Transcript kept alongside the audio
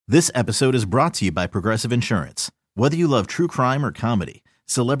This episode is brought to you by Progressive Insurance. Whether you love true crime or comedy,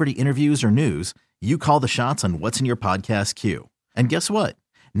 celebrity interviews or news, you call the shots on what's in your podcast queue. And guess what?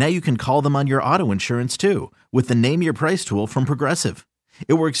 Now you can call them on your auto insurance too with the Name Your Price tool from Progressive.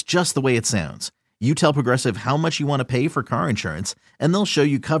 It works just the way it sounds. You tell Progressive how much you want to pay for car insurance, and they'll show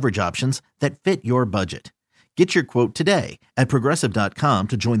you coverage options that fit your budget. Get your quote today at Progressive.com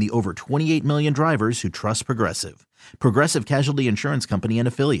to join the over 28 million drivers who trust Progressive. Progressive Casualty Insurance Company and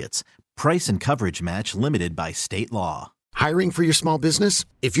Affiliates. Price and coverage match limited by state law. Hiring for your small business?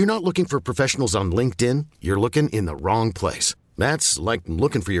 If you're not looking for professionals on LinkedIn, you're looking in the wrong place. That's like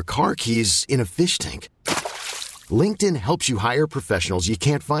looking for your car keys in a fish tank. LinkedIn helps you hire professionals you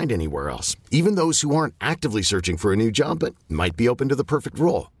can't find anywhere else, even those who aren't actively searching for a new job but might be open to the perfect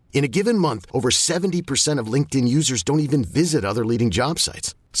role. In a given month, over 70% of LinkedIn users don't even visit other leading job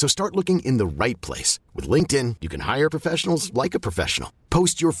sites. So start looking in the right place. With LinkedIn, you can hire professionals like a professional.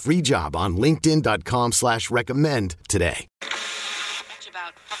 Post your free job on linkedin.com/recommend today.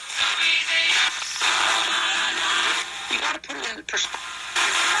 You gotta put it in perspective.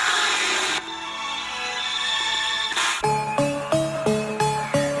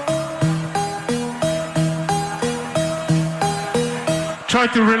 Try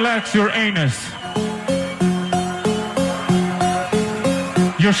to relax your anus.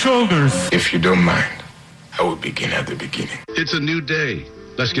 Your shoulders. If you don't mind, I will begin at the beginning. It's a new day.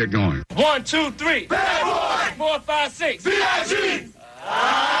 Let's get going. 1, 2, 3. Bad boy! 4, 5, 6. VIG!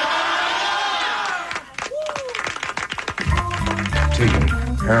 Taking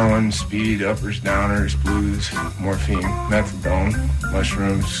heroin, speed, uppers, downers, blues, morphine, methadone,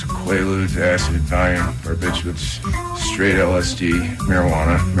 mushrooms, quaaludes, acid, Valium, barbiturates, straight LSD,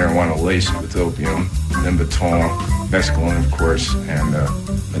 marijuana laced with opium, Nimbatol, mescaline, of course, and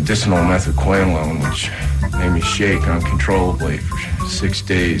medicinal methaqualone, which made me shake uncontrollably for 6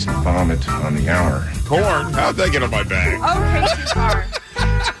 days and vomit on the hour. Corn? How'd that get on my bag? Okay, too far.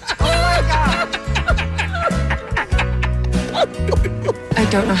 Oh my God. I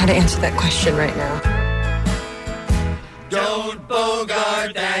don't know how to answer that question right now. Don't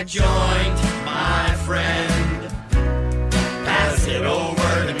bogart that joint, my friend. Pass it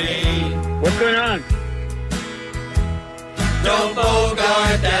over to me. What's going on? Don't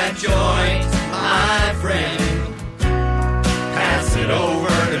bogart that joint, my friend. Pass it over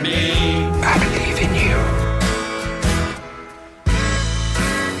to me. I believe in you.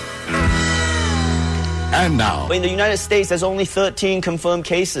 And now, In the United States, there's only 13 confirmed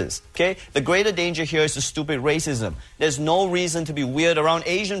cases, okay? The greater danger here is the stupid racism. There's no reason to be weird around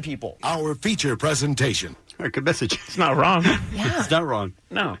Asian people. our feature presentation. Good message. It's not wrong. Yeah. It's not wrong.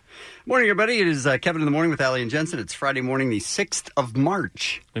 No. Morning, everybody. It is Kevin in the Morning with Allie and Jensen. It's Friday morning, the 6th of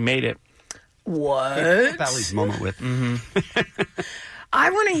March. We made it. What? Allie's moment with. I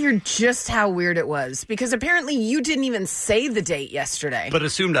want to hear just how weird it was, because apparently you didn't even say the date yesterday. But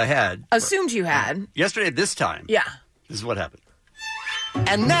assumed I had. Assumed you had. Yesterday at this time. Yeah. This is what happened.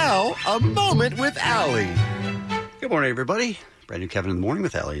 And now, a moment with Allie. Good morning, everybody. Brand new Kevin in the Morning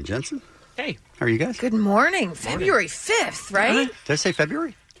with Allie and Jensen. Hey. How are you guys? Good morning. February 5th, right? Did I say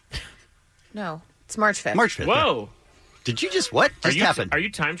February? No, it's March 5th. March 5th. Whoa. Did you just what? Just happened. Are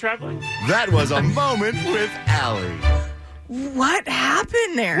you time traveling? That was a moment with Allie. What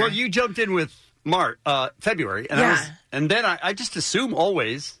happened there? Well, you jumped in with February, and Yeah. then I just assume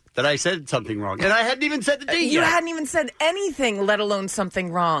always that I said something wrong, and I hadn't even said the date You yet. hadn't even said anything, let alone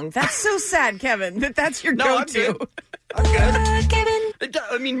something wrong. That's so sad, Kevin, that's your No, I'm go-to. good. I'm good. Kevin.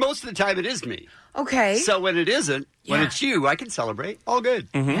 I mean, most of the time it is me. Okay. So when it isn't, when Yeah. it's you, I can celebrate. All good.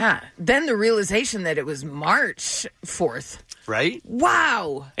 Yeah. Then the realization that it was March 4th. Right?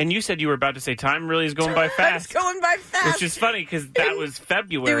 Wow. And you said you were about to say time really is going by It's fast. going by fast. Which is funny because that was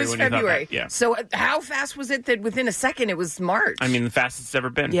February It was when February. you thought that. Yeah. So how fast was it that within a second it was March? I mean, the fastest it's ever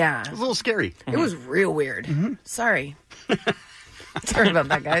been. Yeah. It was a little scary. It was real weird. Sorry. Sorry about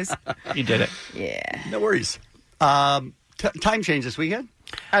that, guys. You did it. Yeah. No worries. Time change this weekend?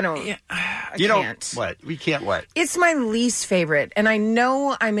 I don't. Yeah. I You can't. don't. What? We can't what? It's my least favorite, and I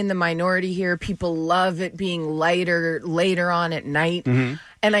know I'm in the minority here. People love it being lighter later on at night, and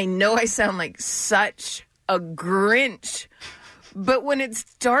I know I sound like such a Grinch. But when it's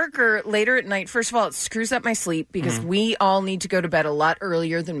darker later at night, first of all, it screws up my sleep because we all need to go to bed a lot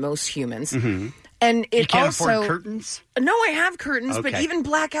earlier than most humans. And it You can't also afford curtains? No, I have curtains, but Okay. even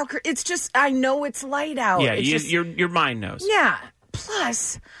blackout curtains. It's just I know it's light out. Yeah, It's just, your mind knows. yeah.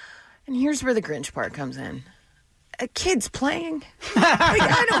 Plus, and here's where the Grinch part comes in. Kids playing.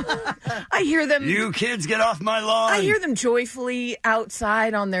 I hear them. You kids get off my lawn. I hear them joyfully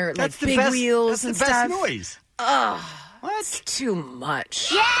outside on their That's the big best, wheels that's and the best stuff. noise. It's too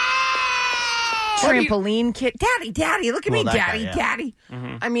much. Yeah! Trampoline kid. Daddy, look at me, that guy, Daddy, yeah. Daddy.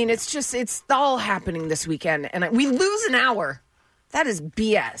 Mm-hmm. I mean, it's all happening this weekend, and we lose an hour. That is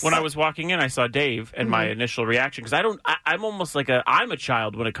BS. When I was walking in, I saw Dave, and my initial reaction, because I'm almost like I'm a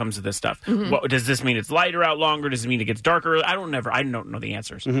child when it comes to this stuff. What, does this mean it's lighter out longer? Does it mean it gets darker? I don't know the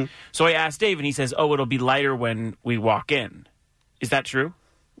answers. So I asked Dave, and he says, it'll be lighter when we walk in. Is that true?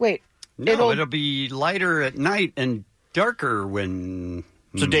 Wait. No, it'll be lighter at night and darker when...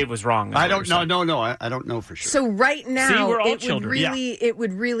 So Dave was wrong. I don't know. No, I don't know for sure. So right now, See, we're all it children.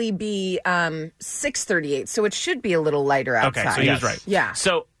 would really be 6:38. So it should be a little lighter outside. Okay, so he was right. Yeah.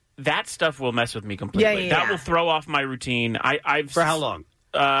 So that stuff will mess with me completely. Yeah. That will throw off my routine. For how long?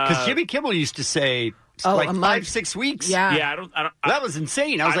 Because Jimmy Kimmel used to say like a month. 5-6 weeks. Yeah. Yeah, I don't. That was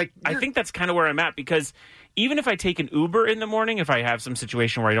insane. I was like, I think that's kind of where I'm at because even if I take an Uber in the morning, if I have some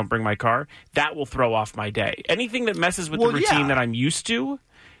situation where I don't bring my car, that will throw off my day. Anything that messes with the routine that I'm used to,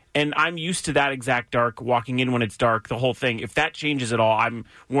 and I'm used to that exact dark, walking in when it's dark, the whole thing, if that changes at all, I'm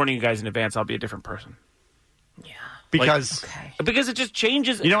warning you guys in advance, I'll be a different person. Yeah. because Because it just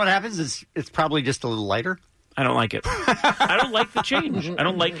changes. you know what happens is it's probably just a little lighter. I don't like it. I don't like the change. I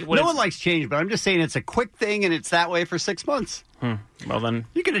don't like it when No one likes change, but I'm just saying it's a quick thing and it's that way for 6 months. Well, then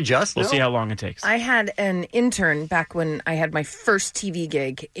You can adjust. we'll see how long it takes. I had an intern back when I had my first TV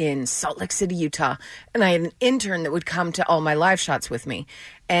gig in Salt Lake City, Utah, and I had an intern that would come to all my live shots with me.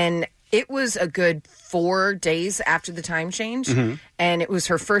 And it was a good 4 days after the time change, and it was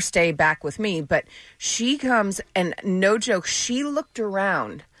her first day back with me. But she comes, and no joke, she looked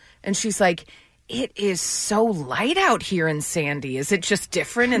around, and she's like, it is so light out here in Sandy. Is it just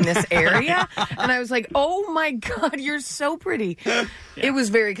different in this area? And I was like, oh my God, you're so pretty. It was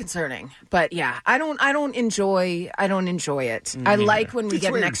very concerning. But yeah, I don't enjoy it. I like when we It's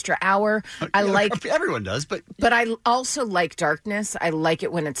get weird. an extra hour. I like everyone does, but I also like darkness. I like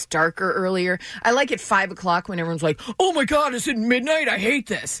it when it's darker earlier. I like at 5 o'clock when everyone's like, oh my God, it's in midnight. I hate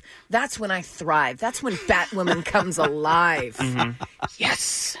this. That's when I thrive. That's when Batwoman comes alive.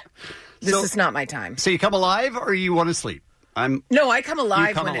 Yes. This is not my time. So you come alive or you want to sleep? No, I come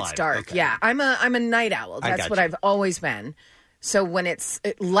alive come when alive. it's dark. Okay. Yeah, I'm a night owl. I That's got what you. I've always been. So when it's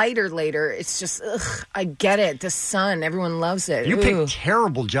lighter later, it's just, I get it. The sun, everyone loves it. You pick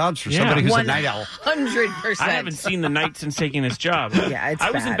terrible jobs for somebody who's a night owl. 100%. I haven't seen the night since taking this job. Yeah, it's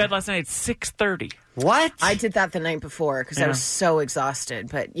I was in bad. bed last night at 6:30. What? I did that the night before because I was so exhausted.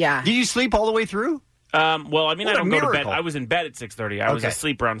 But yeah. Did you sleep all the way through? Well, I mean, What I a don't go to bed. miracle. I was in bed at 6:30. I was Okay.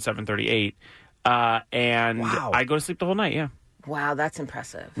 asleep around 7:38. And Wow. I go to sleep the whole night, yeah. Wow, that's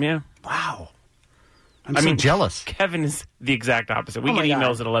impressive. Yeah. Wow. I'm so jealous. Kevin is the exact opposite. We Oh get my God.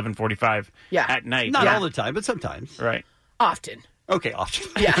 emails at 11:45 Yeah. at night. Not Yeah. all the time, but sometimes. Right. Often. Okay, often.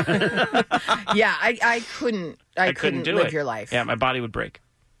 Yeah. Yeah, I couldn't do live it. your life. Yeah, my body would break.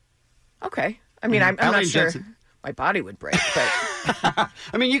 Okay. I mean, I'm Allie not sure Jensen. my body would break, but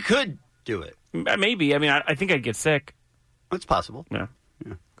I mean, you could do it. Maybe. I mean, I think I'd get sick. It's possible. Yeah.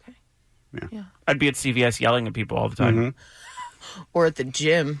 okay. Yeah. I'd be at CVS yelling at people all the time. Or at the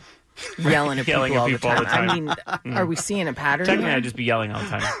gym yelling at Yelling people, at people all the time. I mean, are we seeing a pattern? Technically, here? I'd just be yelling all the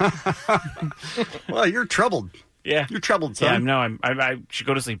time. Well, you're troubled. Yeah. You're troubled, son. Yeah, no, I should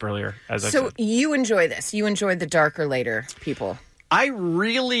go to sleep earlier, as I So said. you enjoy this. You enjoy the darker later people. I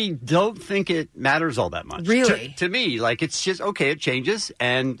really don't think it matters all that much. Really? To me, like, it's just, okay, it changes,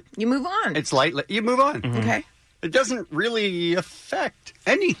 and You move on. it's light. You move on. Okay. It doesn't really affect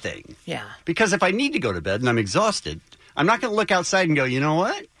anything. Yeah. Because if I need to go to bed and I'm exhausted, I'm not going to look outside and go, you know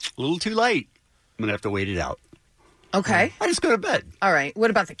what? A little too late. I'm going to have to wait it out. Okay. I just go to bed. All right. What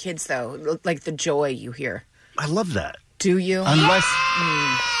about the kids, though? Like the joy you hear. I love that. Do you?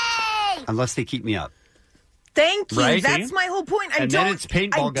 Unless they keep me up. Thank you. Right? That's my whole point. And then it's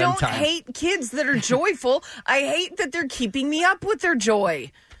paintball gun time. I don't hate kids that are joyful. I hate that they're keeping me up with their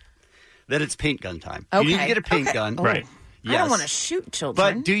joy. Then it's paint gun time. Okay. You need to get a paint Okay. gun. Oh. Right. I don't want to shoot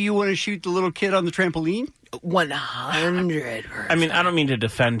children. But do you want to shoot the little kid on the trampoline? 100%. I mean, I don't mean to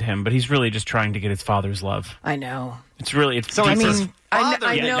defend him, but he's really just trying to get his father's love. I know. It's really, it's So I it's mean, his I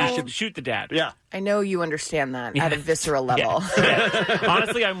father. yeah, know. you should shoot the dad. Yeah. I know you understand that at a visceral level. Yeah.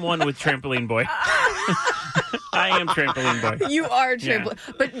 Honestly, I'm one with Trampoline Boy. I am Trampoline Boy. You are triple.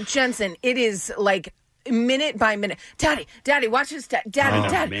 But Jensen, it is like minute by minute. Daddy, watch this.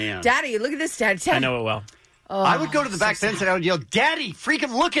 Daddy, man. Daddy, look at this. Daddy. I know it well. I would go to the back fence and I would yell, Daddy,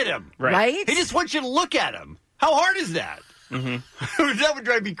 freaking look at him. Right? He just wants you to look at him. How hard is that? Mm-hmm. That would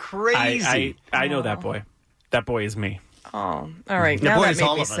drive me crazy. I know that boy. That boy is me. Oh, all right. The Now boy that is made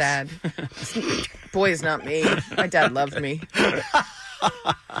all me of us. sad. Boy is not me. My dad loved me.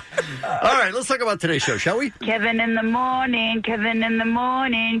 All right, let's talk about today's show, shall we? Kevin in the morning, Kevin in the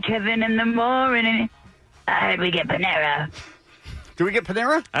morning, Kevin in the morning. I heard we get Panera. Do we get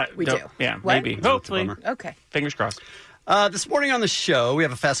Panera? We do. Yeah, What? maybe. Hopefully. Okay. Fingers crossed. This morning on the show, we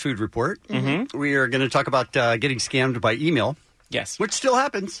have a fast food report. We are going to talk about getting scammed by email. Yes. Which still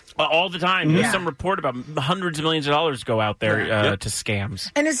happens. All the time. There's some report about hundreds of millions of dollars go out there to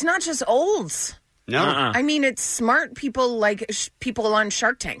scams. And it's not just olds. No. I mean, it's smart people like people on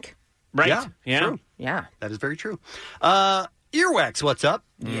Shark Tank. Right. Yeah. True. Yeah. That is very true. Earwax, what's up?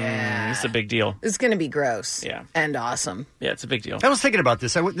 Yeah. It's a big deal. It's going to be gross. Yeah. And awesome. Yeah, it's a big deal. I was thinking about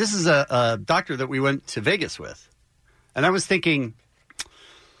this. This is a doctor that we went to Vegas with. And I was thinking,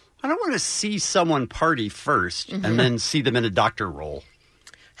 I don't want to see someone party first and then see them in a doctor role.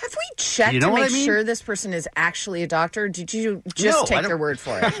 Have we checked to make sure this person is actually a doctor? Did you just take their word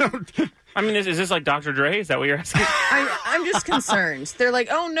for it? I mean, is this like Dr. Dre? Is that what you're asking? I'm just concerned. They're like,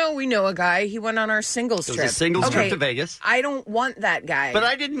 oh, no, we know a guy. He went on our singles trip. It was a singles trip to Vegas. I don't want that guy. But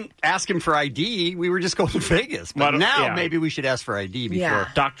I didn't ask him for ID. We were just going to Vegas. But now maybe we should ask for ID before. Yeah.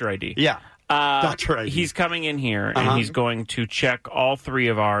 Dr. ID. Yeah. Dr. ID. He's coming in here, and he's going to check all three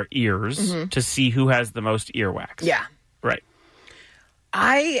of our ears to see who has the most earwax. Yeah. Right.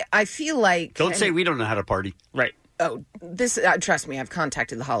 I feel like... Don't say we don't know how to party. Right. Oh, this trust me, I've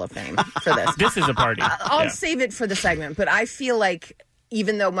contacted the Hall of Fame for this. This is a party. I'll save it for the segment, but I feel like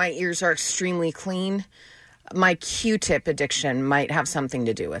even though my ears are extremely clean, my Q-tip addiction might have something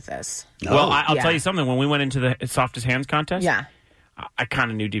to do with this. No. Well, I'll tell you something. When we went into the Softest Hands contest, I kind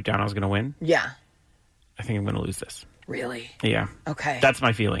of knew deep down I was going to win. Yeah. I think I'm going to lose this. Really? Yeah. Okay. That's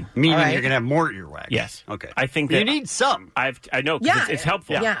my feeling. Meaning you're going to have more earwax. Yes. Okay. I think you that need some. I know because it's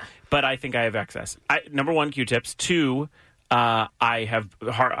helpful. Yeah. But I think I have excess. Number one, Q-tips. Two, I'm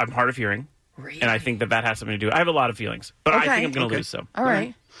hard of hearing. Really? And I think that has something to do. I have a lot of feelings, but I think I'm going to lose. So. All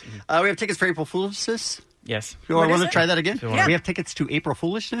right. We have tickets for April Foolishness. Yes. Do I want to try that again? Yeah. We have tickets to April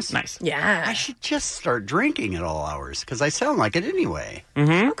Foolishness. Nice. Yeah. I should just start drinking at all hours because I sound like it anyway.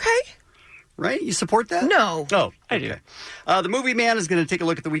 Okay. Right? You support that? No. Oh, I do. The Movie Man is going to take a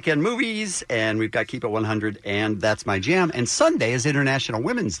look at the weekend movies, and we've got Keep It 100, and That's My Jam. And Sunday is International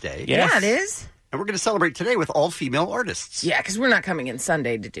Women's Day. Yes. Yeah, it is. And we're going to celebrate today with all female artists. Yeah, because we're not coming in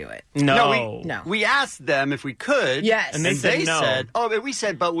Sunday to do it. No. We asked them if we could. Yes. And they said no. but we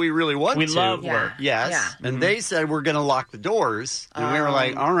said, but we really want to. We love work. Yes. Yeah. And they said, we're going to lock the doors. And we were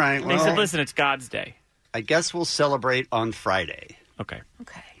like, all right, They said, listen, it's God's day. I guess we'll celebrate on Friday. Okay.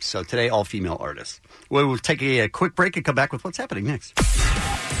 Okay. So today, all female artists. We'll take a quick break and come back with what's happening next.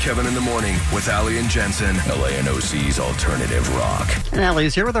 Kevin in the Morning with Ali and Jensen. LANOC's Alternative Rock. And Allie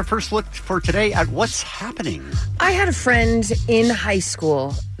is here with our first look for today at what's happening. I had a friend in high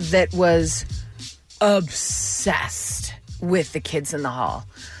school that was obsessed with the Kids in the Hall.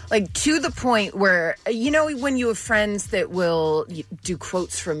 Like, to the point where, you know, when you have friends that will do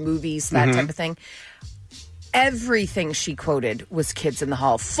quotes from movies, that type of thing. Everything she quoted was Kids in the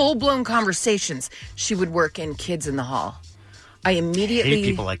Hall. Full-blown conversations. She would work in Kids in the Hall. I hate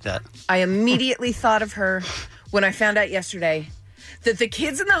people like that. I immediately thought of her when I found out yesterday that the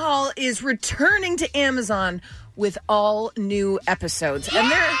Kids in the Hall is returning to Amazon with all new episodes. And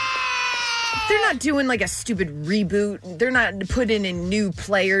they're not doing like a stupid reboot. They're not putting in new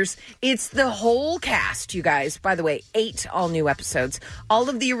players. It's the whole cast, you guys. By the way, 8 all new episodes. All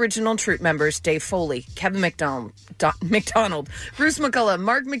of the original Troop members, Dave Foley, Kevin McDonald, Bruce McCullough,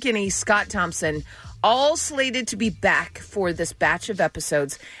 Mark McKinney, Scott Thompson, all slated to be back for this batch of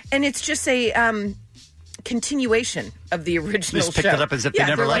episodes. And it's just a continuation of the original Just picked show. it up as if they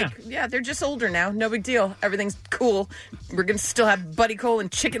never left. Yeah, they're just older now. No big deal. Everything's cool. We're going to still have Buddy Cole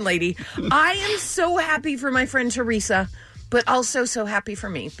and Chicken Lady. I am so happy for my friend Teresa, but also so happy for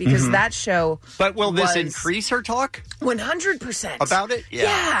me because that show But will this increase her talk? 100%. About it?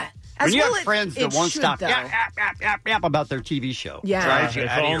 Yeah. When you have friends that won't stop yap about their TV show. Yeah. Drives you If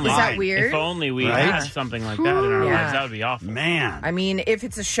out of your only- Is that mind. weird? If only we Right? had something like that in our Yeah. lives, that would be awful. Man. I mean, if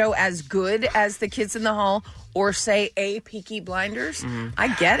it's a show as good as The Kids in the Hall or, say, a Peaky Blinders, I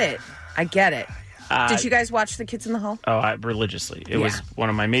get it. Did you guys watch The Kids in the Hall? Oh, religiously. It was one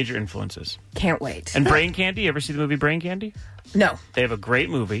of my major influences. Can't wait. And Brain Candy, you ever see the movie Brain Candy? No. They have a great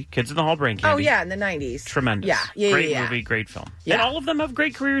movie, Kids in the Hall, Brain Candy. Oh, yeah, in the 90s. Tremendous. Yeah. Great movie, great film. Yeah. And all of them have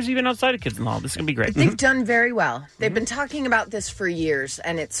great careers even outside of Kids in the Hall. This is going to be great. They've done very well. They've been talking about this for years,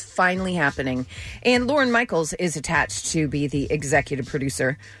 and it's finally happening. And Lorne Michaels is attached to be the executive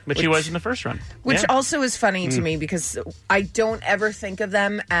producer. But she was in the first run. Which Yeah. also is funny to me because I don't ever think of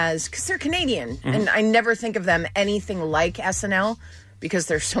them as... Because they're Canadian, and I never think of them anything like SNL because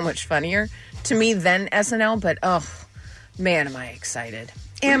they're so much funnier to me than SNL. But, oh, man, am I excited.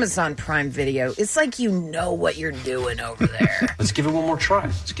 Amazon Prime Video. It's like you know what you're doing over there. Let's give it one more try.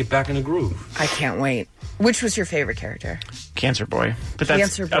 Let's get back in the groove. I can't wait. Which was your favorite character? Cancer Boy. But that's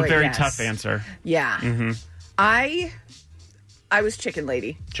Cancer Boy, a very yes. tough answer. Yeah. Mm-hmm. I was Chicken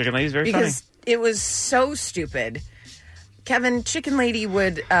Lady. Chicken Lady's very because funny. It was so stupid. Kevin, Chicken Lady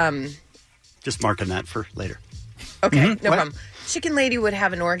would... Just marking that for later. Okay, what? problem. Chicken Lady would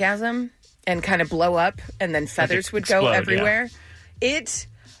have an orgasm and kind of blow up, and then feathers would go explode, everywhere. Yeah.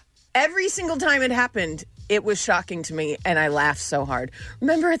 Every single time it happened, it was shocking to me, and I laughed so hard.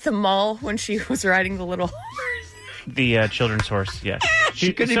 Remember at the mall when she was riding the little horse? The children's horse, yes.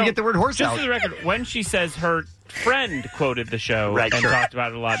 She couldn't even get the word horse just out. For the record, when she says her friend quoted the show and talked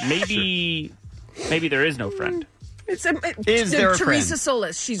about it a lot, maybe there is no friend. Is there a Teresa friend?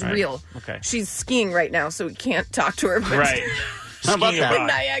 Solis? She's Right. real. Okay. She's skiing right now, so we can't talk to her. But Right. How about Skiing that? abroad.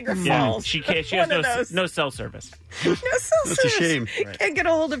 Niagara Yeah. Falls. She can't. She One has of those. no cell service. No cell That's a service. shame. Can't get a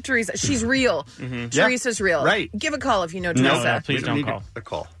hold of Teresa. She's real. Mm-hmm. Teresa's real. Right. Give a call if you know Teresa. No, please We don't need call. a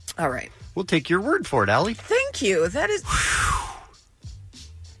call. All right. We'll take your word for it, Allie. Thank you. That is.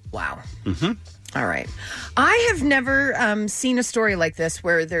 Wow. Mm-hmm. All right. I have never seen a story like this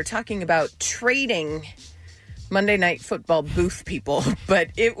where they're talking about trading Monday Night Football booth people, but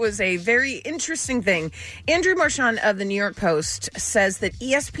it was a very interesting thing. Andrew Marchand of the New York Post says that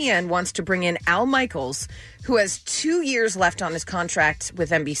ESPN wants to bring in Al Michaels, who has 2 years left on his contract with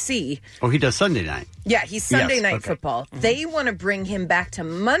NBC. Oh, he does Sunday night. Yeah, he's Sunday Yes, Night okay. Football. They want to bring him back to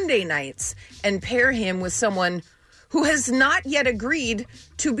Monday nights and pair him with someone who has not yet agreed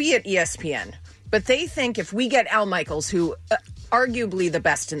to be at ESPN. But they think if we get Al Michaels, who arguably the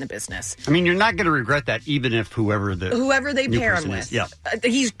best in the business. I mean, you're not going to regret that, even if whoever they new pair him person with. is. Yeah.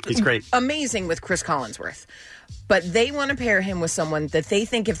 He's great. Amazing with Chris Collinsworth. But they want to pair him with someone that they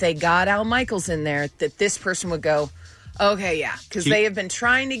think if they got Al Michaels in there, that this person would go, okay, yeah. Because they have been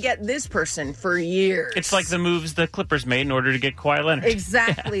trying to get this person for years. It's like the moves the Clippers made in order to get Kawhi Leonard.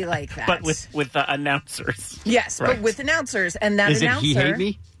 Exactly like that. But with announcers. Yes, Right. but with announcers. And that Is it announcer... He Hate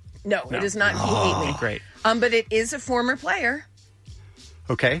Me? No, it is not He Hate Me. Great. But it is a former player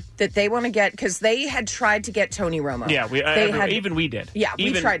Okay. that they want to get, because they had tried to get Tony Romo. Yeah, even we did. Yeah,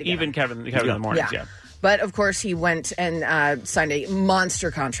 we tried to get even him. Kevin in the mornings. Yeah. But of course, he went and signed a monster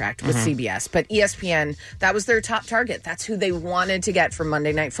contract with Mm-hmm. CBS. But ESPN, that was their top target. That's who they wanted to get for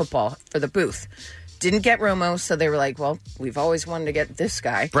Monday Night Football for the booth. Didn't get Romo, so they were like, well, we've always wanted to get this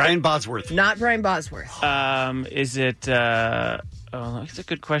guy. Brian Bosworth. Not Brian Bosworth. Is it... oh, that's a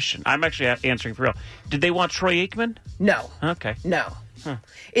good question. I'm actually answering for real. Did they want Troy Aikman? No. Okay. No.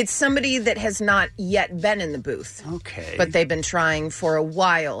 It's somebody that has not yet been in the booth. Okay. But they've been trying for a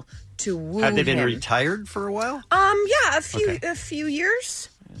while to woo Have they been him. retired for a while? Yeah, a few years.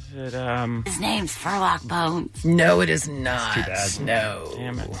 Is it, His name's Furlock Bones. No, it is not. too bad. No.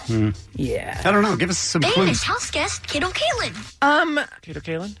 Damn it. Yeah. I don't know. Give us some clues. house guest, Kiddo Caitlin. Tito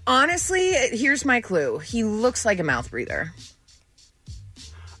Kalen? Honestly, here's my clue. He looks like a mouth breather.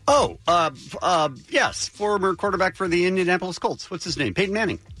 Oh, yes. Former quarterback for the Indianapolis Colts. What's his name? Peyton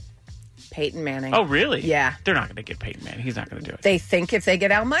Manning. Peyton Manning. Oh, really? Yeah. They're not going to get Peyton Manning. He's not going to do it. They think if they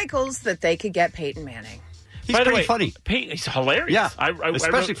get Al Michaels that they could get Peyton Manning. He's By the pretty way, funny. He's hilarious. Yeah, I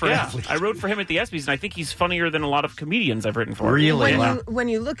especially wrote, for yeah, athletes. I wrote for him at the ESPYs, and I think he's funnier than a lot of comedians I've written for. Really? When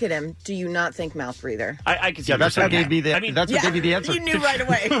you look at him, do you not think mouth breather? I can see Yeah, what that's you're what saying. gave me the. I mean, that's what gave me the answer. You knew right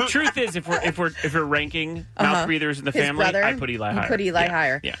away. Truth is, if we're ranking mouth breathers in the His family, brother, I put Eli higher. You put Eli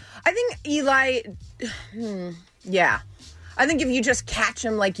higher. Yeah. I think Eli. Yeah. I think if you just catch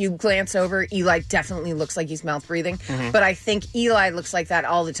him, like you glance over, Eli definitely looks like he's mouth breathing. Mm-hmm. But I think Eli looks like that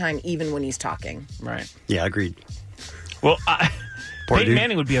all the time, even when he's talking. Right. Yeah, agreed. Well, Poor Peyton dude.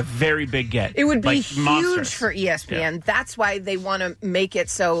 Manning would be a very big get. It would be Like, huge monstrous. for ESPN. Yeah. That's why they want to make it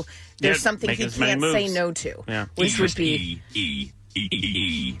so there's Yeah, something make he as many can't say moves. no to. Yeah. Which would be.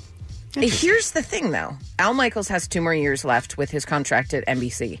 Here's the thing, though. Al Michaels has 2 more years left with his contract at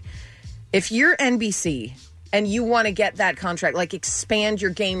NBC. If you're NBC and you want to get that contract, like expand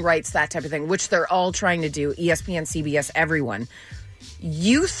your game rights, that type of thing, which they're all trying to do, ESPN, CBS, everyone,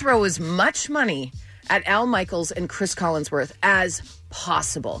 you throw as much money at Al Michaels and Chris Collinsworth as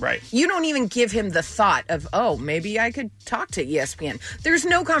possible. Right. You don't even give him the thought of, oh, maybe I could talk to ESPN. There's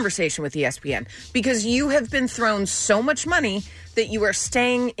no conversation with ESPN because you have been thrown so much money that you are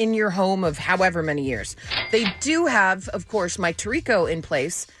staying in your home of however many years. They do have, of course, Mike Tirico in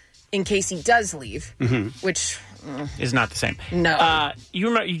place in case he does leave, which is not the same. No. Do you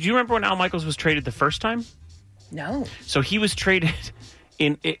remember when Al Michaels was traded the first time? No. So he was traded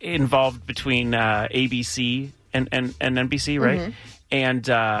involved between ABC and NBC, right? And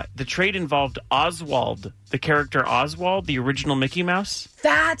the trade involved Oswald, the character Oswald, the original Mickey Mouse.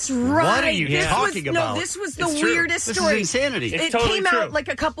 That's right. What are you talking about? No, this was the It's weirdest true. story. This is insanity. It It's totally came true. out like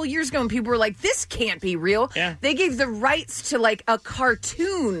a couple years ago, and people were like, "This can't be real." Yeah. They gave the rights to like a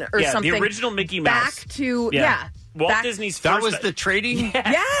cartoon or Yeah, something. the original Mickey Mouse. Back to Walt back- Disney's first. That was the trading?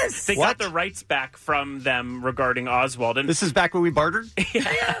 Yes. They got the rights back from them regarding Oswald. And This is back when we bartered?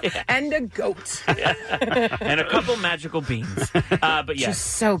 and a goat. and a couple magical beans. But yes, Just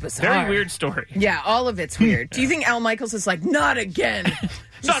so bizarre. very weird story. Yeah, all of it's weird. Do you think Al Michaels is like, not again?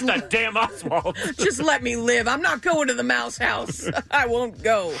 Not that damn Oswald. Just let me live. I'm not going to the mouse house. I won't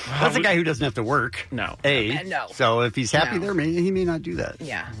go. That's a guy who doesn't have to work. No. No. So if he's happy No. there, he may not do that.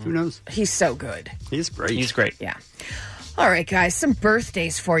 Yeah. Who knows? He's so good. He's great. He's great. Yeah. All right, guys, some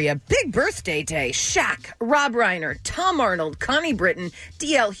birthdays for you. Big birthday day. Shaq, Rob Reiner, Tom Arnold, Connie Britton,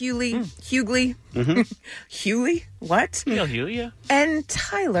 D.L. Hughley. Hughley? What? D.L. Hughley, yeah. And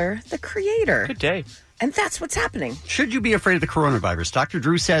Tyler, the Creator. Good day. And that's what's happening. Should you be afraid of the coronavirus? Dr.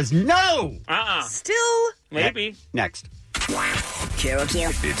 Drew says no. Still. Maybe. Next.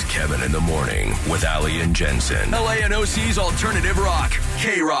 It's Kevin in the Morning with Ali and Jensen. LANOC's alternative rock,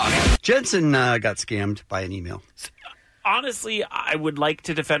 K-Rock. Jensen got scammed by an email. Honestly, I would like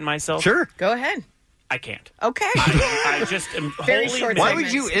to defend myself. Sure. Go ahead. I can't. Okay. I just am Very wholly... short Why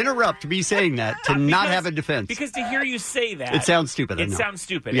would you interrupt me saying that to not have a defense? Because to hear you say that... It sounds stupid, I It know. sounds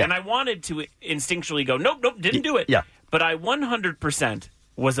stupid. Yeah. And I wanted to instinctually go, nope, didn't do it. Yeah. But I 100%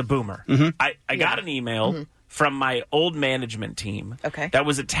 was a boomer. Mm-hmm. I got an email from my old management team that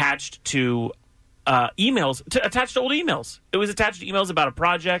was attached to emails, attached to old emails. It was attached to emails about a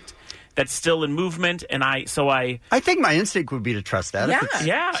project that's still in movement, and I think my instinct would be to trust that. If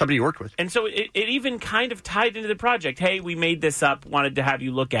it's somebody you worked with. And so it even kind of tied into the project. Hey, we made this up, wanted to have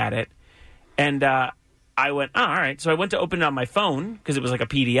you look at it. And I went, all right. So I went to open it on my phone because it was like a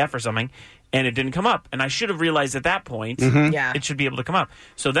PDF or something, and it didn't come up. And I should have realized at that point it should be able to come up.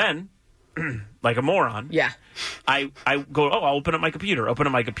 So then, like a moron, I go, I'll open up my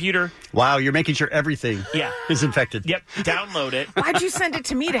computer. Wow, you're making sure everything is infected. Yep, download it. Why'd you send it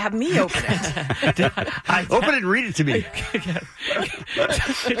to me to have me open it? Open it and read it to me.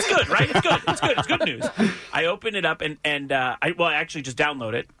 It's good, right? It's good news. I open it up and I actually just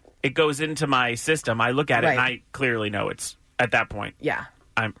download it. It goes into my system. I look at it and I clearly know it's at that point. Yeah.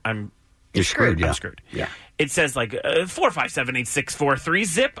 You're screwed. I'm screwed. Yeah. It says like 4578643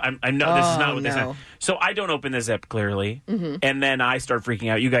 zip. I know this is not what this is. So I don't open the zip clearly, and then I start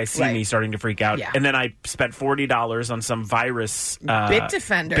freaking out. You guys see me starting to freak out, and then I spent $40 on some virus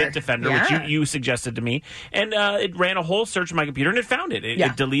Bitdefender, which you suggested to me, and it ran a whole search on my computer and it found it.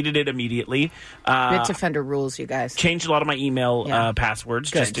 It deleted it immediately. Bitdefender rules, you guys. Changed a lot of my email passwords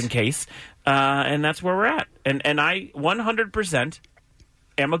just in case, and that's where we're at. And I 100%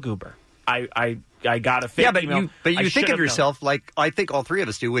 am a goober. I got a fake email. But you think of yourself like I think all three of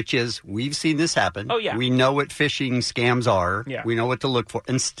us do, which is we've seen this happen. Oh, yeah. We know what phishing scams are. Yeah. We know what to look for.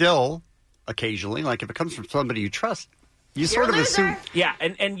 And still, occasionally, like if it comes from somebody you trust, you sort of assume. Yeah,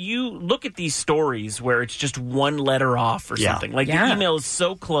 and you look at these stories where it's just one letter off or something. Like the email is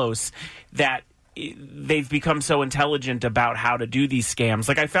so close that they've become so intelligent about how to do these scams.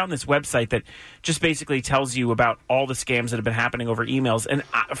 Like I found this website that just basically tells you about all the scams that have been happening over emails. And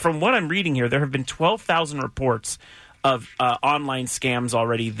from what I'm reading here, there have been 12,000 reports of online scams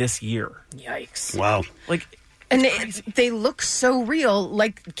already this year. Yikes. Wow. And they look so real.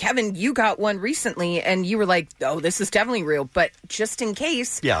 Like, Kevin, you got one recently, and you were like, oh, this is definitely real. But just in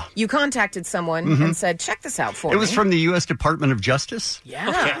case, you contacted someone and said, check this out for me. It was from the U.S. Department of Justice.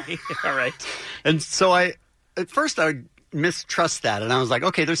 Yeah. Okay. All right. And so at first I mistrust that. And I was like,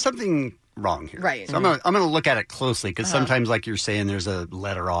 okay, there's something wrong here. Right. So I'm going to look at it closely because sometimes, like you're saying, there's a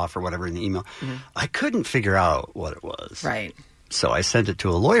letter off or whatever in the email. I couldn't figure out what it was. Right. So I sent it to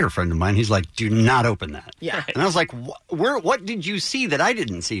a lawyer friend of mine. He's like, do not open that. Yeah. And I was like, what did you see that I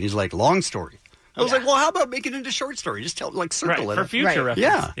didn't see? And he's like, long story. I was like, well, how about make it into short story? Just circle it. For future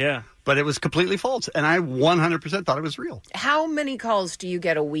reference. Yeah. But it was completely false. And I 100% thought it was real. How many calls do you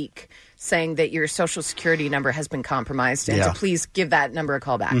get a week saying that your social security number has been compromised and to please give that number a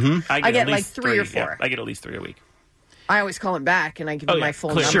call back? I get like 3 or 4. Yeah, I get at least 3 a week. I always call him back and I give him my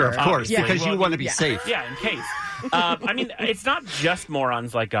full number. Sure, of course, because you want to be safe. Yeah, in case. I mean, it's not just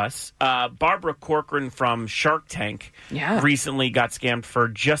morons like us. Barbara Corcoran from Shark Tank recently got scammed for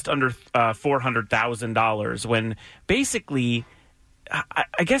just under $400,000 when basically,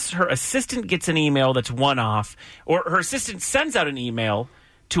 I guess her assistant gets an email that's one-off, or her assistant sends out an email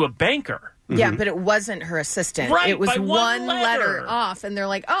to a banker Yeah, but it wasn't her assistant. Right, it was by one letter letter off, and they're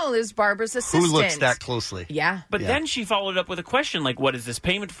like, oh, this is Barbara's assistant. Who looks that closely? Yeah. But then she followed up with a question like, what is this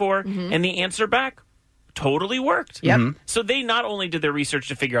payment for? And the answer back totally worked. Yep. So they not only did their research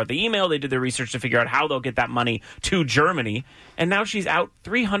to figure out the email, they did their research to figure out how they'll get that money to Germany. And now she's out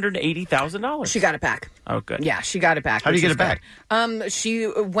 $380,000. She got it back. Oh, good. Yeah, she got it back. How do you get it back? She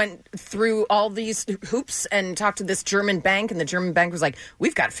went through all these hoops and talked to this German bank, and the German bank was like,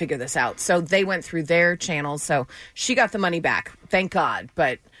 we've got to figure this out. So they went through their channels. So she got the money back. Thank God.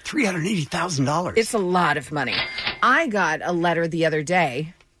 But $380,000. it's a lot of money. I got a letter the other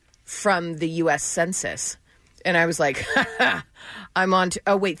day from the U.S. Census. And I was like, I'm on to...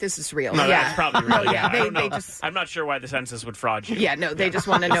 Oh, wait, this is real. No, yeah. that's probably real. Oh, yeah. I don't know. They just... I'm not sure why the census would fraud you. Yeah, no, they just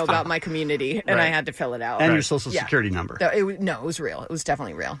want to know about my community, and I had to fill it out. And your social security number. No, it was real. It was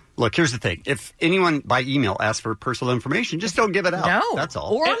definitely real. Look, here's the thing. If anyone by email asks for personal information, just don't give it out. No. That's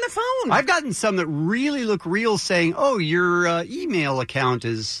all. Or on the phone. I've gotten some that really look real saying, oh, your email account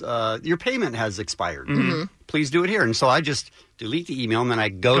is, your payment has expired. Please do it here. And so I just delete the email, and then I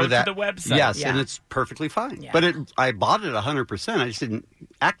go to that. the website. Yes, and it's perfectly fine. Yeah. But I bought it 100%. I just didn't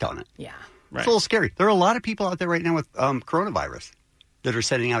act on it. Yeah. It's a little scary. There are a lot of people out there right now with coronavirus that are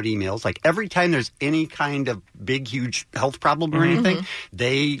sending out emails. Like every time there's any kind of big, huge health problem or anything,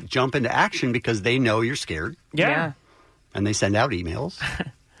 they jump into action because they know you're scared. Yeah. And they send out emails.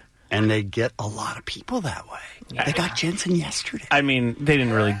 And they get a lot of people that way. Yeah. They got Jensen yesterday. I mean, they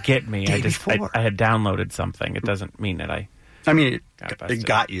didn't really get me. Day I before. had downloaded something. It doesn't mean that I mean, it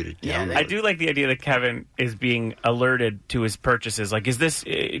got you to download. I do like the idea that Kevin is being alerted to his purchases. Like, is this,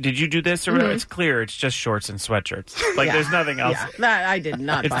 did you do this? Or it's clear, it's just shorts and sweatshirts. Like, there's nothing else. Yeah. I did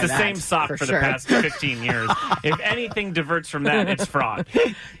not buy that. It's the same sock for the past 15 years. If anything diverts from that, it's fraud.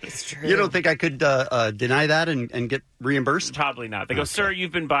 It's true. You don't think I could deny that and get reimbursed? Probably not. They go, sir,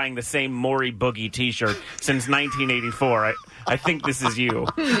 you've been buying the same Maury Boogie t-shirt since 1984. I think this is you.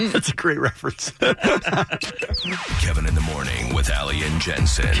 That's a great reference. Kevin in the Morning with Ali and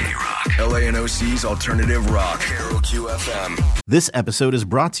Jensen. K-Rock. LANOC's alternative rock. KROQ-FM. This episode is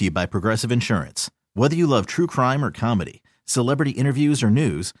brought to you by Progressive Insurance. Whether you love true crime or comedy, celebrity interviews or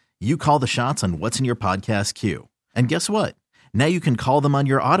news, you call the shots on what's in your podcast queue. And guess what? Now you can call them on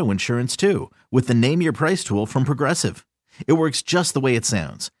your auto insurance too with the Name Your Price tool from Progressive. It works just the way it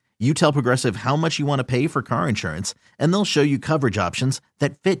sounds. You tell Progressive how much you want to pay for car insurance, and they'll show you coverage options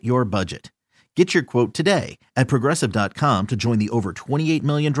that fit your budget. Get your quote today at Progressive.com to join the over 28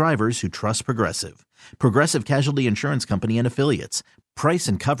 million drivers who trust Progressive. Progressive Casualty Insurance Company and Affiliates. Price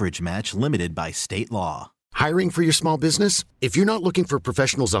and coverage match limited by state law. Hiring for your small business? If you're not looking for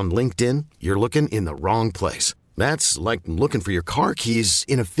professionals on LinkedIn, you're looking in the wrong place. That's like looking for your car keys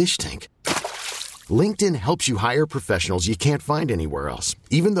in a fish tank. LinkedIn helps you hire professionals you can't find anywhere else,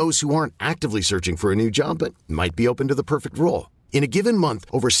 even those who aren't actively searching for a new job but might be open to the perfect role. In a given month,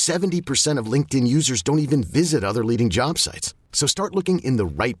 over 70% of LinkedIn users don't even visit other leading job sites. So start looking in the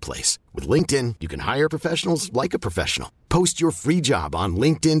right place. With LinkedIn, you can hire professionals like a professional. Post your free job on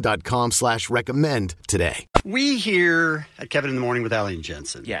linkedin.com/recommend today. We here at Kevin in the Morning with Ali and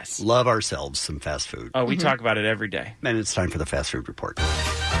Jensen. Yes. Love ourselves some fast food. Oh, we talk about it every day. And it's time for the fast food report.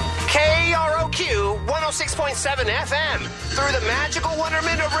 KROQ 106.7 FM, through the magical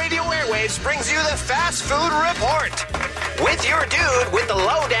wonderment of radio airwaves, brings you the Fast Food Report. With your dude with the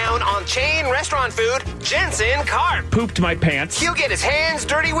lowdown on chain restaurant food, Jensen Karp. Pooped my pants. He'll get his hands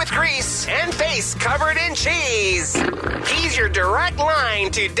dirty with grease and face covered in cheese. He's your direct line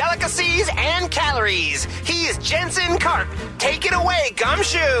to delicacies and calories. He's Jensen Karp. Take it away,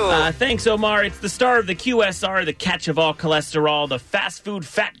 Gumshoe. Thanks, Omar. It's the star of the QSR, the catch of all cholesterol, the fast food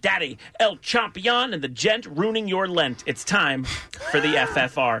fat daddy, El Champion, and the gent ruining your Lent. It's time for the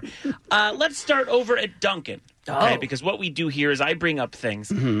FFR. Let's start over at Dunkin'. Okay, because what we do here is I bring up things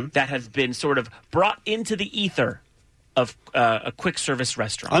that have been sort of brought into the ether of a quick service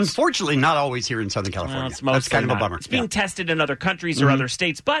restaurant. Unfortunately, not always here in Southern California. Well, That's kind of a bummer. It's being tested in other countries or other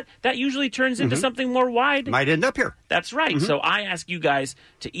states, but that usually turns into something more wide. Might end up here. That's right. So I ask you guys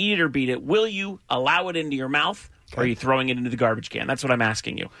to eat it or beat it. Will you allow it into your mouth, or are you throwing it into the garbage can? That's what I'm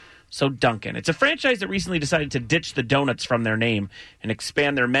asking you. So Dunkin', it's a franchise that recently decided to ditch the donuts from their name and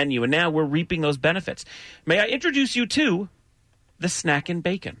expand their menu, and now we're reaping those benefits. May I introduce you to the Snackin'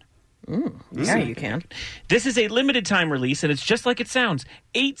 Bacon? Yeah, you can. This is a limited time release, and it's just like it sounds.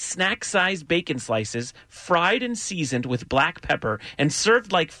 8 snack-sized bacon slices, fried and seasoned with black pepper, and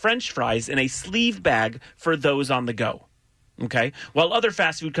served like French fries in a sleeve bag for those on the go. Okay? While other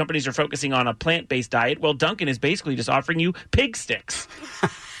fast food companies are focusing on a plant-based diet, well, Dunkin' is basically just offering you pig sticks.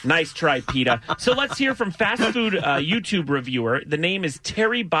 Nice try, PETA. So let's hear from fast food YouTube reviewer. The name is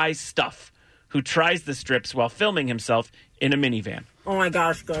Terry Buys Stuff. who tries the strips while filming himself in a minivan. Oh my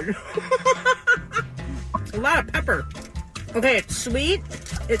gosh, good. A lot of pepper. Okay, it's sweet,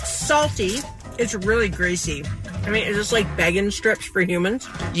 it's salty, it's really greasy. I mean, is this like bacon strips for humans?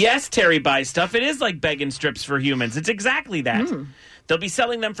 Yes, Terry buys stuff. It is like bacon strips for humans. It's exactly that. They'll be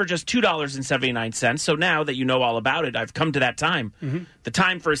selling them for just $2.79. So now that you know all about it, I've come to that time. The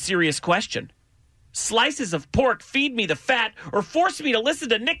time for a serious question. Slices of pork feed me the fat or force me to listen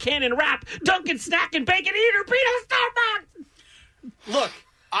to Nick Cannon rap, Dunkin' Snack and Bacon Eater, Peanut Starbucks. Look,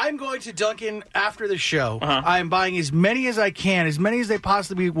 I'm going to Dunkin' after the show. I'm buying as many as I can, as many as they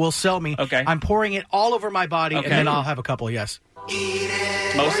possibly will sell me. Okay. I'm pouring it all over my body, and then I'll have a couple, yes.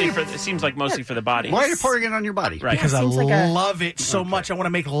 It seems like mostly for the body. Why are you pouring it on your body? Right. Because I love it so much. I want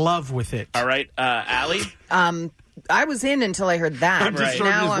to make love with it. All right, Allie? I was in until I heard that. I'm disturbed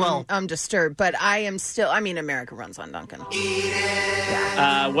now as well. I'm disturbed, but I am still. I mean, America runs on Dunkin'.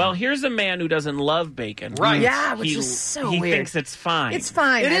 Well, here's a man who doesn't love bacon. Right. Yeah, which is so he weird. thinks it's fine. It's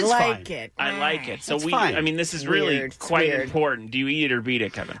fine. It I is like fine. it. I like it. So It's fine. I mean, this is really Weird. It's quite weird. important. Do you eat it or beat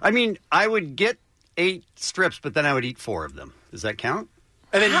it, Kevin? I mean, I would get 8 strips, but then I would eat 4 of them. Does that count?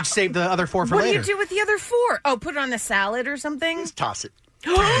 And then you'd save the other 4 for What later. do you do with the other 4? Oh, put it on the salad or something? Just toss it.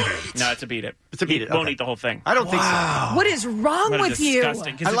 No, it's a beat it. It's a beat He it. won't Okay. eat the whole thing. I don't think so. What is wrong What a with you?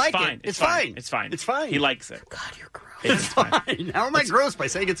 disgusting, 'cause I like it's fine. it. It's fine. It's fine. It's fine. He likes it. God, you're gross. It's fine. How am I gross by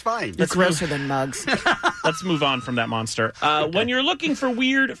saying it's fine? You're grosser than mugs. Let's move on from that monster. When you're looking for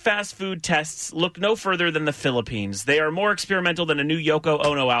weird fast food tests, look no further than the Philippines. They are more experimental than a new Yoko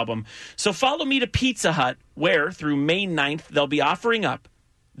Ono album. So follow me to Pizza Hut, where through May 9th, they'll be offering up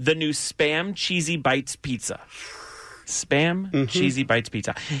the new Spam Cheesy Bites Pizza. Spam Cheesy Bites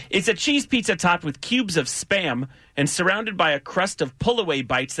Pizza. It's a cheese pizza topped with cubes of Spam and surrounded by a crust of pull-away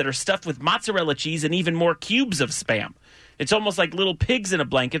bites that are stuffed with mozzarella cheese and even more cubes of Spam. It's almost like little pigs in a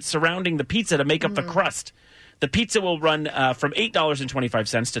blanket surrounding the pizza to make up the crust. The pizza will run from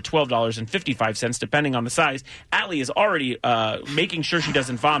 $8.25 to $12.55, depending on the size. Allie is already making sure she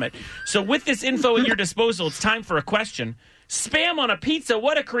doesn't vomit. So with this info at your disposal, it's time for a question. Spam on a pizza,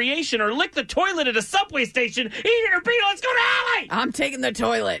 what a creation, or lick the toilet at a subway station. Eat it or beat it. Let's go to Allie. I'm taking the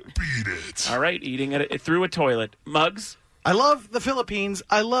toilet. All right, eating it through a toilet. Mugs? I love the Philippines.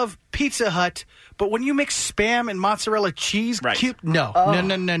 I love Pizza Hut. But when you mix Spam and mozzarella cheese, Right. no. Oh,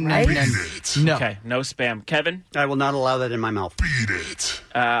 No. right? No. Okay, no Spam. Kevin? I will not allow that in my mouth.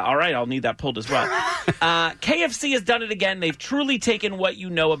 All right, I'll need that pulled as well. KFC has done it again. They've truly taken what you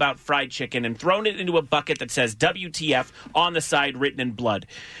know about fried chicken and thrown it into a bucket that says WTF on the side, written in blood.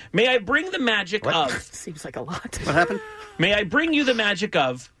 May I bring the magic of... Seems like a lot. What happened? May I bring you the magic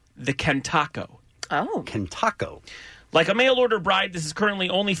of the Kentaco? Oh. Kentaco. Like a mail-order bride, this is currently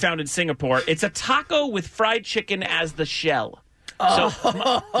only found in Singapore. It's a taco with fried chicken as the shell. So,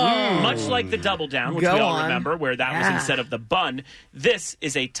 much like the Double Down, which Go we all on. remember, where that was Yeah. instead of the bun, this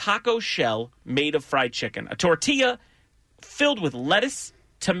is a taco shell made of fried chicken. A tortilla filled with lettuce,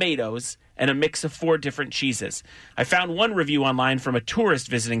 tomatoes, and a mix of 4 different cheeses. I found one review online from a tourist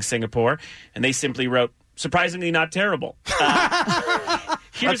visiting Singapore, and they simply wrote, surprisingly not terrible.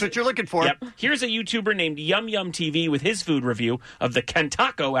 That's what you're looking for. Yep. Here's a YouTuber named Yum Yum TV with his food review of the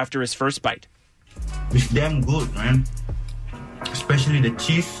Kentaco after his first bite. It's damn good, man. Especially the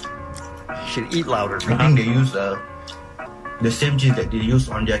cheese. You should eat louder. I think they use the same cheese that they use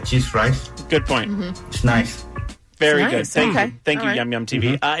on their cheese fries. Good point. It's nice. Very Nice. good. Thank Okay. you. Thank All you, right. Yum Yum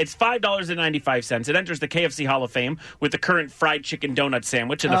TV. It's $5.95. It enters the KFC Hall of Fame with the current fried chicken donut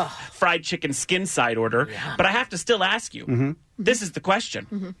sandwich and the fried chicken skin side order. But I have to still ask you, this is the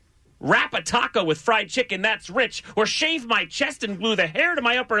question. Wrap a taco with fried chicken that's rich, or shave my chest and glue the hair to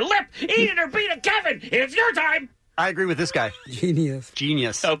my upper lip. Eat it or beat it, Kevin. It's your time. I agree with this guy.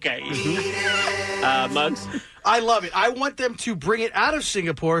 Genius. Okay. Mugs? I love it. I want them to bring it out of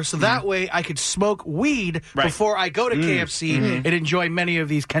Singapore so that way I could smoke weed before I go to KFC and enjoy many of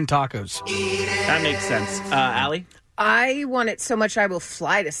these Kentacos. That makes sense. Allie? I want it so much I will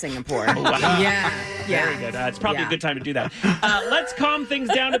fly to Singapore. Wow. Yeah. Very good. It's probably a good time to do that. Let's calm things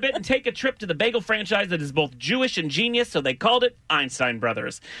down a bit and take a trip to the bagel franchise that is both Jewish and genius, so they called it Einstein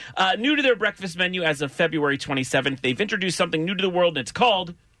Brothers. New to their breakfast menu as of February 27th, they've introduced something new to the world, and it's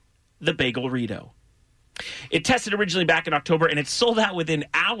called the Bagel-Rito. It tested originally back in October, and it's sold out within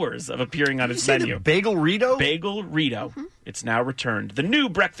hours of appearing on its menu. Bagel-Rito? Bagel-Rito. It's now returned. The new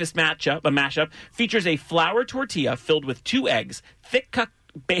breakfast mashup features a flour tortilla filled with 2 eggs, thick cut...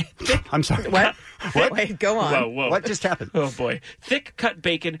 I'm sorry. What? What? Wait, go on. Whoa. What just happened? Oh, boy. Thick cut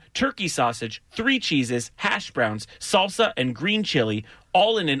bacon, turkey sausage, 3 cheeses, hash browns, salsa, and green chili,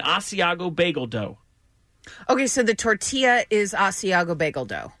 all in an Asiago bagel dough. Okay, so the tortilla is Asiago bagel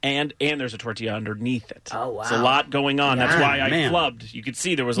dough. And there's a tortilla underneath it. Oh, wow. It's a lot going on. Yeah. That's why I Man. flubbed. You could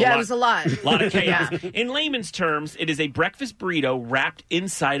see there was a Yeah, lot. it was a lot. lot of chaos. Yeah. In layman's terms, it is a breakfast burrito wrapped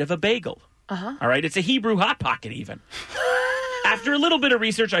inside of a bagel. Uh-huh. All right? It's a Hebrew Hot Pocket, even. After a little bit of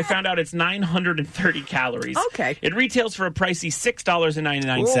research, I found out it's 930 calories. Okay. It retails for a pricey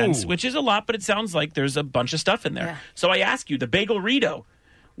 $6.99, Whoa. which is a lot, but it sounds like there's a bunch of stuff in there. Yeah. So I ask you, the Bagel-rito,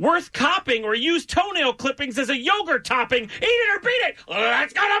 worth copping or use toenail clippings as a yogurt topping? Eat it or beat it.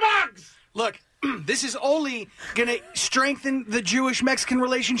 Let's go to Mugs. Look, this is only going to strengthen the Jewish-Mexican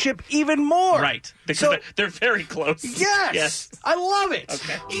relationship even more. Right. Because So- they're very close. Yes. I love it.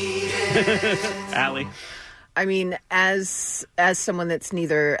 Okay. Allie. I mean, as someone that's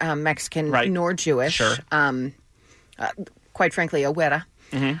neither Mexican Right. nor Jewish, Sure. Quite frankly, a güera,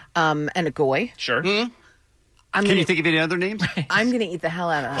 and a goy. Sure. Can you think of any other names? I'm going to eat the hell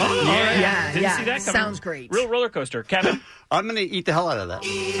out of that. Oh, yeah. Didn't see that coming. Sounds great. Real roller coaster. Kevin? I'm going to eat the hell out of that.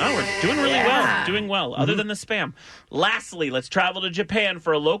 Oh, we're doing really well. Doing well, other than the spam. Lastly, let's travel to Japan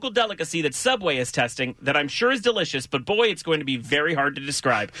for a local delicacy that Subway is testing that I'm sure is delicious, but boy, it's going to be very hard to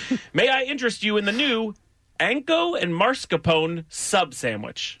describe. May I interest you in the new Anko and mascarpone sub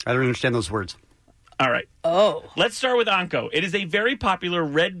sandwich? I don't understand those words. All right. Oh. Let's start with Anko. It is a very popular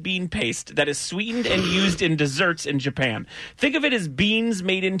red bean paste that is sweetened and used in desserts in Japan. Think of it as beans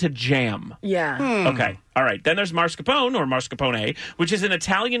made into jam. Yeah. Okay. All right. Then there's mascarpone, or mascarpone, which is an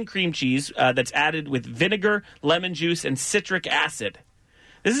Italian cream cheese that's added with vinegar, lemon juice, and citric acid.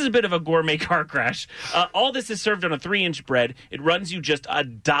 This is a bit of a gourmet car crash. All this is served on a 3-inch bread. It runs you just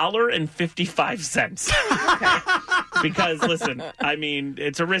 $1.55. Because, listen, I mean,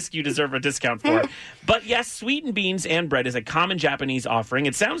 it's a risk you deserve a discount for. But yes, sweetened beans and bread is a common Japanese offering.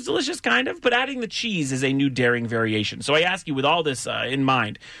 It sounds delicious, kind of, but adding the cheese is a new daring variation. So I ask you, with all this in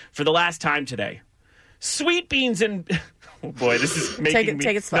mind, for the last time today, sweet beans and... Oh, boy, this is making me...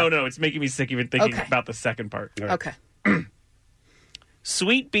 Take it slow. No, it's making me sick even thinking about the second part. All right. Okay.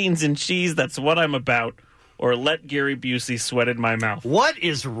 Sweet beans and cheese, that's what I'm about. Or let Gary Busey sweat in my mouth. What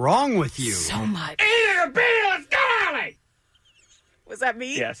is wrong with you? So much. Eat it or beat it, let's go, Allie! Was that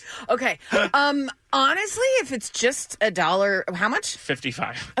me? Yes. Okay. Honestly, if it's just $1, how much?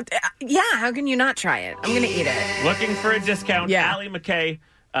 55. Yeah, how can you not try it? I'm going to eat it. Looking for a discount. Yeah. Allie McKay,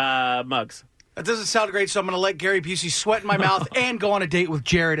 Mugs. That doesn't sound great, so I'm going to let Gary Busey sweat in my mouth and go on a date with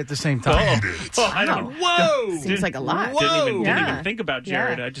Jared at the same time. I don't. Whoa! Seems like a lot. Didn't Yeah. even think about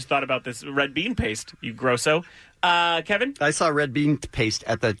Jared. Yeah. I just thought about this red bean paste, you grosso. Kevin? I saw red bean paste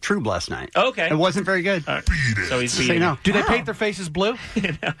at the Trube last night. Okay. It wasn't very good. So he's Say beating no. it. Do they paint their faces blue?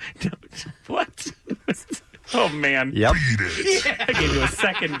 What? Oh, man. Yep. I gave you a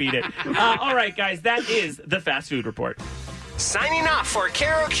second beat it. All right, guys, that is the Fast Food Report. Signing off for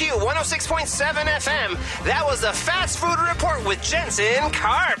KROQ 106.7 FM, that was the Fast Food Report with Jensen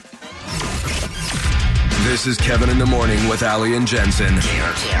Karp. This is Kevin in the Morning with Ali and Jensen.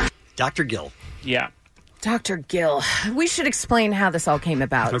 Dr. Gill. Yeah. Dr. Gill, we should explain how this all came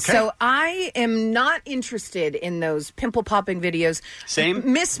about. Okay. So I am not interested in those pimple popping videos.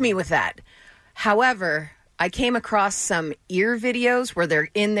 Same. Miss me with that. However, I came across some ear videos where they're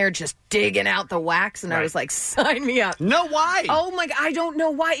in there just digging out the wax, and I was like, sign me up. No, why? Oh my God, I don't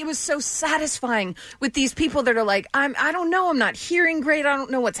know why. It was so satisfying with these people that are like, I don't know, I'm not hearing great, I don't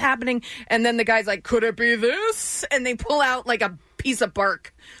know what's happening. And then the guy's like, could it be this? And they pull out like a piece of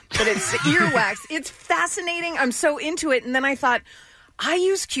bark, but it's earwax. It's fascinating. I'm so into it. And then I thought, I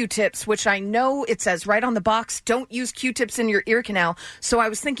use Q-tips, which I know it says right on the box, don't use Q-tips in your ear canal. So I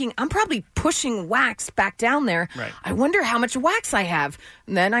was thinking, I'm probably pushing wax back down there. Right. I wonder how much wax I have.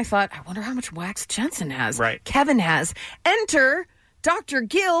 And then I thought, I wonder how much wax Jensen has. Right. Kevin has. Enter Dr.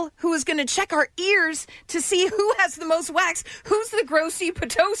 Gill, who is going to check our ears to see who has the most wax. Who's the grossy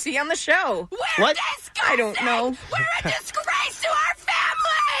Potosi on the show? What? I don't know. We're a disgrace to our family!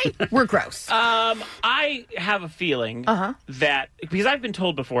 We're gross. I have a feeling that, because I've been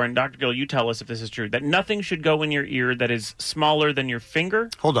told before, and Dr. Gill, you tell us if this is true, that nothing should go in your ear that is smaller than your finger.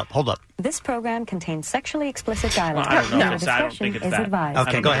 Hold up. This program contains sexually explicit dialogue. I don't know. No. I don't think it's Is that. advised. I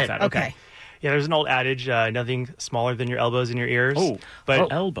don't think go it's ahead. that. Okay. Yeah, there's an old adage, nothing smaller than your elbows in your ears. Oh,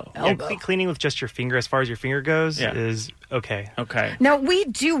 but elbow. Yeah, cleaning with just your finger, as far as your finger goes, is okay. Okay. Now, we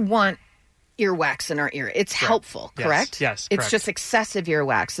do want earwax in our ear. It's helpful, Yes. correct? Yes, It's correct. just excessive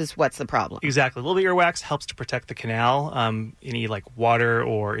earwax is what's the problem. Exactly. A little bit of earwax helps to protect the canal, any like water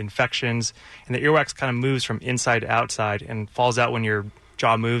or infections. And the earwax kind of moves from inside to outside and falls out when your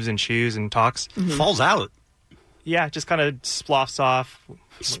jaw moves and chews and talks. Falls out. Yeah, just kind of sloughs off.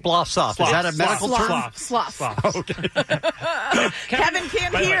 Sploughs off. Is that a medical term? Slough. Okay. Kevin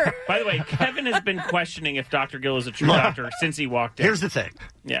can't hear. By the way, Kevin has been questioning if Dr. Gill is a true doctor since he walked in. Here's the thing.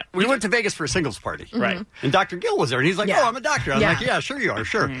 Yeah. We went to Vegas for a singles party. Right. And Dr. Gill was there, and he's like, Yeah. oh, I'm a doctor. I'm Yeah. like, yeah, sure you are,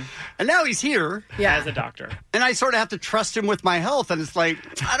 sure. And now he's here. Yeah. As a doctor. And I sort of have to trust him with my health, and it's like,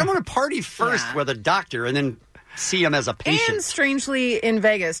 I don't want to party first with a doctor and then see him as a patient. And strangely, in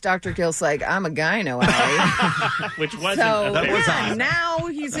Vegas, Dr. Gill's like, I'm a gyno, Allie. Which wasn't. So, That was odd. now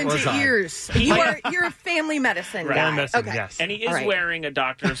he's That was into odd. ears. You're a family medicine Right. guy. Family medicine, okay. yes. And he is All right. wearing a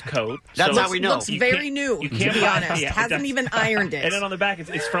doctor's coat. That's so how we know. Looks You very can't- new, you to can't be buy- honest. yeah, it Hasn't does. even ironed it. And then on the back,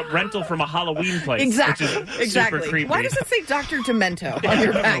 it's from rental from a Halloween place. Exactly. Which is Exactly. super creepy. Why does it say Dr. Demento on I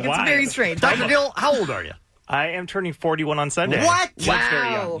your don't back? know It's why. very strange. Dr. Gill, how old are you? I am turning 41 on Sunday. What? He looks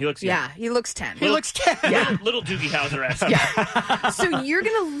very young. He looks young. Yeah, he looks 10. He looks 10. Yeah. Little Doogie Howser-esque. Yeah. So you're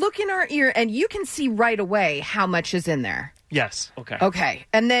going to look in our ear, and you can see right away how much is in there. Yes. Okay. Okay.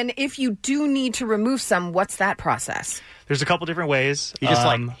 And then if you do need to remove some, what's that process? There's a couple different ways. You just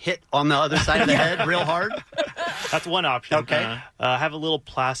hit on the other side of the head real hard? That's one option. Okay. I have a little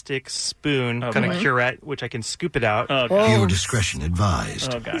plastic spoon, kind of curette, which I can scoop it out. Oh, God. Viewer discretion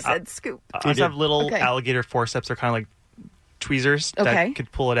advised. Oh, God. He said scoop. I also have little Okay. alligator forceps. They're kind of like tweezers Okay. that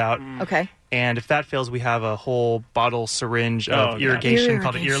could pull it out. Okay. And if that fails, we have a whole bottle syringe of God. irrigation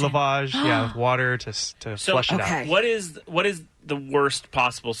called an ear Irrigation. lavage. Yeah, with water to So, flush it okay. out. What is the worst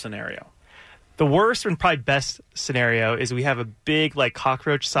possible scenario? The worst and probably best scenario is we have a big, like,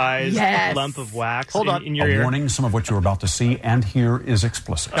 cockroach-sized Yes. lump of wax Hold on. in your ear. Warning, some of what you're about to see and hear is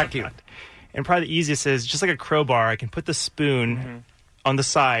explicit. Back to you. And probably the easiest is just like a crowbar. I can put the spoon on the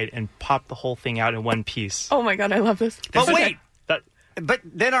side and pop the whole thing out in one piece. Oh, my God. I love this. But wait. That, But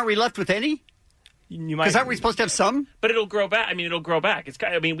then are we left with any? you might. Because aren't we supposed to have some? But it'll grow back. I mean, it'll grow back. It's.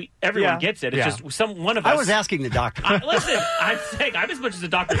 I mean, everyone Yeah. gets it. It's Yeah. just one of us. I was asking the doctor. Listen, I'm saying I'm as much as a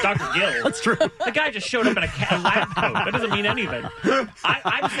doctor as Dr. Gill. That's true. The guy just showed up in a lab coat. That doesn't mean anything.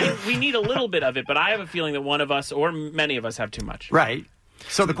 I'm saying we need a little bit of it, but I have a feeling that one of us or many of us have too much. Right.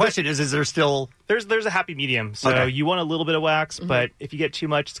 So the question is there still... There's a happy medium. So Okay. you want a little bit of wax, but if you get too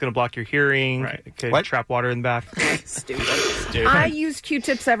much, it's going to block your hearing. Right. It could What? trap water in the back. Stupid. I use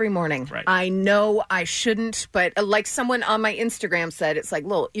Q-tips every morning. Right. I know I shouldn't, but like someone on my Instagram said, it's like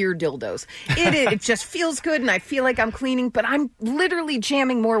little ear dildos. It just feels good, and I feel like I'm cleaning, but I'm literally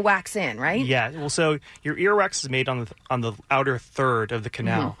jamming more wax in, right? Yeah. Well, so your earwax is made on the outer third of the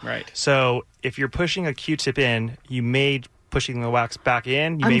canal. Right. So if you're pushing a Q-tip in, you may pushing the wax back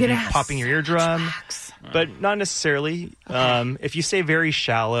in. You I'm may be gonna have popping your so eardrum, much wax. but not necessarily. If you stay very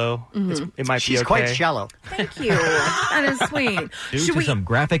shallow, it might She's be okay. quite shallow. Thank you. That is sweet. Due to some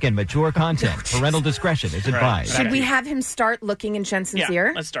graphic and mature content, parental discretion is advised. Should we have him start looking in Jensen's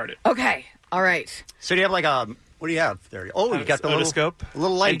ear? Let's start it. Okay. All right. So do you have like a... What do you have there? Oh, you got the little otoscope.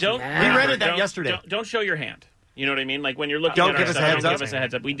 little light. And don't we rented that don't- yesterday. Don't show your hand. You know what I mean? Like when you're looking Don't at give our us a stuff, heads don't up. give us a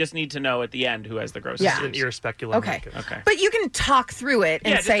heads up. We just need to know at the end who has the grossest. Yeah. An ear speculum. Okay. Okay. But you can talk through it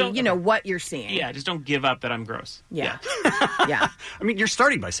and Yeah, just say, don't- what you're seeing. Yeah, just don't give up that I'm gross. Yeah. Yeah. I mean, you're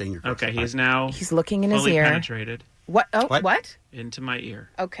starting by saying you're... Okay, he is now He's looking in his fully ear. penetrated What? Oh, what? into my ear.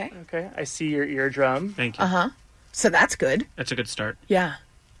 Okay. Okay. I see your eardrum. Thank you. Uh-huh. So that's good. That's a good start. Yeah.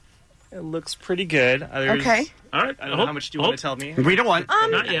 It looks pretty good. Okay. All right. I don't know how much do you want to tell me? We don't want...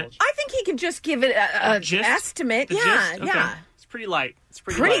 Not yet. I think he could just give it a Gist? estimate. The Yeah, gist? Okay. yeah. It's pretty light. It's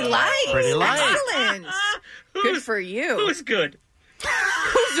pretty Pretty Pretty light. Excellent. Good for you. Who's good?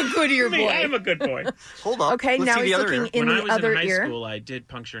 Who's a good ear Me. I boy? am a good boy. Hold up. Okay, Let's now see he's the other looking ear. in when I the was other in high ear. school, I did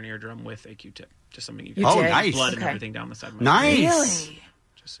puncture an eardrum with a Q-tip. Just something you You Oh, did? nice. blood and Okay. everything down the side of my Nice. Really?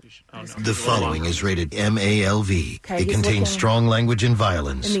 Just so you should, oh, no. The following is rated MALV. Okay, It he's contains looking strong language and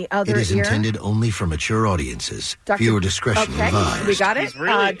violence. in the other it is ear. intended only for mature audiences. Dr. Viewer discretion Okay, advised. we got it. He's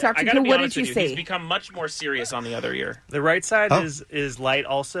really, Dr. I gotta Q, be what honest did you with He's see? become much more serious on the other ear. The right side Oh. is light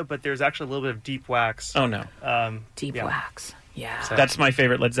also, but there's actually a little bit of deep wax. Oh no, Deep wax. Yeah. that's my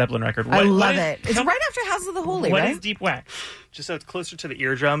favorite Led Zeppelin record. I What love is- it. It's tell- right after House of the Holy, What right? is deep wax? Just so it's closer to the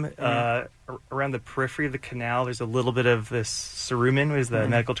eardrum, around the periphery of the canal, there's a little bit of this cerumen, is the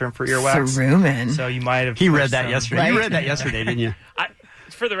medical term for earwax. Cerumen. So you might have. He read pushed that some- yesterday. You read that yesterday, didn't you?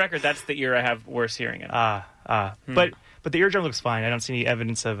 For the record, that's the ear I have worse hearing in. But the eardrum looks fine. I don't see any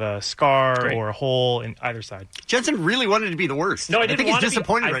evidence of a scar Great. or a hole in either side. Jensen really wanted to be the worst. No, I didn't think he's want to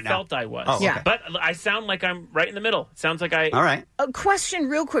disappointed be, right I now. felt I was. Oh, okay. Yeah. But I sound like I'm right in the middle. It sounds like I... All right. A question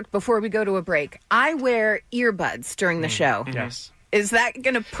real quick before we go to a break. I wear earbuds during the show. Yes. Is that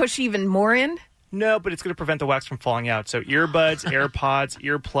going to push even more in? No, but it's going to prevent the wax from falling out. So earbuds, AirPods,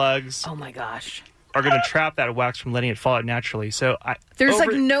 earplugs. Oh my gosh. are going to trap that wax from letting it fall out naturally. So there's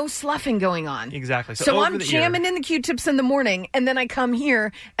like no sloughing going on. Exactly. So I'm jamming in the Q-tips in the morning, and then I come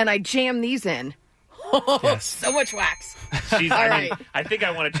here and I jam these in. Yes. So much wax. I think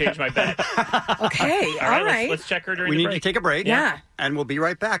I want to change my bet. Okay, all right. Let's check her during We the need break. to take a break. Yeah. And we'll be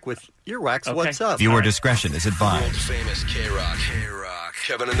right back with Earwax. Okay. What's up? Viewer discretion is advised. World famous K-Rock.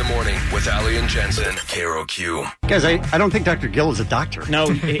 Kevin in the Morning with Ali and Jensen. KROQ. Guys, I don't think Dr. Gill is a doctor. No.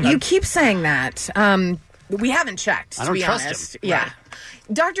 You keep saying that. We haven't checked, I to don't be trust honest. him. Yeah. Right.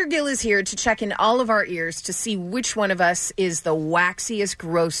 Dr. Gill is here to check in all of our ears to see which one of us is the waxiest,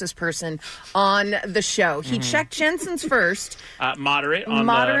 grossest person on the show. He checked Jensen's first. Moderate on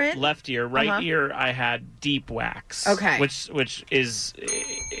Moderate. the left ear. Right ear, I had deep wax. Okay. Which is,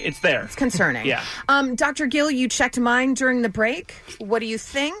 it's there. It's concerning. Yeah. Dr. Gill, you checked mine during the break. What do you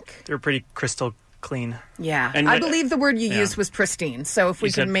think? They're pretty crystal clean. Yeah. And I believe the word you used was pristine. So if we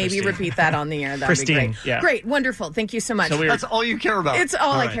You could said maybe pristine. repeat that on the air, that'd Pristine, be great. yeah. Great. Wonderful. Thank you so much. So That's all you care about. It's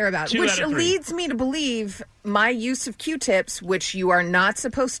all I right. care about. 2 Which out of 3. leads me to believe my use of Q-tips, which you are not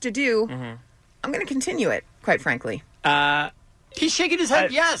supposed to do, I'm going to continue it, quite frankly. He's shaking his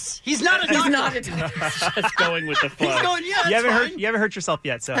head. Yes. He's not a doctor. He's not a doctor. Just going with the flow. He's going, yeah, You it's haven't fine. hurt yourself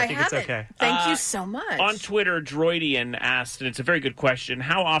yet, so I think haven't. it's okay. Thank you so much. On Twitter, Droidian asked, and it's a very good question,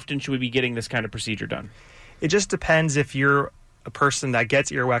 how often should we be getting this kind of procedure done? It just depends if you're a person that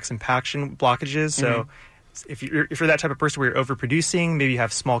gets earwax impaction blockages. So if you're that type of person where you're overproducing, maybe you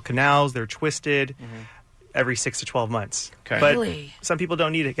have small canals, they're twisted every 6 to 12 months. Okay. But Really? some people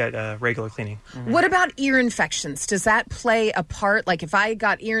don't need to get regular cleaning. What about ear infections? Does that play a part? Like if I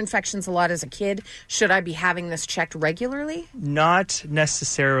got ear infections a lot as a kid, should I be having this checked regularly? Not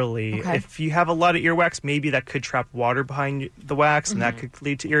necessarily. Okay. If you have a lot of earwax, maybe that could trap water behind the wax, and that could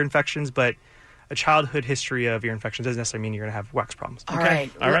lead to ear infections. But a childhood history of ear infections doesn't necessarily mean you're going to have wax problems. All right.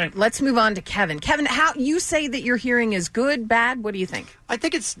 All right. Let's move on to Kevin. Kevin, how you say that your hearing is good, bad? What do you think? I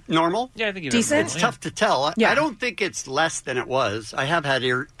think it's normal. Yeah, I think you Decent? It's tough to tell. Yeah. I don't think it's less than it was. I have had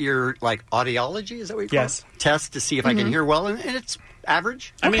ear like audiology, is that what you call Yes. it? Test to see if I can hear well, and it's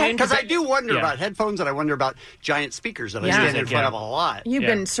average. I mean, because I do wonder yeah. about headphones, and I wonder about giant speakers that I Yeah. stand in Music, front yeah. of a lot. You've Yeah.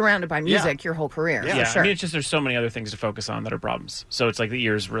 been surrounded by music your whole career. Yeah. for Yeah, sure. I mean, it's just there's so many other things to focus on that are problems. So it's like the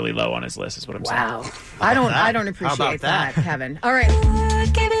ear is really low on his list, is what I'm Wow. saying. I don't How appreciate about that, that? Kevin. All right.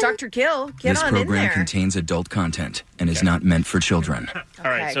 Dr. Gill, get This on in program there. contains adult content and is not meant for children. All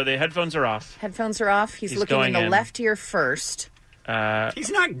right, so the headphones are off. Headphones are off. He's looking in going the in. left ear first. He's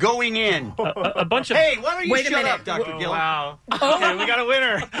not going in. A bunch of. Hey, why don't you Wait a shut minute. up, Dr. Gill? Wow. Okay, we got a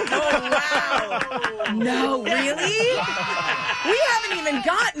winner. No, really? We haven't even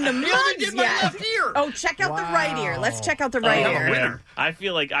gotten the mugs did my yet. left ear. Oh, check out the right ear. Let's check out the right Oh, ear. man. I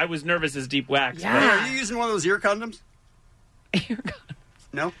feel like I was nervous as deep wax. Yeah. Hey, are you using one of those ear condoms?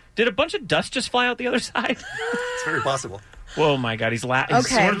 No? Did a bunch of dust just fly out the other side? It's very possible. Whoa, my God, he's laughing.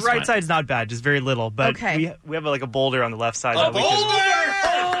 Okay. The right side's not bad, just very little. But Okay. we have like a boulder on the left side. A that we can- boulder!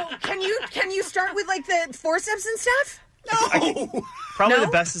 Oh, can you start with like the forceps and stuff? No! Probably No?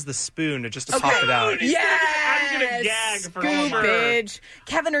 the best is the spoon just to pop it out. Yes. I'm gonna gag for sure. Scoopage.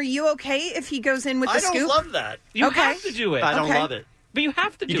 Kevin, are you okay if he goes in with the I don't scoop? love that. You Okay. have to do it. I don't Okay. love it. But you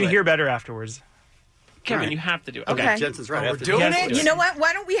have to do You it. can hear better afterwards. Kevin, Right. you have to do it. Okay. Jensen's right. I have to doing do Yes, it. do You know what?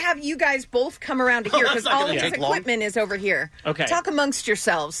 Why don't we have you guys both come around to here that's because not all gonna of his take long. equipment is over here. Okay. Talk amongst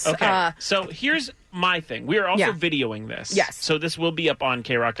yourselves. Okay. So here's my thing. We are also Yeah. videoing this. Yes. So this will be up on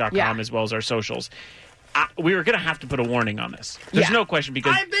krock.com Yeah. as well as our socials. We were going to have to put a warning on this. There's Yeah. no question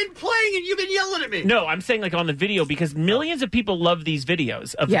because... I've been playing and you've been yelling at me. No, I'm saying like on the video because millions of people love these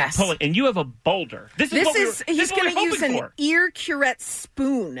videos of Yes. pulling, and you have a boulder. This is He's going to use an ear curette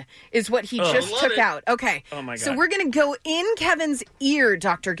spoon is what he Oh. just Love took it. out. Okay. Oh, my So God. we're going to go in Kevin's ear,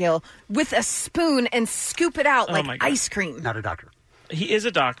 Dr. Gill, with a spoon and scoop it out Oh, like my God. ice cream. Not a doctor. He is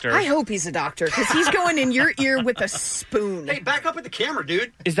a doctor. I hope he's a doctor because he's going in your ear with a spoon. Hey, back up with the camera,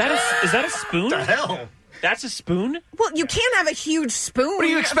 dude. Is that a spoon? What the hell? That's a spoon? Well, you can't have a huge spoon. What are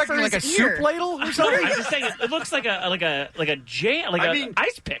you expecting, for like a his ear. soup ladle or I'm something? just saying it looks like a jam, like I a mean-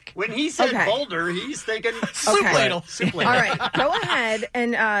 ice pick. When he said Okay. boulder, he's thinking Soup ladle. Soup ladle. All right, go ahead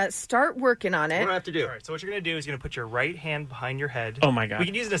and start working on What it. do I have to do? All right, so what you're going to do is you're going to put your right hand behind your head. Oh, my God. We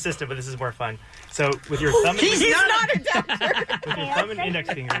can use an assistant, but this is more fun. So with your thumb, He's not a doctor. with your thumb and index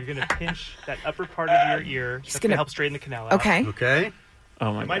finger, you're going to pinch that upper part of your ear. That's going to gonna- help straighten the canal out. Okay. Okay.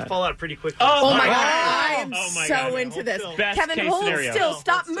 Oh, my It might God. fall out pretty quickly. Oh my God. God! I am Oh, my so God. into this. Best Kevin, case hold scenario. still.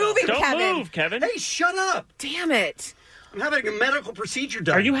 Stop moving, Don't Kevin. move, Kevin. Hey, shut up. Damn it! I'm having a medical procedure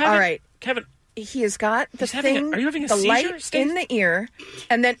done. Are you having... All right. Kevin, He has got the He's having thing, are you having a the seizure? light Stay- in the ear,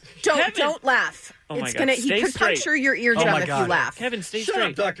 and then Kevin. don't laugh. Oh my It's God. gonna. Stay He could straight. puncture your eardrum Oh my if God. you laugh. Kevin, stay Shut straight.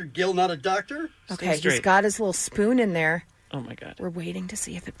 up, Dr. Gill, not a doctor. Okay, straight. he's got his little spoon in there. Oh my God. We're waiting to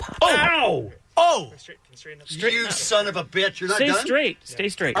see if it pops. Ow! Oh! Straight You up. son of a bitch! You're not Stay done. straight. Stay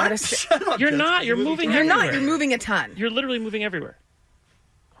straight. Gotta stay- Shut up, You're Jessica. not. You're moving You're everywhere. not. You're moving a ton. You're literally moving everywhere.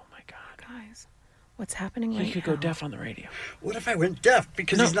 Guys, what's happening He right could now? go deaf on the radio. What if I went deaf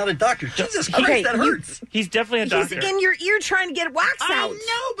because No. he's not a doctor? Jesus Christ, Okay, that hurts. He's definitely a doctor. He's in your ear trying to get wax I out.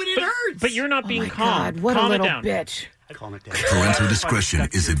 know, but it hurts. But you're not being my calm. God, what Calm a little it down. bitch. Calm it down. Parental discretion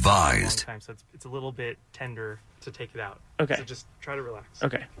is advised. So it's a little bit tender to take it out. Okay. So just try to relax.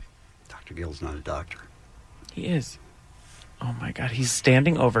 Okay. Dr. Gill's not a doctor. He is. Oh my God. He's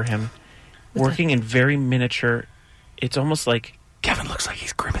standing over him, working in very miniature. It's almost like Kevin looks like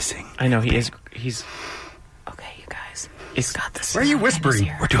he's grimacing. I know he is. He's. Okay, you guys. He's got this. Why are you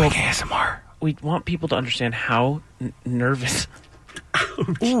whispering? We're doing ASMR. We want people to understand how nervous.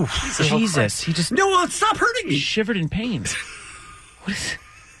 Ooh, Jesus! He just No, stop hurting me. shivered in pain. What is?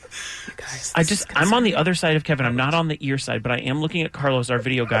 You guys. I'm on the other side of Kevin. I'm not on the ear side, but I am looking at Carlos, our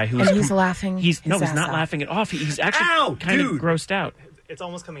video guy, who's And he's laughing. He's his ass not off. laughing it off. He's actually Ow, kind of dude. grossed out. It's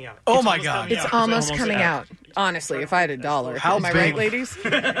almost coming out. Oh It's my almost God. coming It's out. almost coming out. Honestly, if I had $1. How Am I big? right, ladies?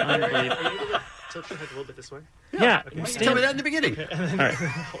 Unbelievable. Are you able to tilt your head a little bit this way? Yeah. Tell me stand- that in the beginning. All right.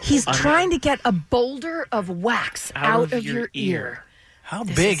 He's trying to get a boulder of wax out of your ear. How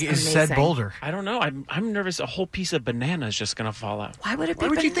This big is is said amazing. boulder? I don't know. I'm nervous. A whole piece of banana is just going to fall out. Why would it be Why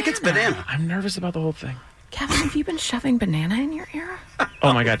would you think it's banana? I'm nervous about the whole thing. Kevin, have you been shoving banana in your ear?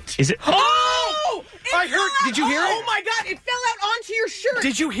 Oh my God. Is it? Oh! I heard. Did you hear Oh it? my God! It fell out onto your shirt.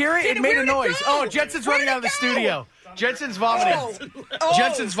 Did you hear it? Did It made where'd a it noise. go? Oh, Jensen's Where'd running it out of the go? studio. Jensen's vomiting. Oh.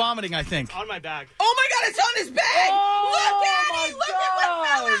 Jensen's vomiting, I think. On my bag. Oh my God! It's on his bag. Look at it! Look at what fell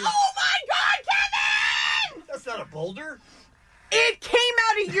out! Oh my God, Kevin! That's not a boulder. It came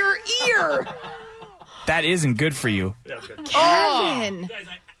out of your ear. That isn't good for you. Kevin.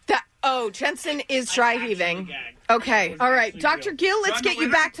 Jensen is dry heaving. Okay, all right. Dr. Gill, let's get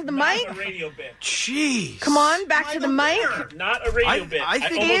you back to the mic. Radio bit. Jeez. Come on, back to the mic. Not a radio bit. I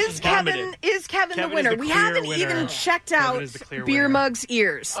think- Is Kevin the Kevin winner? is the We clear haven't winner. even checked Kevin out is the clear Beer winner. Mug's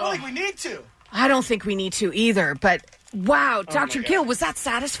ears. I don't think we need to. I don't think we need to either, but wow, Dr. Gill, was that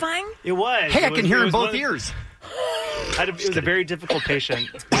satisfying? It was. Hey, I It can was- hear it in was both one- ears. It was a very difficult patient.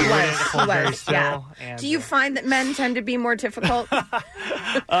 He Very was, still, yeah. and, Do you find that men tend to be more difficult?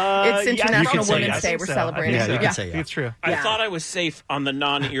 It's yeah, you International could say Women's yes. Day. I We're think so. celebrating. Yeah, you can say I think it's true. I Yeah. thought I was safe on the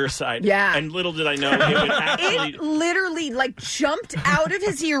non-ear side. Yeah. And little did I know it would actually. It literally jumped out of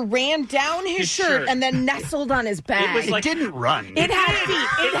his ear, ran down his shirt, and then nestled on his bag. It was like- It didn't run. It had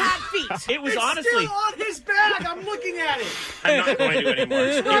feet. It had feet. It was honestly. on his bag. I'm looking at it. I'm not going to anymore.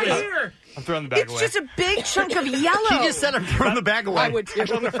 It Right was- here. I'm throwing the bag It's away. just a big chunk of yellow. He just said I'm throwing the bag away. I would too. I'm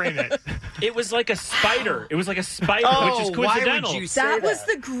going to frame it. It was like a spider. It was like a spider, Oh, which is coincidental. why would you say That was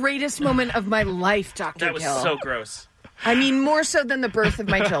the greatest moment of my life, Dr. That was Gill. so gross. I mean, more so than the birth of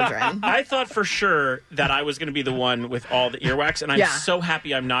my children. I thought for sure that I was going to be the one with all the earwax, and I'm Yeah. so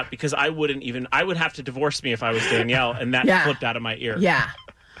happy I'm not, because I would have to divorce me if I was Danielle, and that Yeah. flipped out of my ear. Yeah.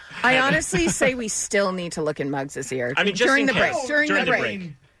 I honestly say we still need to look in Muggs' ear. I mean, just during in the break. case. During the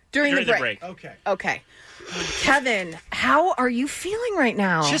break. During the break. Okay. Okay. Kevin, how are you feeling right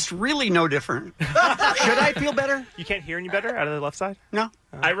now? Just really no different. Should I feel better? You can't hear any better out of the left side? No.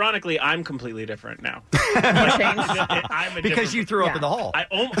 Ironically, I'm completely different now. I'm a Because you threw up Yeah. in the hall.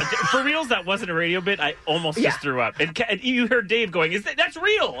 For reals, that wasn't a radio bit. I almost Yeah. just threw up. And you heard Dave going, that's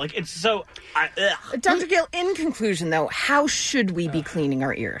real? Like, it's so... Dr. Gill, in conclusion, though, how should we be cleaning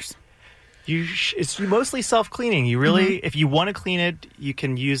our ears? It's mostly self-cleaning. You really, if you want to clean it, you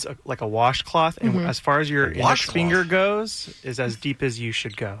can use a washcloth. And as far as your index washcloth? finger goes, is as deep as you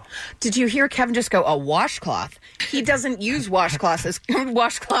should go. Did you hear Kevin just go, a washcloth? He doesn't use washcloth as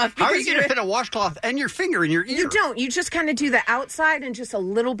washcloth. How are you because going to fit a washcloth and your finger in your ear? You don't. You just kind of do the outside and just a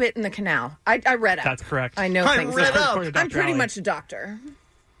little bit in the canal. I read up. That's correct. I know I things. read up. I'm pretty much a doctor.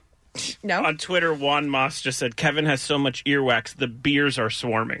 No? On Twitter, Juan Moss just said, Kevin has so much earwax, the beers are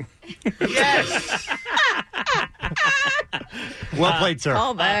swarming. Yes. Well played, sir.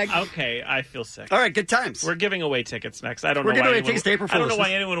 All bag. Okay, I feel sick. All right, good times. We're giving away tickets next. I don't We're know giving why away tickets to April I don't know Fool's.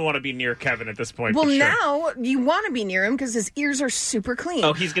 why anyone would want to be near Kevin at this point. Well, but sure. now you want to be near him because his ears are super clean.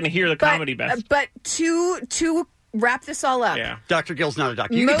 Oh, he's going to hear the comedy best. But to wrap this all up, Yeah. Dr. Gill's not a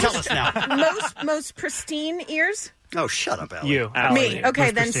doctor. You can tell us now. most pristine ears. Oh, shut up, Allie. You. Me.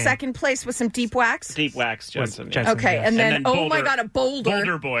 Okay, then second place with some deep wax. Deep wax, Jensen. Okay, and then oh my God, a boulder.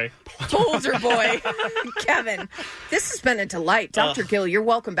 Boulder boy. Boulder boy. Kevin, this has been a delight. Dr. Gill, you're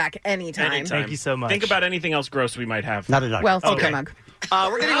welcome back anytime. Anytime. Thank you so much. Think about anything else gross we might have. Not a doctor. Well, Okay. Mug.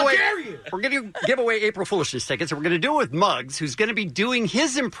 We're going How dare you? We're going to give away April Foolishness tickets, and we're going to do it with Muggs, who's going to be doing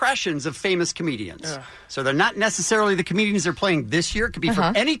his impressions of famous comedians. So they're not necessarily the comedians they're playing this year. It could be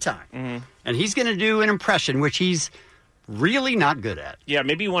from any time. And he's going to do an impression, which he's really not good at. Yeah,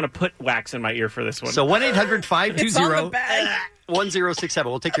 maybe you want to put wax in my ear for this one. So 1-800-520-1067.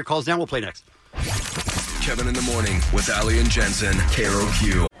 We'll take your calls now. We'll play next. Kevin in the Morning with Ali and Jensen.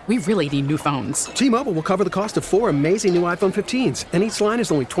 KROQ. We really need new phones. T-Mobile will cover the cost of 4 amazing new iPhone 15s, and each line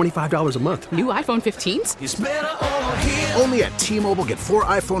is only $25 a month. New iPhone 15s? It's better over here. Only at T-Mobile, get 4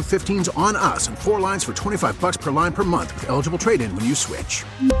 iPhone 15s on us and 4 lines for $25 per line per month with eligible trade-in when you switch.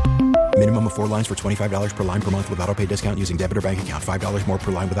 Minimum of 4 lines for $25 per line per month with autopay discount using debit or bank account. $5 more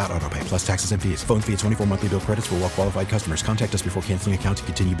per line without autopay, plus taxes and fees. Phone fee at 24 monthly bill credits for well-qualified customers. Contact us before canceling account to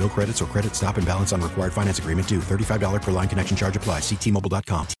continue bill credits or credit stop and balance on required finance agreement due. $35 per line connection charge applies. See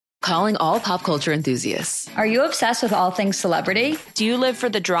T-Mobile.com. Calling all pop culture enthusiasts. Are you obsessed with all things celebrity? Do you live for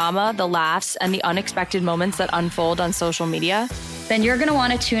the drama, the laughs, and the unexpected moments that unfold on social media? Then you're going to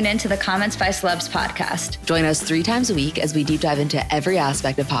want to tune in to the Comments by Celebs podcast. Join us 3 times a week as we deep dive into every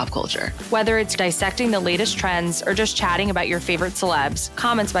aspect of pop culture. Whether it's dissecting the latest trends or just chatting about your favorite celebs,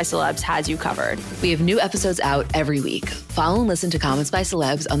 Comments by Celebs has you covered. We have new episodes out every week. Follow and listen to Comments by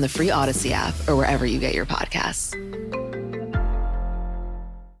Celebs on the free Odyssey app or wherever you get your podcasts.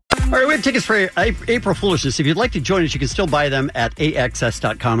 All right, we have tickets for April Foolishness. If you'd like to join us, you can still buy them at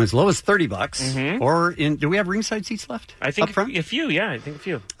AXS.com as low as $30. Or do we have ringside seats left? I think up front? a few, yeah, I think a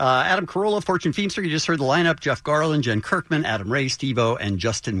few. Adam Carolla, Fortune Feimster, you just heard the lineup. Jeff Garland, Jen Kirkman, Adam Ray, Steve-O, and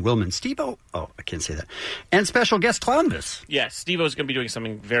Justin Willman. Steve-O? Oh, I can't say that. And special guest Clownvis. Yes, Steve-O's going to be doing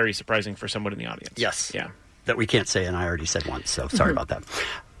something very surprising for someone in the audience. Yes. Yeah. That we can't say, and I already said once, so sorry about that.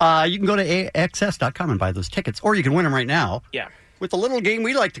 You can go to AXS.com and buy those tickets, or you can win them right now. Yeah. With the little game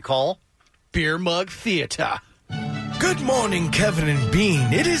we like to call Beer Mug Theater. Good morning, Kevin and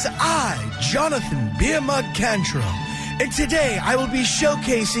Bean. It is I, Jonathan Beer Mug Cantrell, and today I will be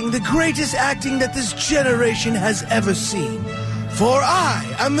showcasing the greatest acting that this generation has ever seen. For I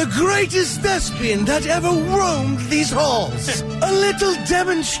am the greatest thespian that ever roamed these halls. A little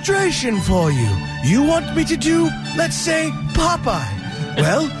demonstration for you. You want me to do, let's say, Popeye?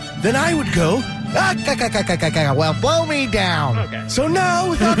 Well, then I would go... Well, blow me down. Okay. So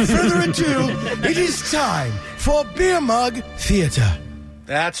now, without further ado, it is time for Beer Mug Theater.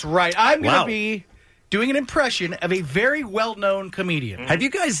 That's right. I'm going to be doing an impression of a very well-known comedian. Have you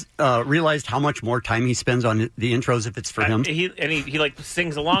guys realized how much more time he spends on the intros if it's for him? He like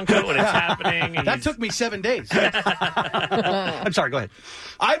sings along to it when it's happening. And that took me 7 days. I'm sorry, go ahead.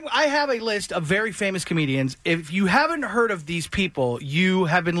 I have a list of very famous comedians. If you haven't heard of these people, you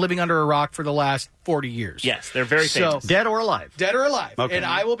have been living under a rock for the last 40 years. Yes, they're very famous. Dead or alive? Dead or alive. Okay. And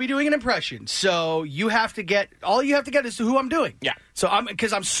I will be doing an impression. So all you have to get is who I'm doing. Yeah. So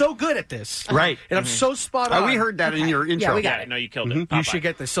because I'm so good at this. Right. And I'm so spot on. We heard that in your intro. Yeah, we got it. No, you killed it. You should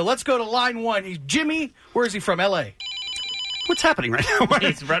get this. So let's go to line 1. He's Jimmy. Where is he from? L.A. What's happening right now?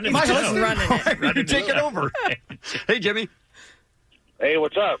 He's running My the show. husband? Running you take it over. Hey, Jimmy. Hey,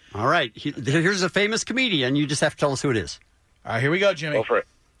 what's up? All right. Here's a famous comedian. You just have to tell us who it is. All right, here we go, Jimmy. Go for it.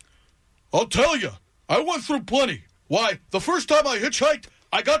 I'll tell you, I went through plenty. Why, the first time I hitchhiked,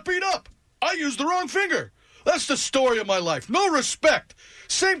 I got beat up. I used the wrong finger. That's the story of my life. No respect.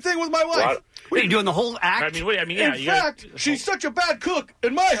 Same thing with my wife. What are you doing, the whole act? In fact, she's such a bad cook.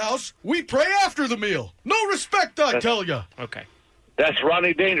 In my house, we pray after the meal. No respect, I tell you. Okay. That's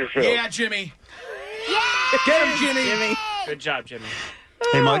Rodney Dangerfield. Yeah, Jimmy. Yeah! Get him, Jimmy. Good job, Jimmy.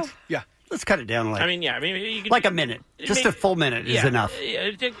 Hey, Muggs? Yeah. Let's cut it down you can, like a minute. Just a full minute is enough.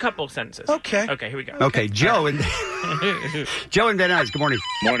 A couple sentences. Okay. Okay, here we go. Okay, Joe and Joe and Van Nuys. Good morning.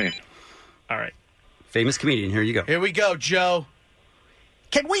 Morning. All right. Famous comedian. Here you go. Here we go, Joe.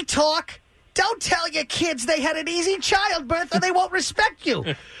 Can we talk? Don't tell your kids they had an easy childbirth or they won't respect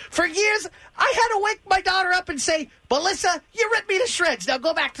you. For years, I had to wake my daughter up and say, Melissa, you ripped me to shreds. Now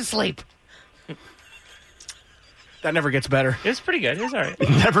go back to sleep. That never gets better. It's pretty good. It's all right. It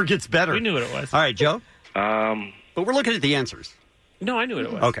never gets better. We knew what it was. All right, Joe? But we're looking at the answers. No, I knew what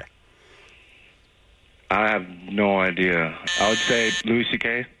it was. Okay. I have no idea. I would say Louis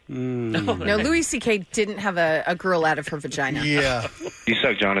C.K. No, Louis C.K. didn't have a girl out of her vagina. Yeah. You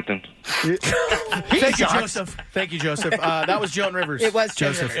suck, Jonathan. Thank you, Joseph. Thank you, Joseph. That was Joan Rivers. It was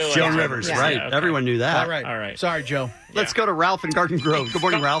Joan Joseph. Rivers. Joan Rivers, right. Yeah, okay. Everyone knew that. All right. Sorry, Joe. Let's go to Ralph in Garden Grove. Good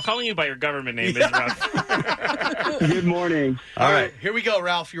morning, Ralph. Calling you by your government name is rough. Good morning. All right. Here we go,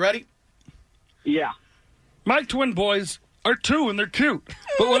 Ralph. You ready? Yeah. My twin boys are 2 and they're cute.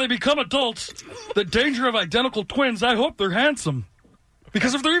 But when they become adults, the danger of identical twins, I hope they're handsome.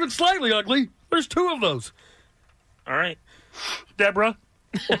 Because if they're even slightly ugly, there's 2 of those. All right. Deborah?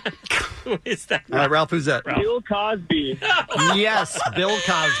 Who is that? Ralph, who's that? Ralph. Bill Cosby. Yes, Bill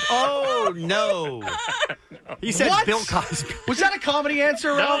Cosby. Oh, no. He said What? Bill Cosby. Was that a comedy answer,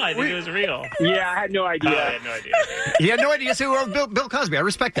 Ralph? No, I think it was real. Yeah, I had no idea. I had no idea. He had no idea who wrote Bill Cosby. I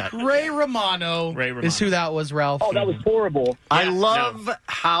respect that. Ray Romano is who that was, Ralph. Oh, that was horrible. I love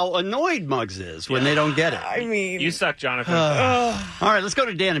how annoyed Muggs is when they don't get it. I mean, You suck, Jonathan. All right, let's go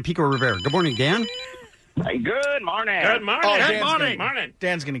to Dan in Pico Rivera. Good morning, Dan. Hey, good morning. Good morning. Oh, Good Dan's morning.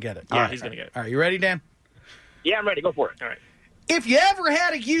 Dan's going to get it. Yeah, he's going to get it. All right, you ready, Dan? Yeah, I'm ready. Go for it. All right. If you ever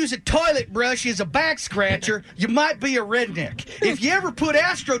had to use a toilet brush as a back scratcher, you might be a redneck. If you ever put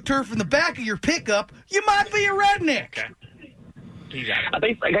AstroTurf in the back of your pickup, you might be a redneck. Okay. You got it. I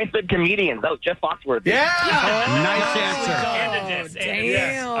think I said comedians. That was Jeff Foxworthy. Yeah! Nice answer. And a diss. And a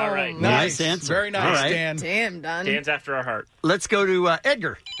diss. All right. Nice answer. Very nice, All right. Dan. damn done. Dan's after our heart. Let's go to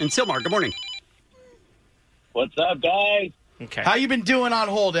Edgar in Silmar. Good morning. What's up, guys? Okay. How you been doing on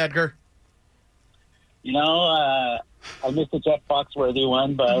hold, Edgar? You know, I missed the Jeff Foxworthy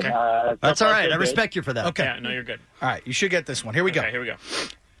one, but That's all right. I respect you for that. Okay. Yeah, no, you're good. All right, you should get this one. Here we go. Okay, here we go.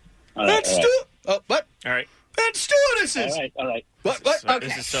 Let's do. Oh, what? All right. And stewardesses. All right. What?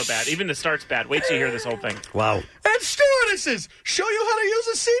 This is so bad. Even the start's bad. Wait till you hear this whole thing. Wow. And stewardesses show you how to use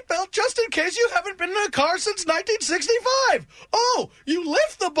a seatbelt just in case you haven't been in a car since 1965. Oh, you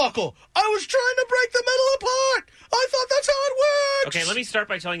lift the buckle. I was trying to break the metal apart. I thought that's how it works. Okay, let me start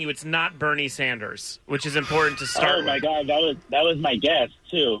by telling you it's not Bernie Sanders, which is important to start Oh my God, that was my guess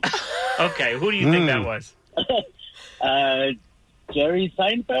too. Okay, who do you think that was? Jerry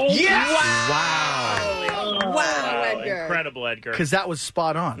Seinfeld. Yes. Wow, Edgar. Incredible, Edgar. Because that was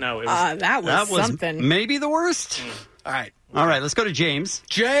spot on. No, it was. That was something. Maybe the worst. All right. All right, let's go to James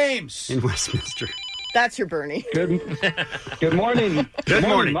James. in Westminster. That's your Bernie. Good morning. Good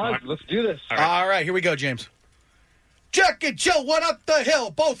morning. Mug. Let's do this. All right, here we go, James. Jack and Joe went up the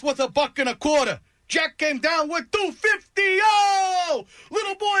hill, both with $1.25. Jack came down with $2.50. Oh,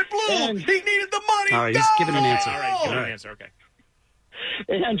 little boy Blue, And- he needed the money. All right, he's giving an answer. All right, give me an answer. Okay.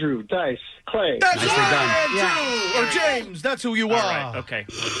 Andrew, Dice, Clay. That's Nicely right, done. Andrew, or James. That's who you are. All right. Okay.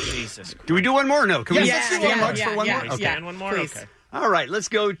 Jesus. Do we do one more or no? Can we Yes, stand let's do one more. much for one more? Okay. Okay. Stand one more? please. Okay. All right, let's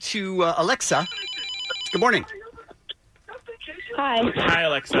go to Alexa. Good morning. Hi. Hi,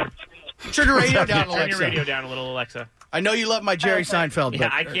 Alexa. Turn your radio down, Turn your radio Alexa. down a little, Alexa. I know you love my Jerry Seinfeld. Yeah,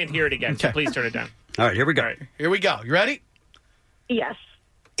 But I can't hear it again, so Okay. please turn it down. All right, here we go. All right. here we go. You ready? Yes.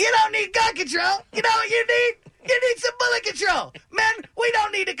 You don't need gun control. You know what you need? You need some bullet control. Men, we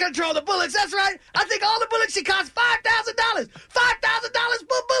don't need to control the bullets. That's right. I think all the bullets should cost $5,000. $5,000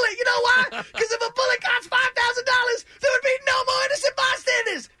 per bullet. You know why? Because if a bullet costs $5,000, there would be no more innocent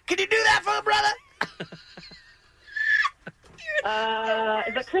bystanders. Can you do that for a brother?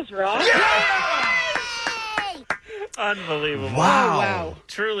 Is that Chris Rock? Unbelievable. Wow.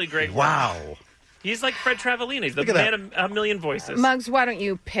 Truly great work. Wow. He's like Fred Travellini. He's the Look at man of a million voices. Muggs, why don't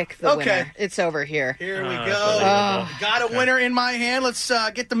you pick the Okay. winner? It's over here. Here we go. unbelievable. Got a winner in my hand. Let's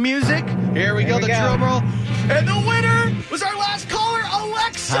get the music. Here we go. we The go. drum roll. And the winner was our last caller,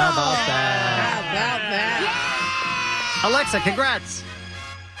 Alexa. How about that? How about that? Alexa, congrats.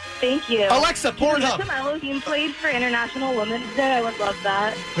 Thank you. Alexa, Pornhub. Some Elohim played for International Women's Day. I would love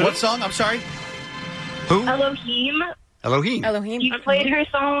that. What song? I'm sorry. Who? Elohim. Elohim. Elohim. You played her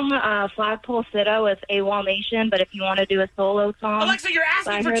song, Flagpole Sitta with AWOL Nation, but if you want to do a solo song... Alexa, you're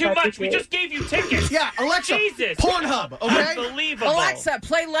asking by for her, too that'd be much. We great. just gave you tickets. Yeah, Alexa. Jesus. Pornhub. Okay. Unbelievable. Alexa,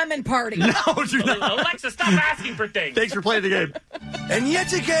 play Lemon Party. No, do not. Alexa, stop asking for things. Thanks for playing the game. And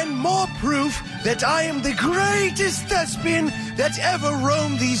yet again, more proof that I am the greatest thespian that ever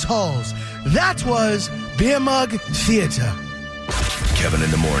roamed these halls. That was Beer Mug Theater. Kevin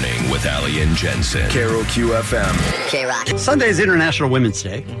in the Morning with Ali and Jensen. Carol QFM. K-Rock. Sunday is International Women's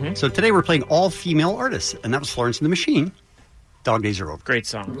Day. So today we're playing all female artists. And that was Florence and the Machine. Dog Days Are Over. Great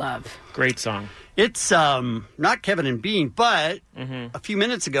song. Love. Great song. It's not Kevin and Bean, but a few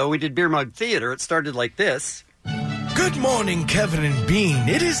minutes ago we did Beer Mug Theater. It started like this. Good morning, Kevin and Bean.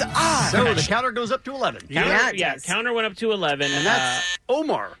 It is I. So the counter goes up to 11. Counter went up to 11. And that's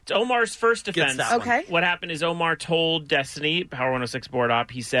Omar. It's Omar's first Gets defense. that one. Okay. What happened is Omar told Destiny, Power 106 board op,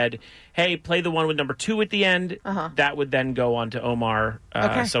 he said, hey, play the one with number 2 at the end. That would then go on to Omar.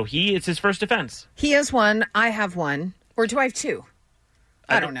 Okay. So it's his first defense. He has one. I have one. Or do I have two?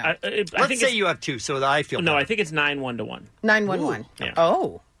 I don't know. I Let's think say you have two so that I feel No, better. I think it's 9-1-1. 911. Yeah.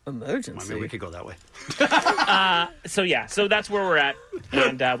 Oh, emergency. Maybe we could go that way. So that's where we're at.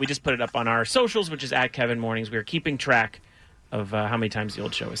 And we just put it up on our socials, which is at Kevin Mornings. We are keeping track of how many times the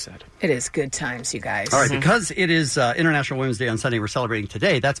old show is said. It is good times, you guys. All right, because it is International Women's Day on Sunday, we're celebrating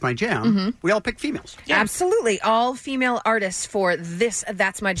today. That's My Jam. We all pick females. Absolutely. All female artists for this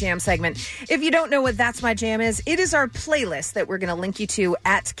That's My Jam segment. If you don't know what That's My Jam is, it is our playlist that we're going to link you to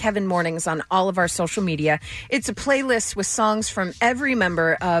at Kevin Mornings on all of our social media. It's a playlist with songs from every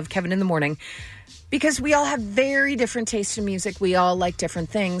member of Kevin in the Morning. Because we all have very different tastes in music. We all like different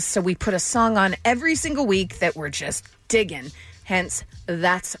things. So we put a song on every single week that we're just digging. Hence,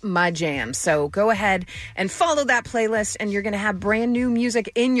 That's My Jam. So go ahead and follow that playlist, and you're going to have brand new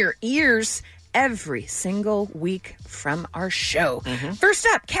music in your ears every single week from our show. First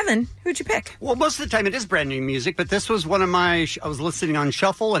up, Kevin, who'd you pick? Well, most of the time it is brand new music, but this was one of my... I was listening on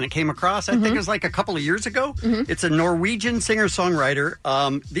Shuffle, and it came across, I think it was like a couple of years ago. It's a Norwegian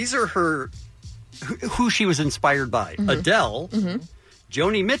singer-songwriter. These are her... who she was inspired by. Adele,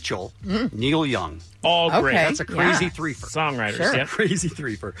 Joni Mitchell, Neil Young. All great. That's a crazy threefer. Songwriters, yeah. Crazy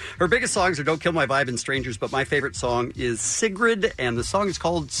threefer. Her biggest songs are Don't Kill My Vibe and Strangers, but my favorite song is Sigrid, and the song is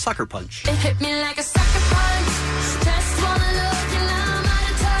called Sucker Punch. It hit me like a sucker punch. Just wanna look and I'm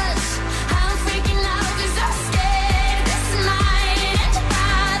out of touch. I'm freaking out 'cause I'm scared. This might end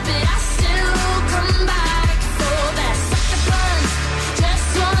bad, but I still come back for that sucker punch. Just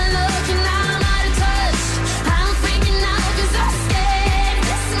wanna look and I'm out of touch. I'm freaking out 'cause I'm scared.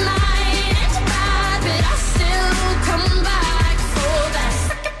 This might end bad, but I still come back for that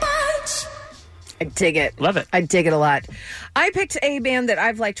sucker punch. I dig it. Love it. I dig it a lot. I picked a band that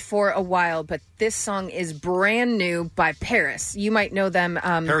I've liked for a while, but this song is brand new by Paris. You might know them.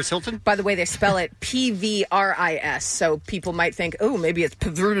 Paris Hilton? By the way, they spell it Pvris, so people might think, oh, maybe it's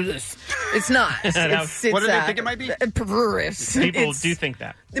Pavruris. It's not. It's, what do they think it might be? Pavruris. People do think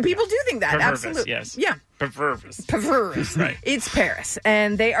that. People do think that, Pervervis, absolutely. yes. Yeah. Pervervis. Right. It's Paris,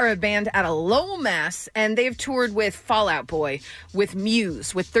 and they are a band out of Lowell, Mass, and they've toured with Fall Out Boy, with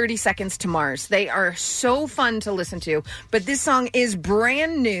Muse, with 30 Seconds to Mars. They are so fun to listen to, but this song is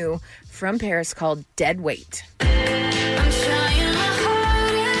brand new from Paris called Dead Weight. I'm trying my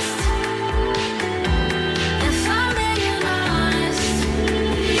hardest. If I'm being honest,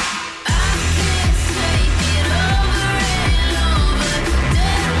 I can't take it over and over.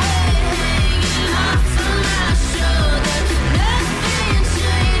 Dead weight hanging off of my shoulder. Nothing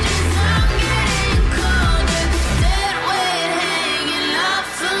changes, I'm getting colder. Dead weight hanging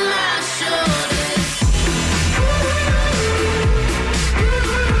off of my shoulders.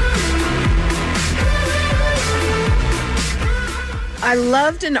 I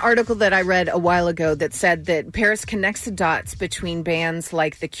loved an article that I read a while ago that said that Paris connects the dots between bands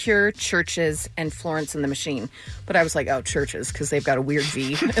like The Cure, Churches, and Florence and the Machine. But I was like, oh, Churches, because they've got a weird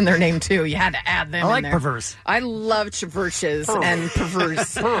V in their name, too. You had to add them I like in there. Perverse. I love Churches and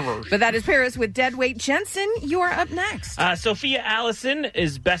Perverse. But that is Paris with Dead Weight. Jensen, you are up next. Sophia Allison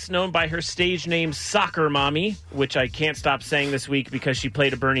is best known by her stage name Soccer Mommy, which I can't stop saying this week because she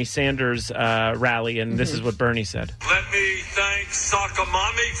played a Bernie Sanders rally, and this is what Bernie said. Let me thank Soccer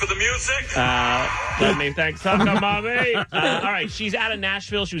Mommy for the music. Let me thank Soccer Mommy. All right, she's out of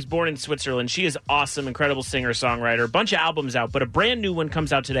Nashville. She was born in Switzerland. She is awesome, incredible singer-songwriter. A bunch of albums out, but a brand new one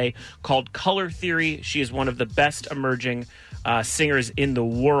comes out today called Color Theory. She is one of the best emerging singers in the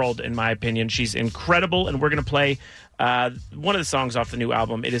world, in my opinion. She's incredible, and we're going to play one of the songs off the new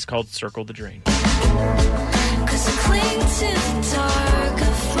album. It is called Circle the Drain. 'Cause I cling to the dark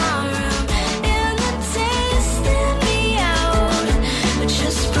of my room, and the days thin me out, but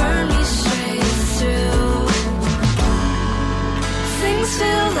just burn me straight through. Things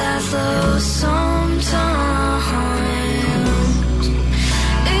feel as low sometimes,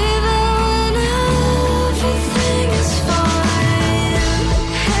 even when everything is fine.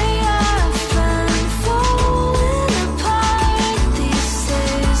 Hey, I've been falling apart these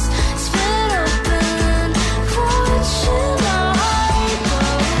days. Split open, watching my heart go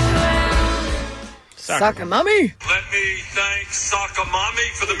round. Soccer Mommy. Let me thank Soccer Mommy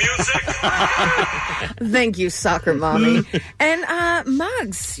for the music. Thank you, Soccer Mommy. And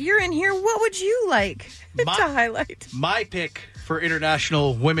Muggs, you're in here. What would you like to highlight? My pick for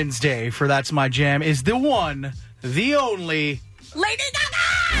International Women's Day for That's My Jam is the one, the only... Lady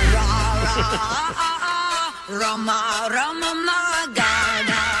Gaga! Roma, Roma,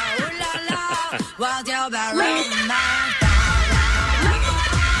 Gaga, ooh la la, what's your bad Roma?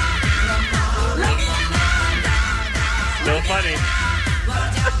 Still funny.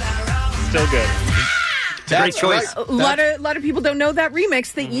 Still good. Great choice. A lot of people don't know that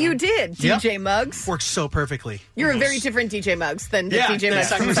remix that you did, DJ Muggs. Works so perfectly. You're a very different DJ Muggs than the DJ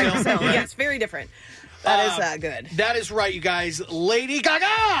Muggs from Cypress Hill. Yes, very different. That is good. That is right, you guys. Lady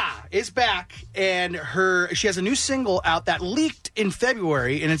Gaga is back, and she has a new single out that leaked in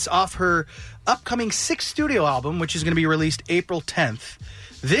February, and it's off her upcoming 6th studio album, which is going to be released April 10th.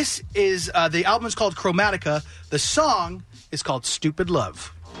 This is the album is called Chromatica. The song is called Stupid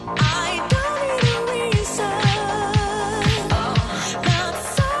Love. I don't need a reason. Not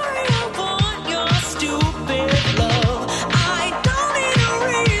sorry I want your stupid love. I don't need a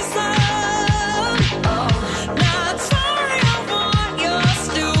reason. Not sorry I want your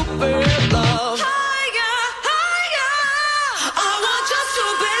stupid love. Higher, higher. I want your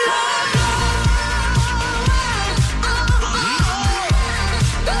stupid love.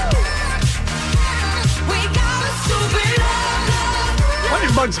 We got a stupid love. Why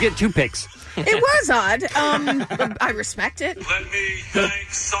did Bugs get 2 picks? It was odd. I respect it. Let me thank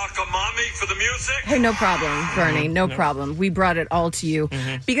Soccer Mommy for the music. Hey, no problem, Bernie. No problem. We brought it all to you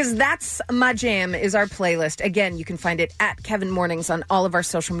because That's My Jam is our playlist. Again, you can find it at Kevin Mornings on all of our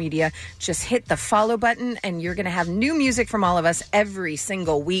social media. Just hit the follow button and you're going to have new music from all of us every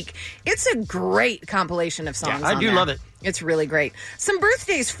single week. It's a great compilation of songs. I do love it. It's really great. Some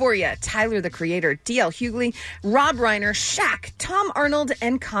birthdays for you. Tyler, the Creator, D.L. Hughley, Rob Reiner, Shaq, Tom Arnold,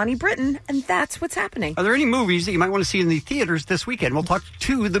 and Connie Britton. And that's what's happening. Are there any movies that you might want to see in the theaters this weekend? We'll talk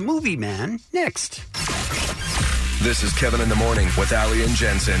to the movie man next. This is Kevin in the Morning with Ali and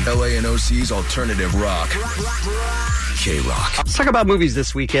Jensen. LANOC's Alternative Rock. K-Rock. Let's talk about movies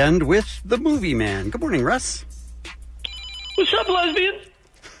this weekend with the movie man. Good morning, Russ. What's up, lesbian?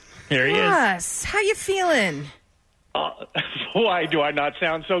 There he is. Russ, how you feeling? Why do I not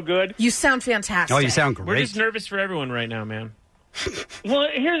sound so good? You sound fantastic. Oh, you sound great. We're just nervous for everyone right now, man. Well,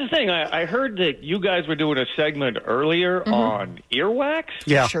 here's the thing. I heard that you guys were doing a segment earlier on earwax.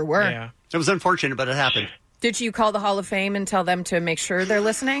 Yeah. Sure were. Yeah. It was unfortunate, but it happened. Did you call the Hall of Fame and tell them to make sure they're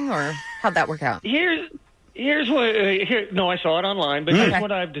listening, or how'd that work out? Here's what. No, I saw it online, but here's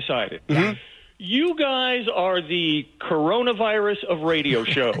what I've decided. You guys are the coronavirus of radio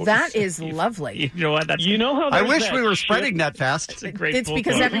shows. That is lovely. You know what? You know how I there's wish that we were shit- spreading that fast. It's a great It's full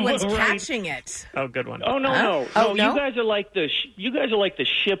because quote. everyone's Right. catching it. Oh, good one. Oh no, Huh? no, Oh, no? You guys are like the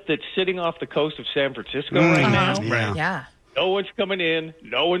ship that's sitting off the coast of San Francisco right now. Yeah. Yeah. No one's coming in.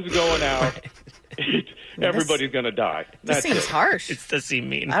 No one's going out. Everybody's going to die. This That's seems it. harsh. It does seem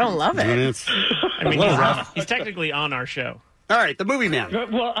mean. I don't love it. I mean, he's technically on our show. All right, the movie man.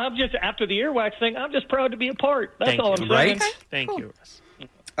 Well, I'm just after the earwax thing. I'm just proud to be a part. That's Thank all you. I'm saying. Right? Thank you, Russ.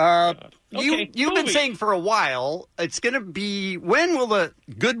 You've been movie. saying for a while it's going to be, when will the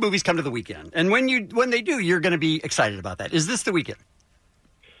good movies come to the weekend? And when they do, you're going to be excited about that. Is this the weekend?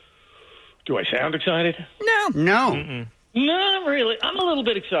 Do I sound excited? No. Not really. I'm a little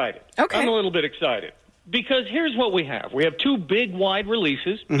bit excited. Okay. I'm a little bit excited. Because here's what we have. We have 2 big, wide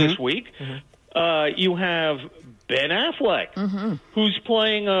releases this week. You have Ben Affleck, who's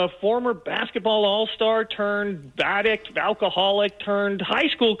playing a former basketball all-star turned addict, alcoholic turned high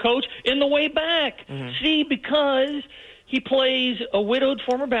school coach in The Way Back. See, because he plays a widowed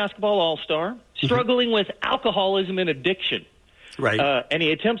former basketball all-star struggling with alcoholism and addiction. Right. And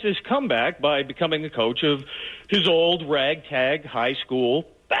he attempts his comeback by becoming a coach of his old ragtag high school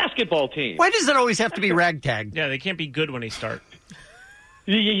basketball team. Why does it always have to be ragtag? Yeah, they can't be good when they start.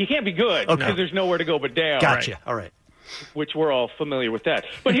 You can't be good because there's nowhere to go but down. Gotcha. All right. Which we're all familiar with that.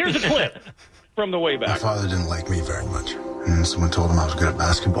 But here's a clip from The Way My Back. father didn't like me very much. And someone told him I was good at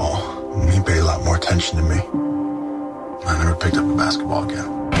basketball. He paid a lot more attention to me. I never picked up a basketball again.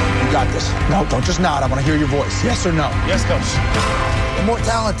 You got this. No, don't just nod. I want to hear your voice. Yes or no? Yes, coach. They're more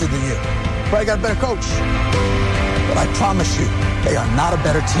talented than you. Probably got a better coach. But I promise you, they are not a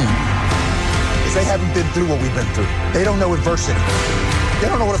better team. Because they haven't been through what we've been through. They don't know adversity. They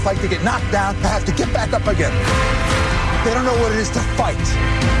don't know what it's like to get knocked down, to have to get back up again. They don't know what it is to fight.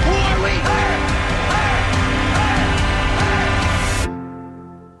 Who are we?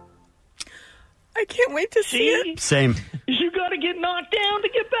 I can't wait to see it. Same. You got to get knocked down to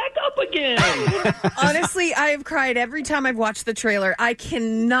get back up again. Honestly, I have cried every time I've watched the trailer. I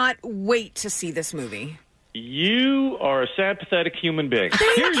cannot wait to see this movie. You are a sad, pathetic human being.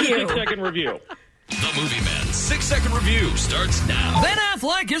 Here's your 6-second review. The Movie Man's 6-second review starts now. Ben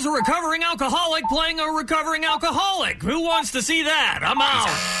Affleck is a recovering alcoholic playing a recovering alcoholic. Who wants to see that? I'm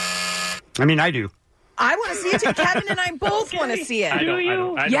out. I mean, I do. I want to see it too. Kevin and I both want to see it. I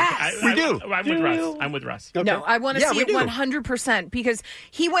don't. Yes. We do. I'm with Russ. I'm with Russ. Okay. No, I want to Yeah, see we it do. 100% because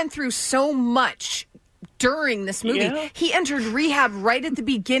he went through so much during this movie. Yeah. He entered rehab right at the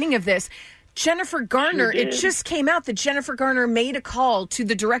beginning of this. Jennifer Garner, Sure it did. just came out that Jennifer Garner made a call to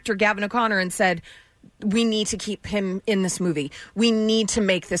the director, Gavin O'Connor, and said, We need to keep him in this movie. We need to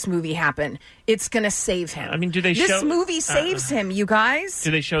make this movie happen. It's going to save him. I mean, do they this show... movie saves him, you guys.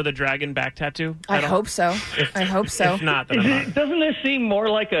 Do they show the dragon back tattoo? I hope so. I hope so. If not, then I'm not. Doesn't this seem more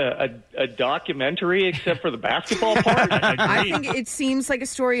like a documentary except for the basketball part? I think it seems like a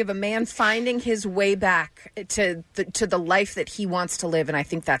story of a man finding his way back to the life that he wants to live, and I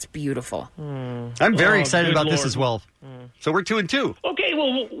think that's beautiful. I'm very excited about this as well. So we're 2 and 2. Okay,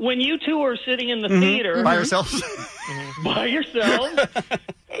 well, when you two are sitting in the theater... By ourselves? By yourselves.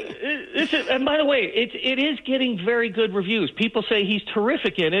 And by the way, it is getting very good reviews. People say he's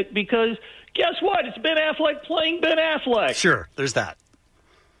terrific in it because, guess what? It's Ben Affleck playing Ben Affleck. Sure, there's that.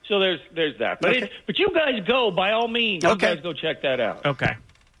 So there's that. But but you guys go, by all means. You guys go check that out. Okay.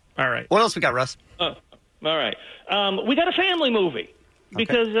 All right. What else we got, Russ? All right. We got a family movie.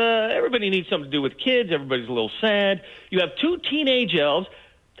 Because everybody needs something to do with kids. Everybody's a little sad. You have 2 teenage elves.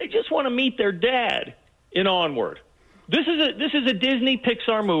 They just want to meet their dad in Onward. This is a Disney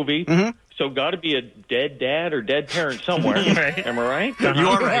Pixar movie, so got to be a dead dad or dead parent somewhere. Right. Am I right? You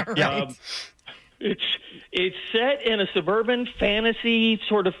are right. Yeah. It's set in a suburban fantasy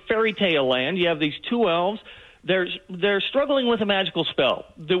sort of fairy tale land. You have these 2 elves. They're struggling with a magical spell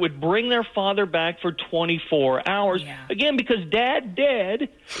that would bring their father back for 24 hours. Yeah. Again, because Dad dead,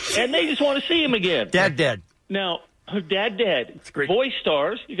 and they just want to see him again. Dad dead. Now, Dad dead. Voice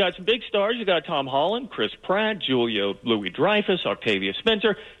stars. You got some big stars. You got Tom Holland, Chris Pratt, Julia Louis-Dreyfus, Octavia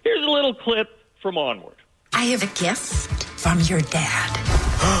Spencer. Here's a little clip from Onward. I have a gift from your dad.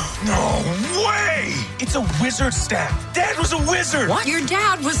 No way! It's a wizard staff. Dad was a wizard. What? Your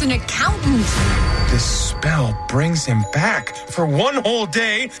dad was an accountant. This spell brings him back. For one whole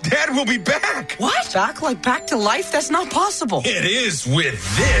day, Dad will be back. What? Back like back to life? That's not possible. It is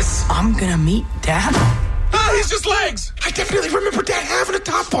with this. I'm gonna meet Dad. Ah, he's just legs. I definitely remember Dad having a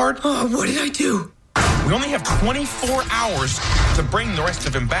top part. Oh, what did I do? We only have 24 hours to bring the rest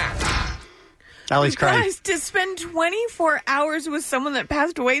of him back. Allie's crying. Guys, to spend 24 hours with someone that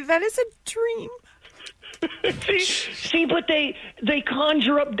passed away, that is a dream. See, but they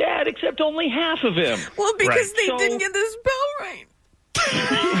conjure up Dad, except only half of him. Well, because they didn't get the spell right.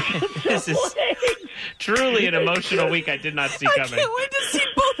 This is truly an emotional week I did not see coming. I can't wait to see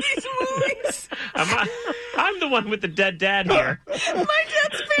both these movies. I'm the one with the dead dad here. My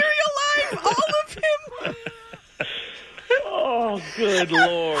dad's very alive, all of him. Oh, good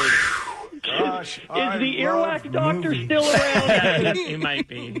Lord. Gosh, is the earwax doctor still around? He might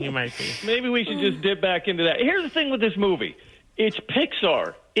be. Maybe we should just dip back into that. Here's the thing with this movie. It's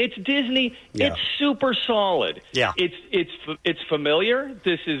Pixar. It's Disney. Yeah. It's super solid. Yeah. It's familiar.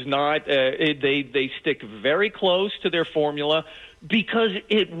 This is not. They stick very close to their formula because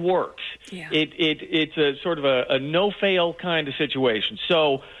it works. Yeah. It's a sort of a no-fail kind of situation.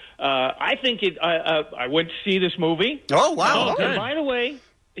 So I think I went to see this movie. Oh wow! And by the way,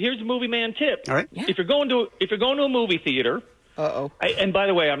 here's a movie man tip. All right. Yeah. If you're going to a movie theater. And by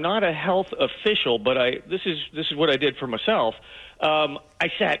the way, I'm not a health official, but this is what I did for myself. I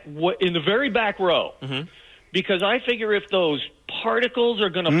sat in the very back row because I figure if those particles are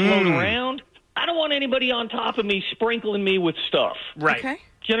going to float around, I don't want anybody on top of me sprinkling me with stuff. Right. Okay. Do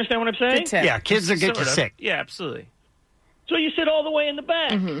you understand what I'm saying? Good tip. Yeah, kids will get you sick. Yeah, absolutely. So you sit all the way in the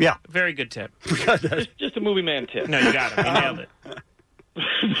back. Yeah. Very good tip. Just a movie man tip. No, you got it. You nailed it.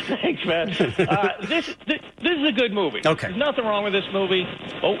 Thanks, man. This is a good movie. Okay. There's nothing wrong with this movie.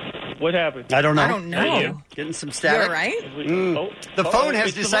 Oh, what happened? I don't know. I don't know. Getting some static. You're right. The phone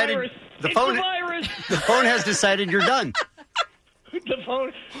has decided. The virus. The phone has decided you're done. The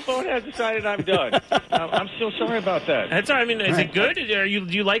phone has decided I'm done. I'm so sorry about that. That's all right. I mean, is it good? Do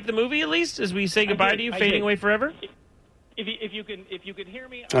you like the movie at least? As we say goodbye to you, fading away forever. If you can hear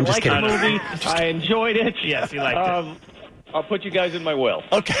me, I'm I just like kidding. the movie. I enjoyed it. Yes, you liked it. I'll put you guys in my will.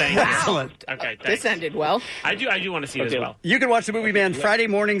 Okay, Thank you. excellent. Okay, thanks. This ended well. I do want to see it as well. You can watch The Movie Man Friday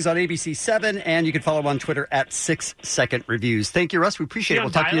mornings on ABC 7, and you can follow him on Twitter at 6 Second Reviews. Thank you, Russ. We appreciate it. We'll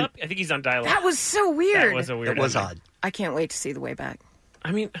talk to you. I think he's on dial-up. That was so weird. That was a weird. It was ending. odd. I can't wait to see The Way Back.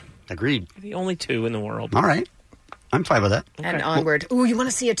 I mean, agreed. The only 2 in the world. All right, I'm fine with that. And Onward. Ooh, you want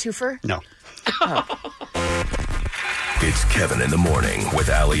to see a twofer? No. It's Kevin in the Morning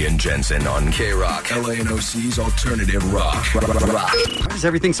with Ali and Jensen on K-Rock, LANOC's alternative rock. Why is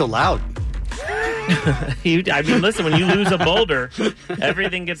everything so loud? I mean, listen, when you lose a boulder,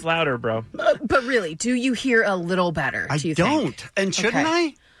 everything gets louder, bro. But really, do you hear a little better? I do you don't. Think? And shouldn't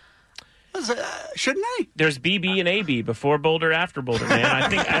I? Shouldn't I? There's BB and AB before Boulder, after Boulder, man.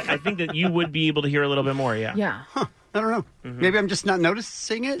 I think that you would be able to hear a little bit more, yeah. Yeah. Huh. I don't know. Maybe I'm just not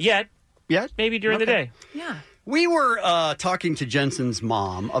noticing it? Yet. Yet? Maybe during the day. Yeah. We were talking to Jensen's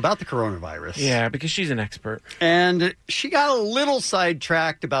mom about the coronavirus. Yeah, because she's an expert. And she got a little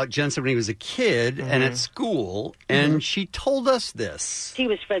sidetracked about Jensen when he was a kid and at school, and she told us this. He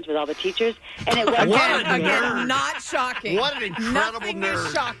was friends with all the teachers, and it wasn't Again, not shocking. What an incredible Nothing nerd.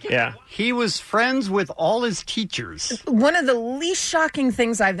 is shocking. Yeah. He was friends with all his teachers. One of the least shocking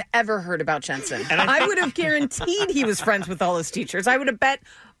things I've ever heard about Jensen. And I would have guaranteed he was friends with all his teachers. I would have bet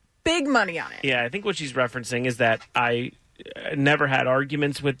big money on it. Yeah, I think what she's referencing is that I never had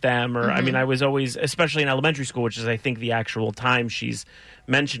arguments with them, or I mean, I was always, especially in elementary school, which is I think the actual time she's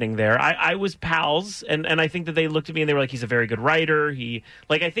mentioning there. I was pals, and I think that they looked at me and they were like, he's a very good writer.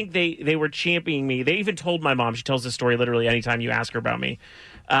 I think they were championing me. They even told my mom. She tells this story literally anytime you ask her about me.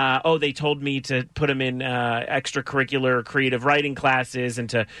 They told me to put him in extracurricular creative writing classes and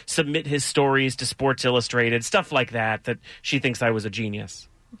to submit his stories to Sports Illustrated, stuff like that. That she thinks I was a genius.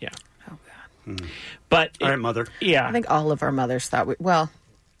 Yeah. Oh, God. But all right, Mother. Yeah. I think all of our mothers thought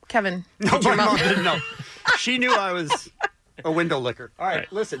Kevin. No, my mom didn't know. She knew I was a window licker. All right,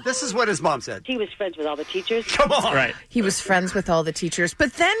 listen. This is what his mom said. He was friends with all the teachers. Come on. Right. He was friends with all the teachers.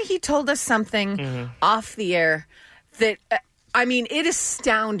 But then he told us something off the air that, it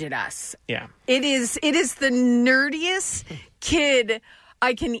astounded us. Yeah. It is the nerdiest kid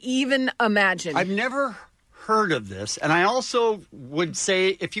I can even imagine. I've never heard of this, and I also would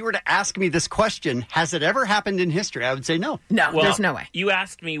say if you were to ask me this question, has it ever happened in history? I would say no. No, there's no way. You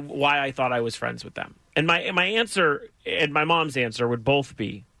asked me why I thought I was friends with them, and my answer and my mom's answer would both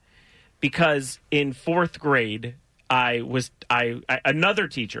be because in fourth grade another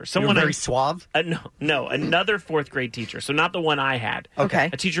teacher, someone very suave. Another fourth grade teacher. So not the one I had. Okay.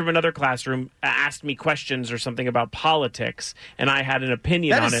 A teacher of another classroom asked me questions or something about politics, and I had an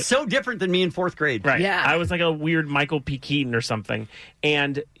opinion on it. That is so different than me in fourth grade. Right. Yeah. I was like a weird Michael P. Keaton or something,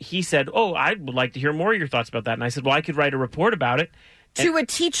 and he said, "Oh, I would like to hear more of your thoughts about that." And I said, "Well, I could write a report about it." To a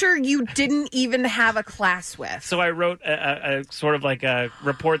teacher you didn't even have a class with. So I wrote a sort of like a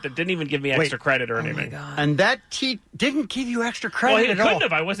report that didn't even give me extra credit or anything. And that didn't give you extra credit well, he at all. couldn't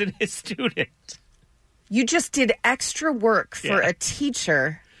have. I wasn't his student. You just did extra work for a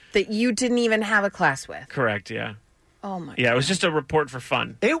teacher that you didn't even have a class with. Correct, yeah. Oh, my God. Yeah, it was just a report for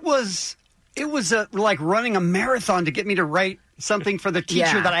fun. It was like running a marathon to get me to write something for the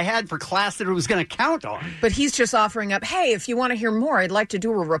teacher that I had for class that it was going to count on. But he's just offering up, hey, if you want to hear more, I'd like to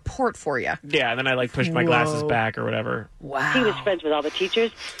do a report for you. Yeah, and then I pushed my glasses back or whatever. Wow. He was friends with all the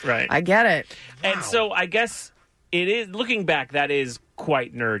teachers. Right. I get it. And so I guess it is, looking back, that is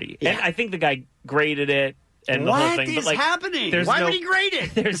quite nerdy. Yeah. And I think the guy graded it. And the whole thing. What is happening? Why would he grade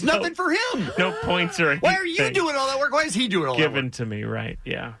it? There's nothing for him. No points or anything. Why are you doing all that work? Why is he doing all that work? Given to me, right?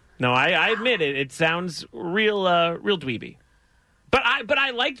 Yeah. No, I admit it. It sounds real dweeby. But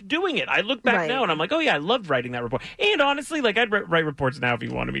I liked doing it. I look back now and I'm like, oh yeah, I loved writing that report. And honestly, I'd write reports now if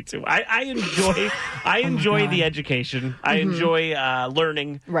you wanted me to. I enjoy the education. I enjoy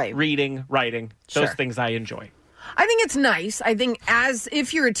learning, reading, writing. Those things I enjoy. I think it's nice. I think as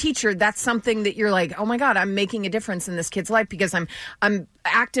if you're a teacher, that's something that you're like, oh my God, I'm making a difference in this kid's life because I'm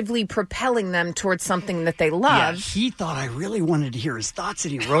actively propelling them towards something that they love. Yeah, he thought I really wanted to hear his thoughts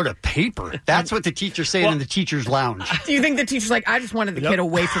and he wrote a paper. That's what the teacher's saying in the teacher's lounge. Do you think the teacher's like, I just wanted the kid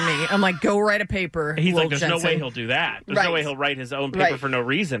away from me? I'm like, go write a paper. He's like, there's Jensen. no way he'll do that. There's no way he'll write his own paper for no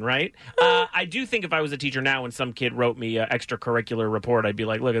reason, right? I do think if I was a teacher now and some kid wrote me an extracurricular report, I'd be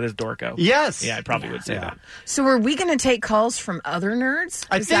like, look at this dorko. Yes. Yeah, I probably would say that. So are we going to take calls from other nerds?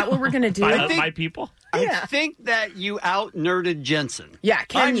 Is that what we're going to do? My people? I think that you out-nerded Jensen. Yeah,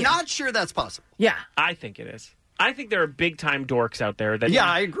 I'm not sure that's possible. Yeah. I think it is. I think there are big-time dorks out there that... Yeah,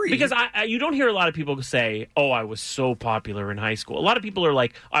 I agree. Because you don't hear a lot of people say, oh, I was so popular in high school. A lot of people are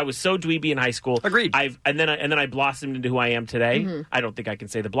like, I was so dweeby in high school. Agreed. And then I blossomed into who I am today. Mm-hmm. I don't think I can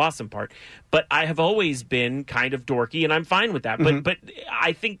say the blossom part. But I have always been kind of dorky, and I'm fine with that. Mm-hmm. But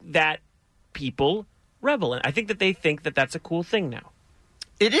I think that people revel in. I think that they think that that's a cool thing now.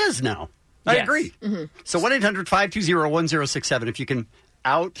 It is now. I agree. Mm-hmm. So 1-800-520-1067 if you can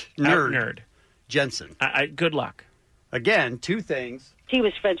out-nerd Jensen. Good luck. Again, two things. He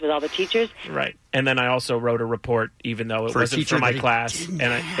was friends with all the teachers. Right. And then I also wrote a report, even though it wasn't for my class, and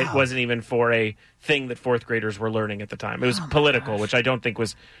it wasn't even for a thing that fourth graders were learning at the time. It was political, which I don't think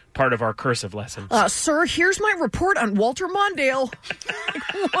was part of our cursive lessons. Sir, here's my report on Walter Mondale.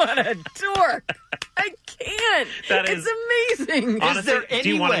 What a dork. I can't. It's amazing. Honestly, do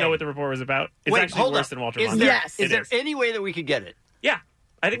you want to know what the report was about? It's actually worse than Walter Mondale. Is there any way that we could get it? Yeah.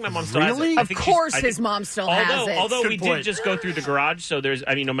 I think my mom still has it. Of course his mom still has it. Although we did just go through the garage, so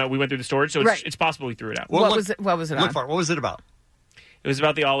we went through the storage, so it's possible we threw it out. What was it on? Look for it. What was it about? It was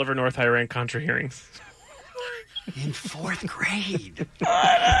about the Oliver North Iran Contra hearings. In 4th grade.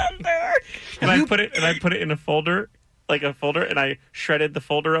 And I put it in a folder, and I shredded the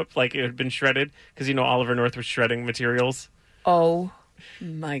folder up like it had been shredded because Oliver North was shredding materials. Oh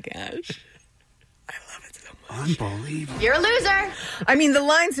my gosh. Unbelievable. You're a loser. I mean, the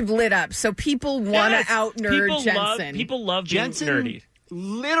lines have lit up, so people want to out-nerd Jensen. People love being Jensen nerdy.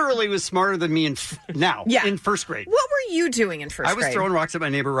 Literally was smarter than me in 1st grade. What were you doing in first I grade? was throwing rocks at my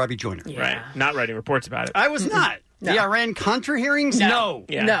neighbor, Robbie Joyner. Right. Not writing reports about it. I was not. No. The Iran-Contra hearings? No.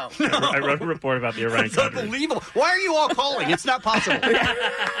 Yeah. No. I wrote a report about the Iran It's Contra. unbelievable. Why are you all calling? It's not possible. It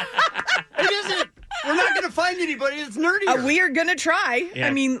isn't. We're not going to find anybody that's nerdier. We are going to try. Yeah.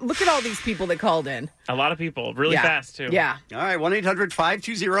 I mean, look at all these people that called in. A lot of people. Really Yeah. fast, too. Yeah. All right,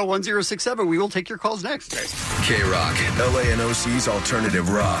 1-800-520-1067. We will take your calls next. K-Rock, LANOC's alternative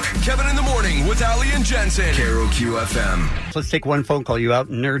rock. Kevin in the Morning with Ali and Jensen. KROQ FM. Let's take one phone call. You out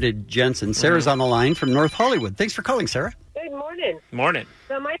nerded Jensen. Sarah's on the line from North Hollywood. Thanks for calling, Sarah. Good morning. Morning.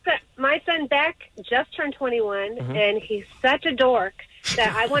 So my son Beck just turned 21, and he's such a dork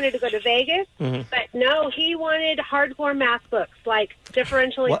that I wanted to go to Vegas, but no, he wanted hardcore math books like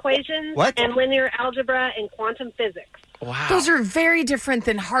differential equations and linear algebra and quantum physics. Wow. Those are very different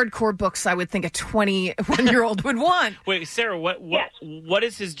than hardcore books I would think a 21-year-old would want. Wait, Sarah, what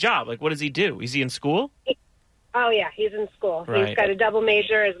is his job? Like, what does he do? Is he in school? Oh, yeah, he's in school. Right. He's got a double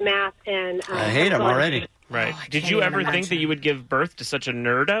major as math and... I hate him already. Right. Did can't you even ever think imagine. that you would give birth to such a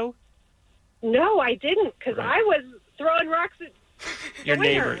nerdo? No, I didn't, because I was throwing rocks at... Your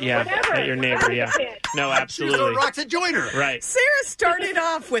neighbor, whatever. At your neighbor, yeah. No, She was absolutely. throwing rocks at Joyner. Right. Sarah started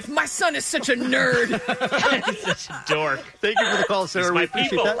off with, my son is such a nerd. Such a dork. Thank you for the call, Sarah. He's We my appreciate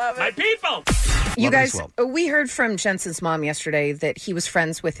people. that. My people. You Love it as guys, well. we heard from Jensen's mom yesterday that he was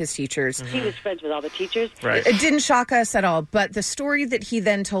friends with his teachers. He was friends with all the teachers. Right. It didn't shock us at all, but the story that he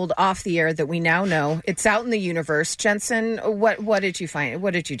then told off the air that we now know, it's out in the universe. Jensen, what did you find?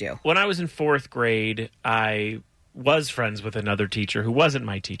 What did you do? When I was in 4th grade, I was friends with another teacher who wasn't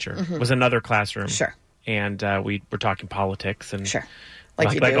my teacher. Was another classroom. Sure. And we were talking politics and Sure.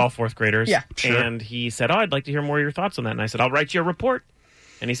 like you do. all 4th graders. Yeah. Sure. And he said, I'd like to hear more of your thoughts on that. And I said, I'll write you a report.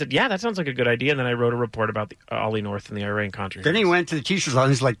 And he said, yeah, that sounds like a good idea. And then I wrote a report about the Ollie North and the Iran-Contra. Then he went to the teacher's line.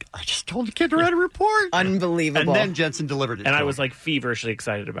 He's like, I just told the kid to write a report. Unbelievable. And then Jensen delivered it. And to I him. was like feverishly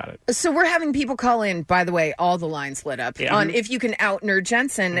excited about it. So we're having people call in, by the way, all the lines lit up, Yeah. on if you can out-nerd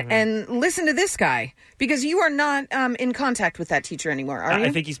Jensen. And listen to this guy, because you are not in contact with that teacher anymore, are you?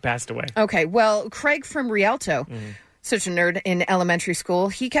 I think he's passed away. Okay, well, Craig from Rialto, such a nerd in elementary school,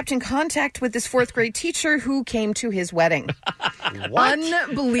 he kept in contact with this 4th grade teacher who came to his wedding. What?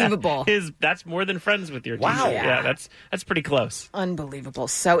 Unbelievable. That's more than friends with your teacher. Wow. Yeah, that's pretty close. Unbelievable.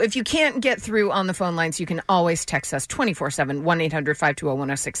 So if you can't get through on the phone lines, you can always text us 24/7,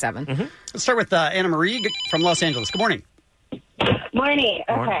 1-800-520-1067. Let's start with Anna Marie from Los Angeles. Good morning. Morning.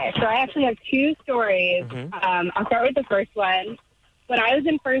 Okay, so I actually have two stories. I'll start with the first one. When I was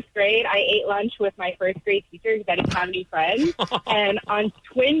in 1st grade, I ate lunch with my 1st grade teacher because I didn't have any friends. And on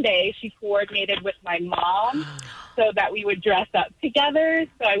Twin Day, she coordinated with my mom so that we would dress up together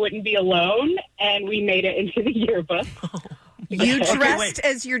so I wouldn't be alone. And we made it into the yearbook. You Okay, dressed wait.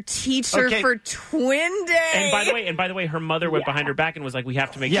 as your teacher Okay. for Twin Day. And by the way, her mother went behind her back and was like, "We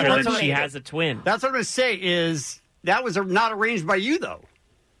have to make Yeah, sure that's that what she I- has a twin." That's what I'm going to say is that was not arranged by you, though.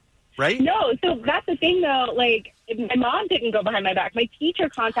 Right? No, so that's the thing, though. Like, my mom didn't go behind my back. My teacher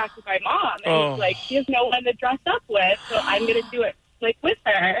contacted my mom and was like, she has no one to dress up with, so I'm going to do it, like, with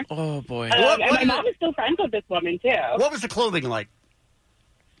her. Oh, boy. And my mom is still friends with this woman, too. What was the clothing like?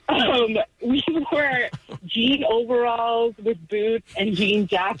 We wore jean overalls with boots and jean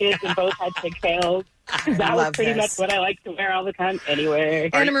jackets, and both had pigtails. That was love pretty this. much what I like to wear all the time anyway.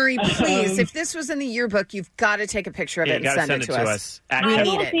 Anna Marie, please, if this was in the yearbook, you've got to take a picture of Yeah, it you and gotta send it to us. At We I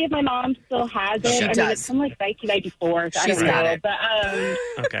need will it. see if my mom still has it. She I mean, does. it's from like 1994, so I She's don't got know. it.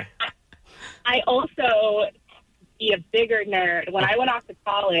 But Okay. I also be a bigger nerd. When I went off to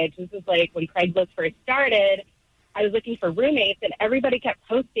college, this was like when Craigslist first started, I was looking for roommates, and everybody kept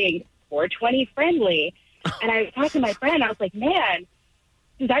posting 420 friendly. And I was talking to my friend, I was like, man,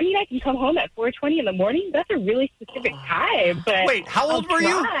 does that mean I can come home at 4:20 in the morning? That's a really specific time. But Wait, how old were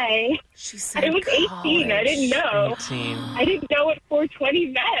you? She I was 18. I didn't know. 18. I didn't know what 420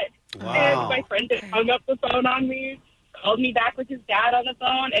 meant. Wow. And my friend just hung up the phone on me, called me back with his dad on the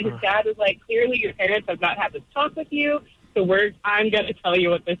phone, and his dad was like, clearly your parents have not had this talk with you, so I'm going to tell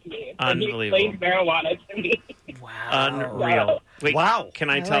you what this means. And he Unbelievable. explained marijuana to me. Unreal. Wait, wow. Can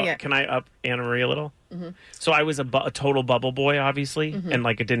I like tell? it. Can I up Anna Marie a little? Mm-hmm. So I was a total bubble boy, obviously, and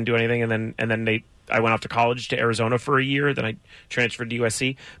like it didn't do anything. And then I went off to college to Arizona for a year. Then I transferred to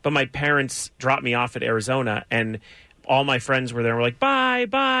USC. But my parents dropped me off at Arizona, and all my friends were there. And were like, bye,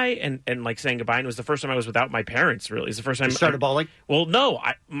 bye, and like saying goodbye. And it was the first time I was without my parents. Really, it's the first time. You started bawling? Well, no.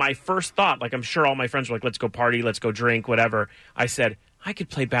 My first thought, like I'm sure all my friends were like, let's go party, let's go drink, whatever. I said I could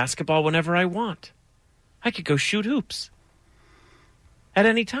play basketball whenever I want. I could go shoot hoops. At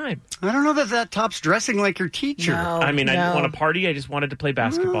any time. I don't know that tops dressing like your teacher. No, I mean, I didn't want to party. I just wanted to play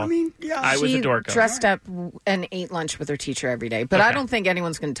basketball. Well, I mean, yeah. I was She a dorko. dressed up and ate lunch with her teacher every day. But I Okay. don't think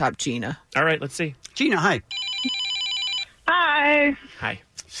anyone's going to top Gina. All right, let's see. Gina, hi. Hi. Hi.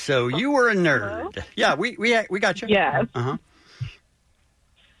 So you were a nerd. Yeah, we got you. Yes. Uh-huh.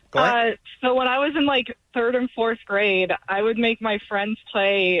 Go ahead. So when I was in like 3rd and 4th grade, I would make my friends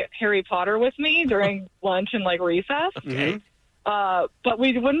play Harry Potter with me during lunch and like recess. Okay. But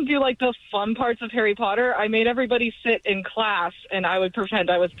we wouldn't do like the fun parts of Harry Potter. I made everybody sit in class, and I would pretend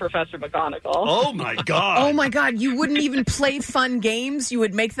I was Professor McGonagall. Oh my god! Oh my God! You wouldn't even play fun games. You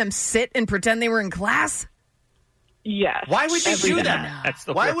would make them sit and pretend they were in class. Yes. Why would they do Every that? time. That's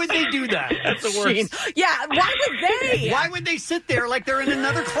the Why worst. would they do that? That's the worst. Gene. Yeah. Why would they? Why would they sit there like they're in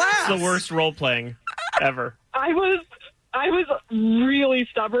another class? It's the worst role playing ever. I was really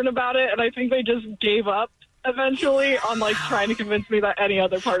stubborn about it, and I think they just gave up eventually on like trying to convince me that any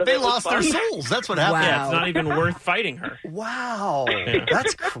other part of They it was lost their fun. souls. That's what happened. Yeah, it's not even worth fighting her. Wow.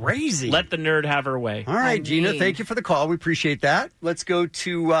 That's crazy. Let the nerd have her way. All right, Gina, thank you for the call. We appreciate that. Let's go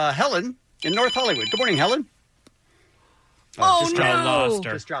to Helen in North Hollywood. Good morning, Helen. Oh, just no. dropped. Lost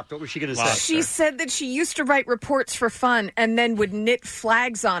her. Just dropped. What was she going to Lost say? She said that she used to write reports for fun and then would knit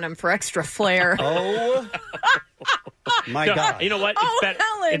flags on them for extra flair. Oh, my No, God. You know what? Oh, bet-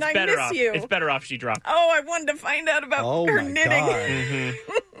 Helen, it's I better miss off. you. It's better off she dropped. Oh, I wanted to find out about Oh, her my knitting. God.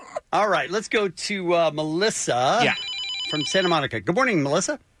 Mm-hmm. All right, let's go to Melissa Yeah. from Santa Monica. Good morning,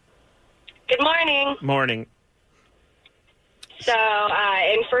 Melissa. Good morning. Morning. So,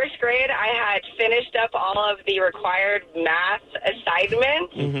 in 1st grade, I had finished up all of the required math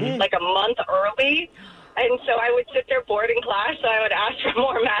assignments like a month early. And so I would sit there bored in class, so I would ask for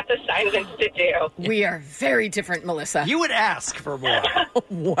more math assignments to do. We are very different, Melissa. You would ask for more.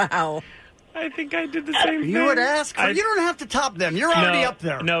 Wow. I think I did the same thing. You would ask for. You don't have to top them. You're already up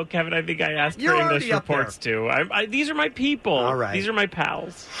there. No, Kevin, I think I asked You're for English already up reports too. These are my people. All right. These are my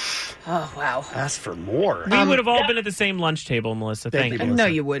pals. Oh, wow. Ask for more. We would have all been at the same lunch table, Melissa. Thank you. Melissa. No,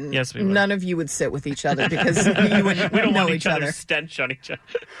 you wouldn't. Yes, we would. None of you would sit with each other because you wouldn't We don't know want each each other's other. stench on each other.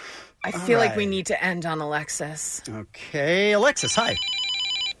 I feel like we right. need to end on Alexis. Okay, Alexis, hi.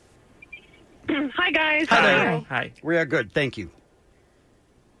 Hi guys. Hi there. Hi. Hi. We are good. Thank you.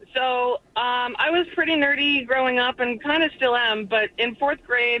 So I was pretty nerdy growing up and kind of still am, but in 4th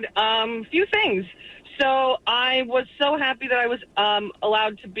grade, few things. So I was so happy that I was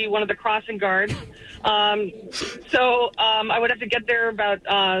allowed to be one of the crossing guards. So I would have to get there about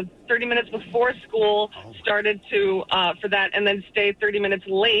 30 minutes before school started for that, and then stay 30 minutes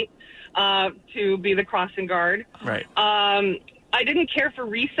late to be the crossing guard. Right. I didn't care for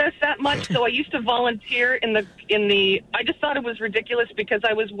recess that much, so I used to volunteer in the. I just thought it was ridiculous because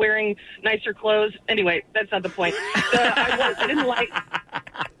I was wearing nicer clothes. Anyway, that's not the point. I didn't like.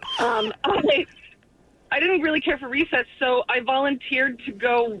 I didn't really care for recess, so I volunteered to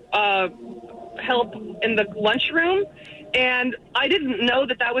go help in the lunchroom, and I didn't know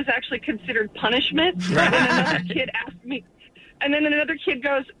that was actually considered punishment. And another kid asked me, and then another kid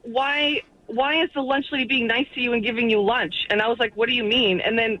goes, "Why is the lunch lady being nice to you and giving you lunch?" And I was like, "What do you mean?"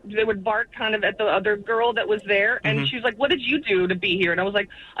 And then they would bark kind of at the other girl that was there, and she was like, "What did you do to be here?" And I was like,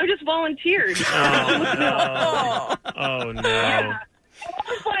 "I just volunteered." Oh, no. Oh, no. Yeah.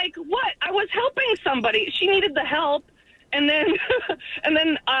 I was like, what? I was helping somebody. She needed the help. And then,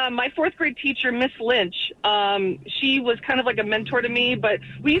 my 4th grade teacher, Miss Lynch, she was kind of like a mentor to me, but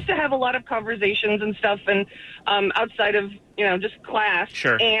we used to have a lot of conversations and stuff and, outside of, just class.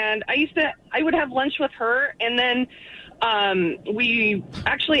 Sure. And I would have lunch with her, and then, we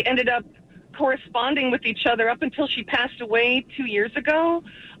actually ended up corresponding with each other up until she passed away 2 years ago.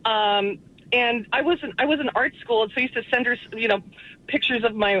 And I was in art school, and so I used to send her, pictures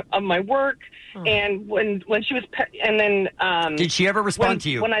of my work. And when she was, and then Did she ever respond to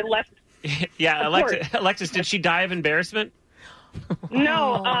you? when I left? Yeah, Of Alexis, did she die of embarrassment?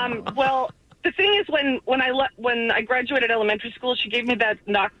 No. Well, the thing is, when I graduated elementary school, she gave me that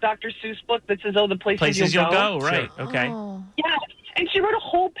Dr. Seuss book that says, "Oh, the places Places you'll you'll go." Right. Okay. Yeah, and she wrote a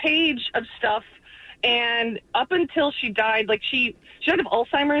whole page of stuff. And up until she died, like she died of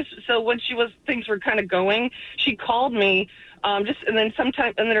Alzheimer's. So when things were kind of going, she called me, and then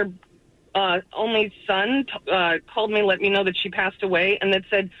her only son called me, let me know that she passed away, and that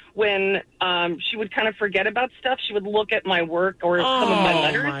said when she would kind of forget about stuff, she would look at my work or some of my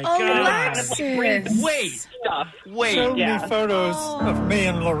letters. My God. Show me photos of me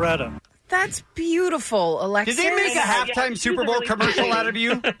and Loretta. That's beautiful, Alexis. Did they make a halftime Super Bowl commercial out of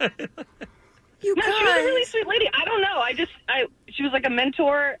you? You no, she was a really sweet lady. I don't know. She was like a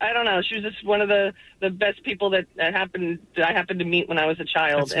mentor. I don't know. She was just one of the best people that I happened to meet when I was a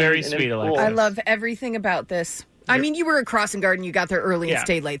child. That's very sweet, Alexis. I love everything about this. I mean, you were at Crossing Garden. You got there early and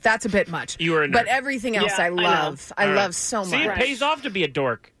stayed late. That's a bit much. You were a nerd. But everything else I love. I love so much. See, it pays off to be a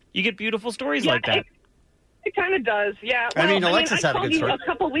dork. You get beautiful stories like that. It kind of does, yeah. I mean, Alexis had a good story. I called you a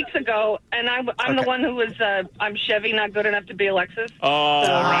couple weeks ago, and I'm the one who was, I'm Chevy, not good enough to be Alexis. Oh,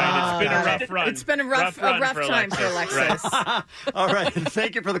 right. It's been a rough run. It's been a rough time for Alexis. Right. All right.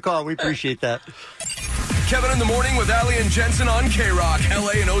 Thank you for the call. We appreciate that. Kevin in the Morning with Ali and Jensen on K-Rock,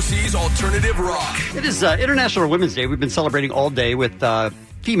 LA and OC's Alternative Rock. It is International Women's Day. We've been celebrating all day with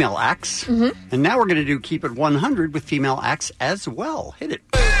female acts. Mm-hmm. And now we're going to do Keep It 100 with female acts as well. Hit it.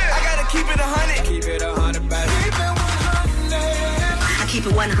 I gotta keep it 100. Keep it 100, baby. I keep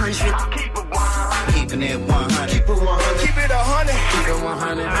it 100. Keeping it 100. Keep it 100. Keep it 100. Keep it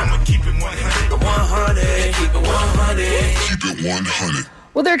 100. I'ma keep it 100. 100. Keep it 100. Keep it 100.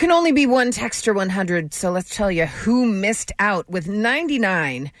 Well, there can only be one Texter 100, so let's tell you who missed out with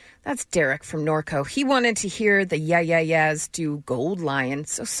 99. That's Derek from Norco. He wanted to hear the Yeah Yeah Yeahs do Gold Lion,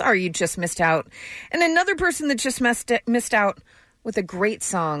 so sorry you just missed out. And another person that just missed out with a great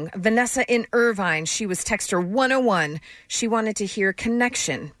song, Vanessa in Irvine. She was Texter 101. She wanted to hear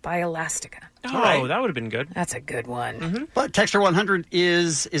Connection by Elastica. Oh, that would have been good. That's a good one. Mm-hmm. But Texter 100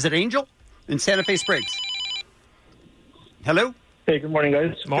 is it Angel in Santa Fe Springs? Hello? Hey, good morning,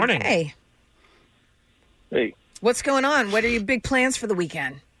 guys. Morning. Hey. Hey. What's going on? What are your big plans for the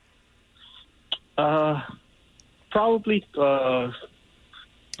weekend? Probably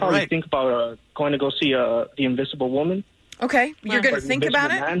think about going to go see The Invisible Woman. Okay, you're going to think about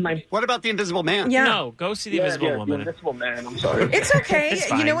it? What about The Invisible Man? Yeah. No, go see The Invisible Woman. The Invisible Man, I'm sorry. It's okay. It's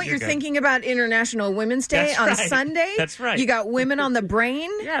fine. You know what? You're You're good. thinking about International Women's Day That's on right. Sunday. That's right. You got women on the brain.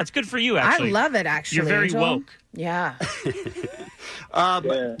 Yeah, it's good for you, actually. I love it, actually. You're very Angel. woke. Yeah.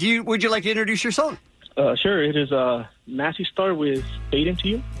 Would you like to introduce your song? Sure. It is Massey Star with Fading to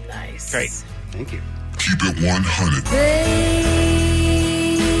You. Nice. Great. Thank you. Keep it 100.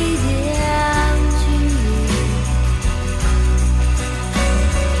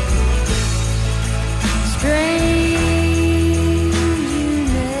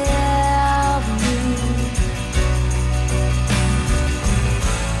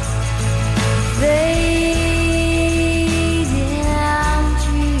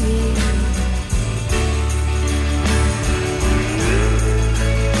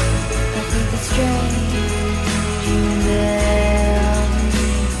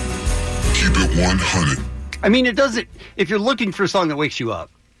 Keep it 100. I mean, it doesn't. If you're looking for a song that wakes you up,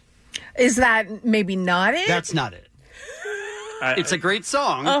 Is that maybe not it? that's not it. It's a great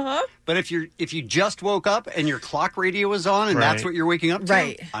song, but if you just woke up and your clock radio is on and that's Right. what you're waking up to,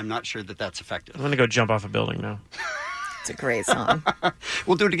 Right. I'm not sure that that's effective. I'm going to go jump off a building now. It's a great song.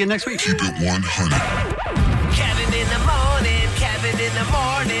 We'll do it again next week. Keep it 100. Kevin in the morning, Kevin in the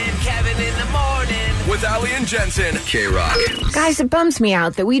morning, Kevin in the morning. With Ali and Jensen, K-Rock. Guys, it bums me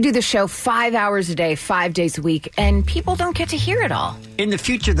out that we do the show 5 hours a day, 5 days a week, and people don't get to hear it all. In the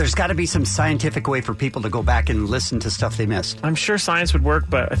future, there's got to be some scientific way for people to go back and listen to stuff they missed. I'm sure science would work,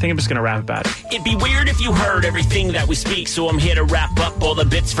 but I think I'm just going to rap about it. It'd be weird if you heard everything that we speak, so I'm here to wrap up all the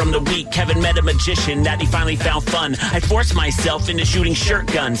bits from the week. Kevin met a magician that he finally found fun. I forced myself into shooting shirt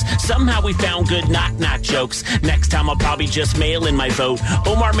guns. Somehow we found good knock-knock jokes. Next time I'll probably just mail in my vote.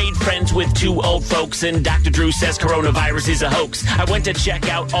 Omar made friends with 2 old folks, and Dr. Drew says coronavirus is a hoax. I went to check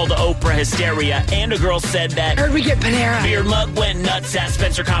out all the Oprah hysteria, and a girl said that Heard we get Panera. Beer Mug went nuts at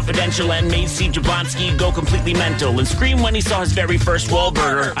Spencer Confidential and made Steve Jablonski go completely mental and scream when he saw his very first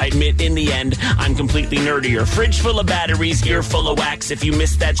Wahlburger. I admit in the end, I'm completely nerdier. Fridge full of batteries, ear full of wax. If you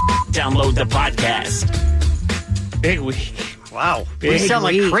missed that, download the podcast. Big week. Wow. We Big sound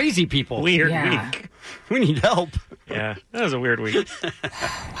like week. crazy people. Weird Yeah. week. We need help. Yeah, that was a weird week.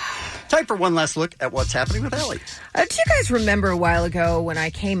 Time for one last look at what's happening with Allie. Do you guys remember a while ago when I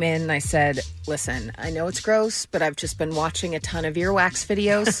came in and I said, listen, I know it's gross, but I've just been watching a ton of earwax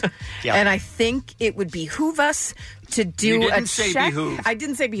videos. Yeah. And I think it would behoove us to do You didn't a say check. behoove. I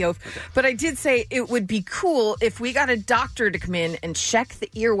didn't say behoove, but I did say it would be cool if we got a doctor to come in and check the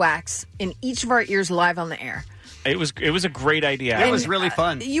earwax in each of our ears live on the air. It was a great idea. It was really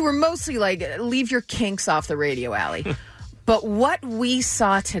fun. You were mostly like, leave your kinks off the radio, Allie. But what we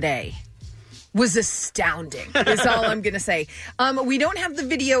saw today was astounding, is all I'm going to say. We don't have the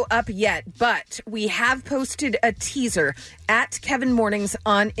video up yet, but we have posted a teaser at Kevin Mornings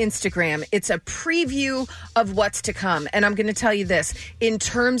on Instagram. It's a preview of what's to come. And I'm going to tell you this, in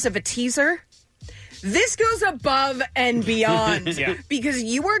terms of a teaser, this goes above and beyond. Yeah. Because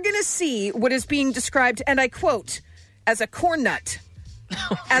you are going to see what is being described, and I quote, as a corn nut,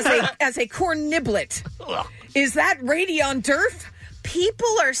 as a corn niblet. Is that Radion Durf?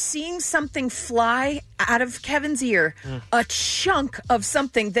 People are seeing something fly out of Kevin's ear, a chunk of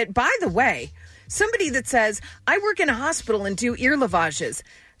something that, by the way, somebody that says, I work in a hospital and do ear lavages.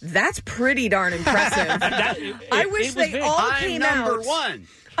 That's pretty darn impressive. I wish they all came out. Number one.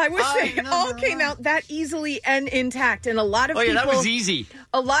 I wish they all came out that easily and intact. And a lot of people. That was easy.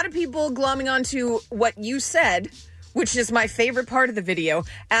 A lot of people glomming onto what you said, which is my favorite part of the video.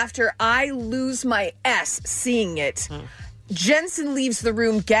 After I lose my S seeing it, Jensen leaves the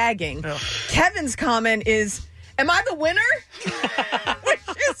room gagging. Kevin's comment is, am I the winner? Which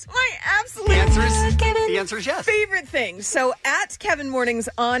is my absolute The answer is yes. favorite thing. So at Kevin Mornings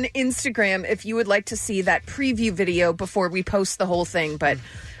on Instagram, if you would like to see that preview video before we post the whole thing. But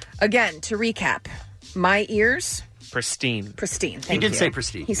again, to recap, my ears... Pristine. Pristine. He did say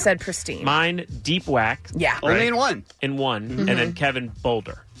pristine. He said pristine. Mine, deep wax. Yeah. Only in one. In one. And then Kevin,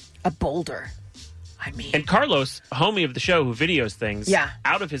 boulder. A boulder. I mean... And Carlos, homie of the show who videos things, Yeah.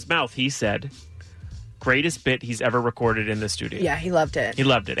 out of his mouth, he said, greatest bit he's ever recorded in the studio. Yeah, he loved it. He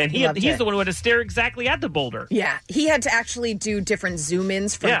loved it. And he's the one who had to stare exactly at the boulder. Yeah, he had to actually do different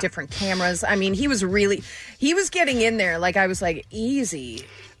zoom-ins from different cameras. I mean, he was getting in there. Like, I was like, easy,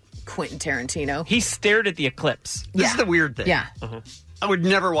 Quentin Tarantino. He stared at the eclipse. This is the weird thing. Yeah. I would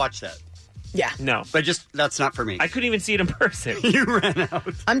never watch that. Yeah. No. But that's not for me. I couldn't even see it in person. You ran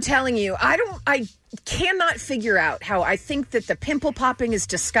out. I'm telling you, I cannot figure out how I think that the pimple popping is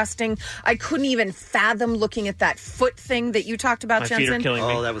disgusting. I couldn't even fathom looking at that foot thing that you talked about, My Jensen. feet are killing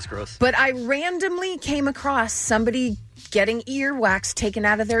me. Oh, that was gross. But I randomly came across somebody getting ear wax taken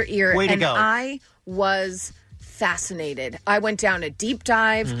out of their ear. Way to and go. I was fascinated. I went down a deep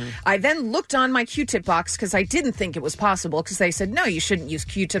dive. I then looked on my Q-tip box because I didn't think it was possible because they said, no, you shouldn't use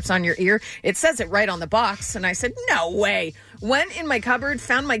Q-tips on your ear. It says it right on the box. And I said, no way. Went in my cupboard,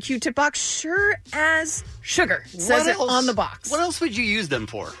 found my Q-tip box, sure as sugar. Says it on the box. What else would you use them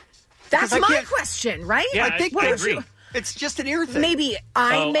for? That's my question, right? Yeah, I think I they- agree. It's just an ear thing. Maybe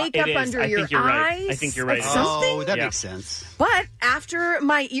eye makeup it is. under I your think you're right. eyes. I think you're right. Something. Oh, that makes sense. But after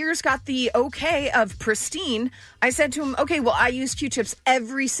my ears got the okay of pristine, I said to him, okay, well, I use Q-tips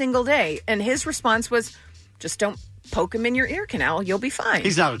every single day. And his response was, just don't poke him in your ear canal. You'll be fine.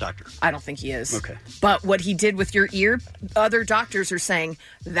 He's not a doctor. I don't think he is. Okay. But what he did with your ear, other doctors are saying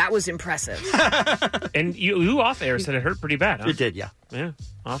that was impressive. And you off air said it hurt pretty bad, huh? It did, yeah. Yeah,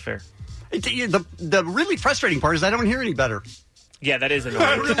 off air. The really frustrating part is I don't hear any better. Yeah, that is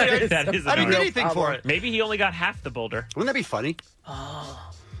annoying. That is I annoying. didn't get anything for it. Maybe he only got half the boulder. Wouldn't that be funny?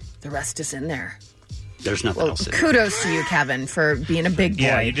 Oh, the rest is in there. There's nothing Well, else in it. kudos to you, Kevin, for being a big boy.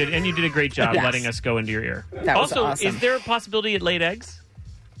 Yeah, you did, and you did a great job Yes. letting us go into your ear. That was also, awesome. is there a possibility it laid eggs?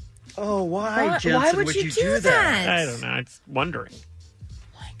 Oh, Why, Jensen, would you do that? I don't know. I'm wondering.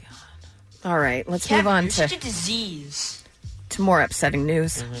 All right, let's move on to disease. to more upsetting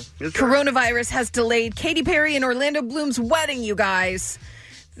news. Coronavirus has delayed Katy Perry and Orlando Bloom's wedding, you guys.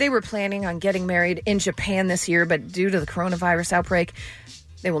 They were planning on getting married in Japan this year, but due to the coronavirus outbreak,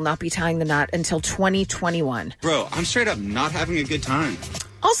 they will not be tying the knot until 2021. Bro, I'm straight up not having a good time.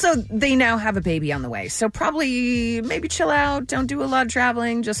 Also, they now have a baby on the way, so probably maybe chill out, don't do a lot of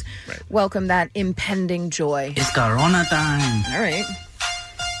traveling, just welcome that impending joy. It's Corona time. All right.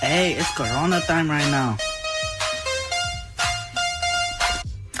 Hey, it's Corona time right now.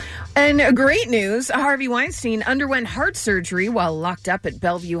 And great news, Harvey Weinstein underwent heart surgery while locked up at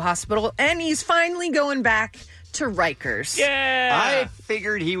Bellevue Hospital, and he's finally going back to Rikers. Yeah! I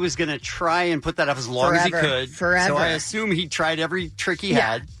figured he was going to try and put that up as long as he could. Forever. So I assume he tried every trick he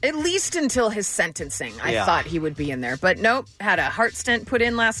had. At least until his sentencing. I Yeah. thought he would be in there. But nope, had a heart stent put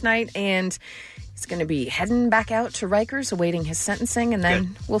in last night, and he's going to be heading back out to Rikers awaiting his sentencing, and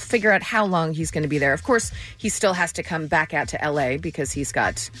then we'll figure out how long he's going to be there. Of course, he still has to come back out to L.A. because he's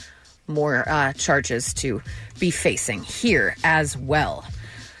got more charges to be facing here as well.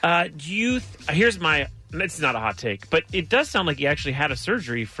 Here's my... It's not a hot take, but it does sound like he actually had a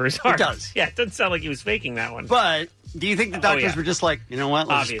surgery for his heart. It does. Yeah, it doesn't sound like he was faking that one. But do you think the doctors were just like, you know what,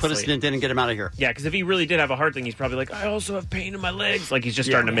 let's just put a stint in and get him out of here? Yeah, because if he really did have a heart thing, he's probably like, I also have pain in my legs. Like he's just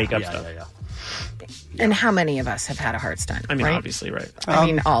starting to make up stuff. And how many of us have had a heart stunt? I mean, right? Obviously, right. I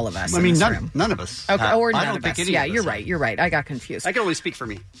mean, all of us. I mean, in this room. none of us. Okay, or I none don't of think us. any Yeah, of us you're have. right. You're right. I got confused. I can only speak for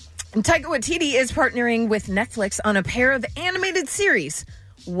me. And Taika Waititi is partnering with Netflix on a pair of animated series.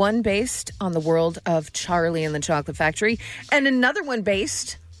 One based on the world of Charlie and the Chocolate Factory, and another one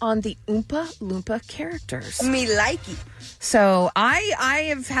based on the Oompa Loompa characters. Me likey. So I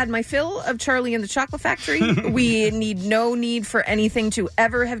have had my fill of Charlie and the Chocolate Factory. We need no need for anything to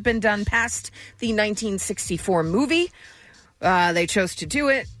ever have been done past the 1964 movie. They chose to do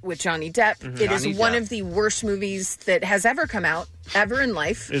it with Johnny Depp. Mm-hmm. It is one of the worst movies that has ever come out, ever in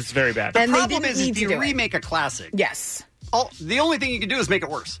life. It's very bad. The And they problem didn't is need if to you do it. remake a classic. Yes. The only thing you can do is make it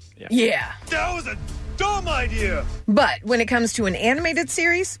worse. Yeah. That was a dumb idea. But when it comes to an animated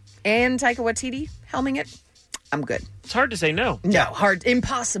series and Taika Waititi helming it, I'm good. It's hard to say no. No,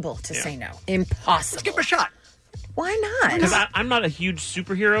 impossible to say no. Impossible. Let's give him a shot. Why not? Because I'm not a huge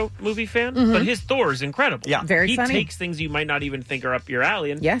superhero movie fan, Mhm. but his Thor is incredible. Yeah. Very he funny. takes things you might not even think are up your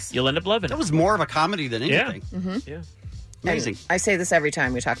alley, and you'll end up loving it. That was more of a comedy than anything. Yeah. Amazing. And I say this every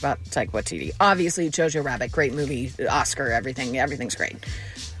time we talk about Taika Waititi. Obviously, Jojo Rabbit, great movie, Oscar, everything's great.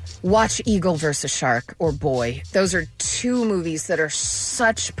 Watch Eagle versus Shark or Boy. Those are two movies that are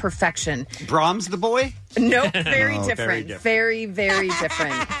such perfection. Brahms the boy? Nope, very Oh, different. Very, very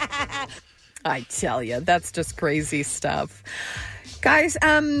different. I tell you, that's just crazy stuff. Guys,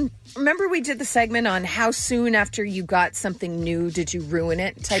 remember we did the segment on how soon after you got something new did you ruin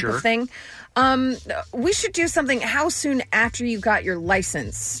it type Sure. of thing? We should do something, how soon after you got your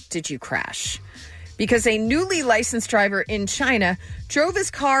license did you crash? Because a newly licensed driver in China drove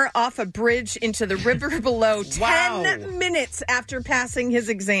his car off a bridge into the river below 10 minutes after passing his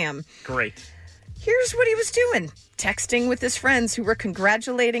exam. Great. Here's what he was doing. Texting with his friends who were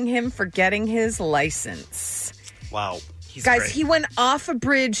congratulating him for getting his license. Wow. Guys, he went off a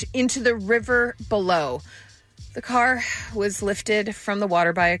bridge into the river below. The car was lifted from the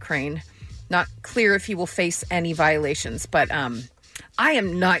water by a crane. Not clear if he will face any violations, but I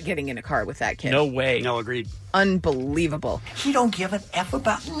am not getting in a car with that kid. No way. No, agreed. Unbelievable. He don't give an F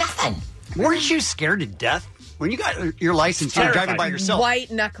about nothing. Weren't you scared to death? When you got your license, you were driving by yourself.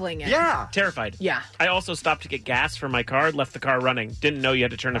 White knuckling it. Yeah. Terrified. Yeah. I also stopped to get gas for my car, left the car running. Didn't know you had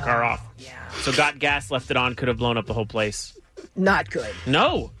to turn the car off. Yeah. So got gas, left it on, could have blown up the whole place. Not good.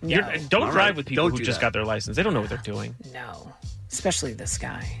 No. Don't All drive right. with people Don't who do just that. got their license. They don't know what they're doing. No. Especially this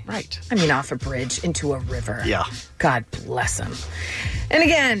guy. Right. I mean, off a bridge into a river. Yeah. God bless him. And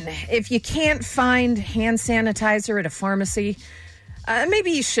again, if you can't find hand sanitizer at a pharmacy,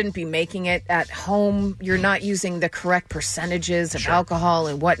 maybe you shouldn't be making it at home. You're not using the correct percentages of alcohol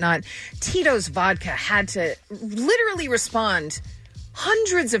and whatnot. Tito's Vodka had to literally respond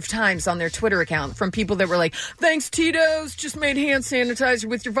hundreds of times on their Twitter account from people that were like, thanks, Tito's, just made hand sanitizer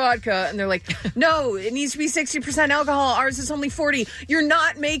with your vodka. And they're like, no, it needs to be 60% alcohol. Ours is only 40. You're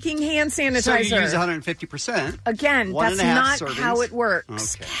not making hand sanitizer. So you use 150%. Again, One that's and a half not servings. how it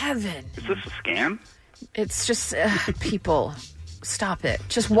works. Okay. Kevin. Is this a scam? It's just, people, stop it.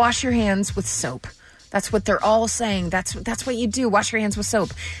 Just wash your hands with soap. That's what they're all saying. That's what you do. Wash your hands with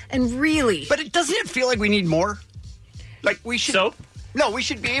soap. And really. But doesn't it feel like we need more? Like we should. Soap? No, we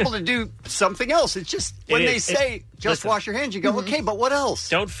should be able to do something else. It's just when they say just wash your hands, you go, okay, but what else?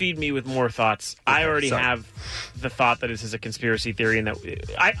 Don't feed me with more thoughts. I already have the thought that this is a conspiracy theory, and that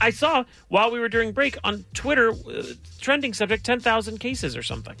I saw while we were during break on Twitter, trending subject 10,000 cases or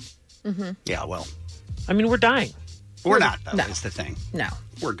something. Mm-hmm. Yeah, well, I mean, we're dying. We're not. Though, No. is the thing. No.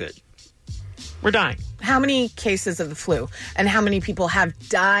 We're good. We're dying. How many cases of the flu? And how many people have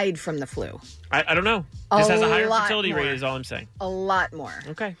died from the flu? I don't know. This has a higher lot fertility more. rate, is all I'm saying. A lot more.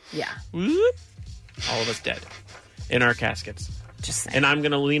 Okay. Yeah. Whoop. All of us dead in our caskets. Just saying. And I'm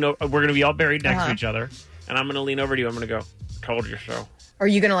going to lean over. We're going to be all buried next to Uh-huh. each other. And I'm going to lean over to you. I'm going to go, told you so. Are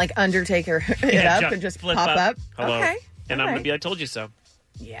you going to like Undertaker it up and just flip pop up? Hello. Okay. And All I'm going right. to be, I told you so.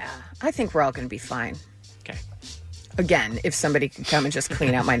 Yeah. I think we're all going to be fine. Okay. again, if somebody could come and just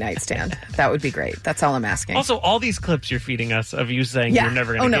clean out my nightstand, that would be great. That's all I'm asking. Also, all these clips you're feeding us of you saying yeah. you're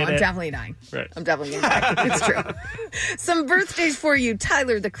never going to get it. I'm definitely dying. Right. I'm definitely going to die. It's true. Some birthdays for you.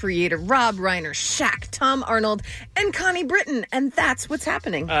 Tyler, the Creator, Rob Reiner, Shaq, Tom Arnold, and Connie Britton. And that's what's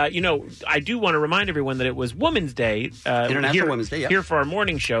happening. I do want to remind everyone that it was Women's Day. International Women's Day, yeah. Here for our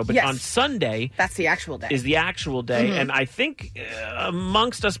morning show. But on Sunday... That's the actual day. Is the actual day. Mm-hmm. And I think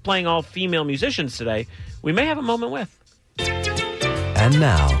amongst us playing all female musicians today, we may have a moment with. And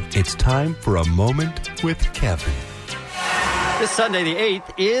now it's time for a moment with Kevin. This Sunday, the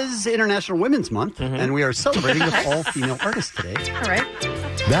 8th, is International Women's Month, and we are celebrating with all-female artists today. All right.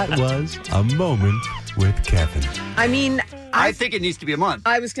 That was a moment with Kevin. I mean... I think it needs to be a month.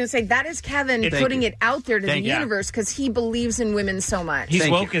 I was going to say, that is Kevin putting it out there to the universe because he believes in women so much. He's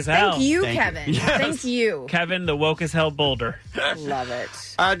woke as hell. Thank you, Kevin. Yes. Thank you. Kevin, the woke as hell boulder. Love it.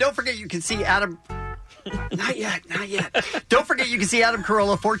 Don't forget you can see Adam... Not yet. Don't forget you can see Adam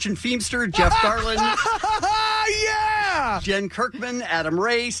Carolla, Fortune Feemster, Jeff Garland. Yeah! Jen Kirkman, Adam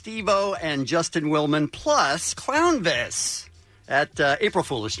Ray, Steve-O, and Justin Willman, plus Clownvis at April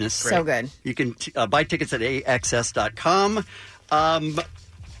Foolishness. So good. You can buy tickets at AXS.com.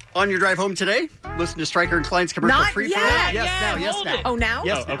 On your drive home today, listen to Stryker and Klein's commercial Not free. yet. Yes, now. Oh, now?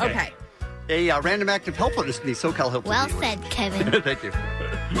 Yes, now. Okay. A random act of helpfulness to the SoCal Helpful. Well said, Kevin. Thank you.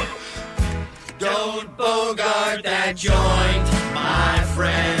 Don't bogart that joint, my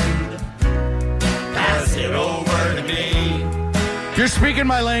friend. Pass it over to me. You're speaking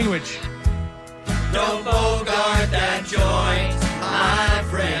my language. Don't bogart that joint, my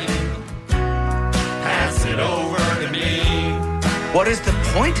friend. Pass it over to me. What is the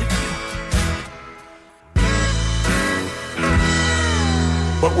point of you?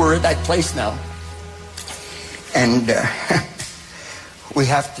 But we're at that place now. And we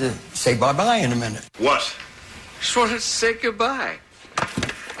have to say bye-bye in a minute. What? Just wanted to say goodbye.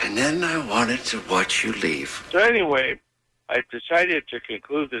 And then I wanted to watch you leave. So anyway, I decided to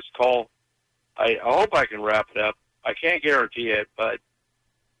conclude this call. I hope I can wrap it up. I can't guarantee it, but...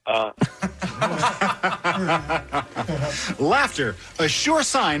 Laughter, a sure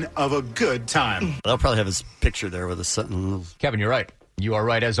sign of a good time. They'll probably have his picture there with a... Kevin, you're right. You are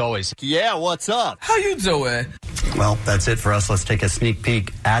right as always. Yeah, what's up? How you doing? Well, that's it for us. Let's take a sneak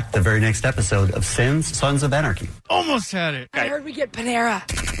peek at the very next episode of Sons of Anarchy. Almost had it. I heard we get Panera.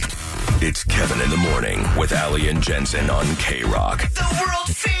 It's Kevin in the Morning with Ali and Jensen on K-Rock. The world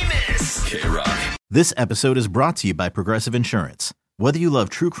famous K-Rock. This episode is brought to you by Progressive Insurance. Whether you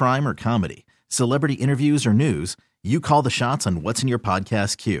love true crime or comedy, celebrity interviews or news, you call the shots on what's in your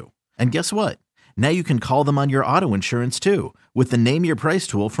podcast queue. And guess what? Now you can call them on your auto insurance too with the Name Your Price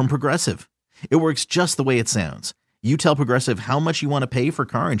tool from Progressive. It works just the way it sounds. You tell Progressive how much you want to pay for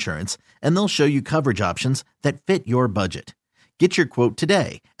car insurance, and they'll show you coverage options that fit your budget. Get your quote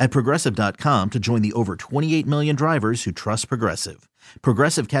today at Progressive.com to join the over 28 million drivers who trust Progressive.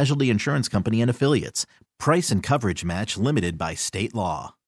 Progressive Casualty Insurance Company and Affiliates. Price and coverage match limited by state law.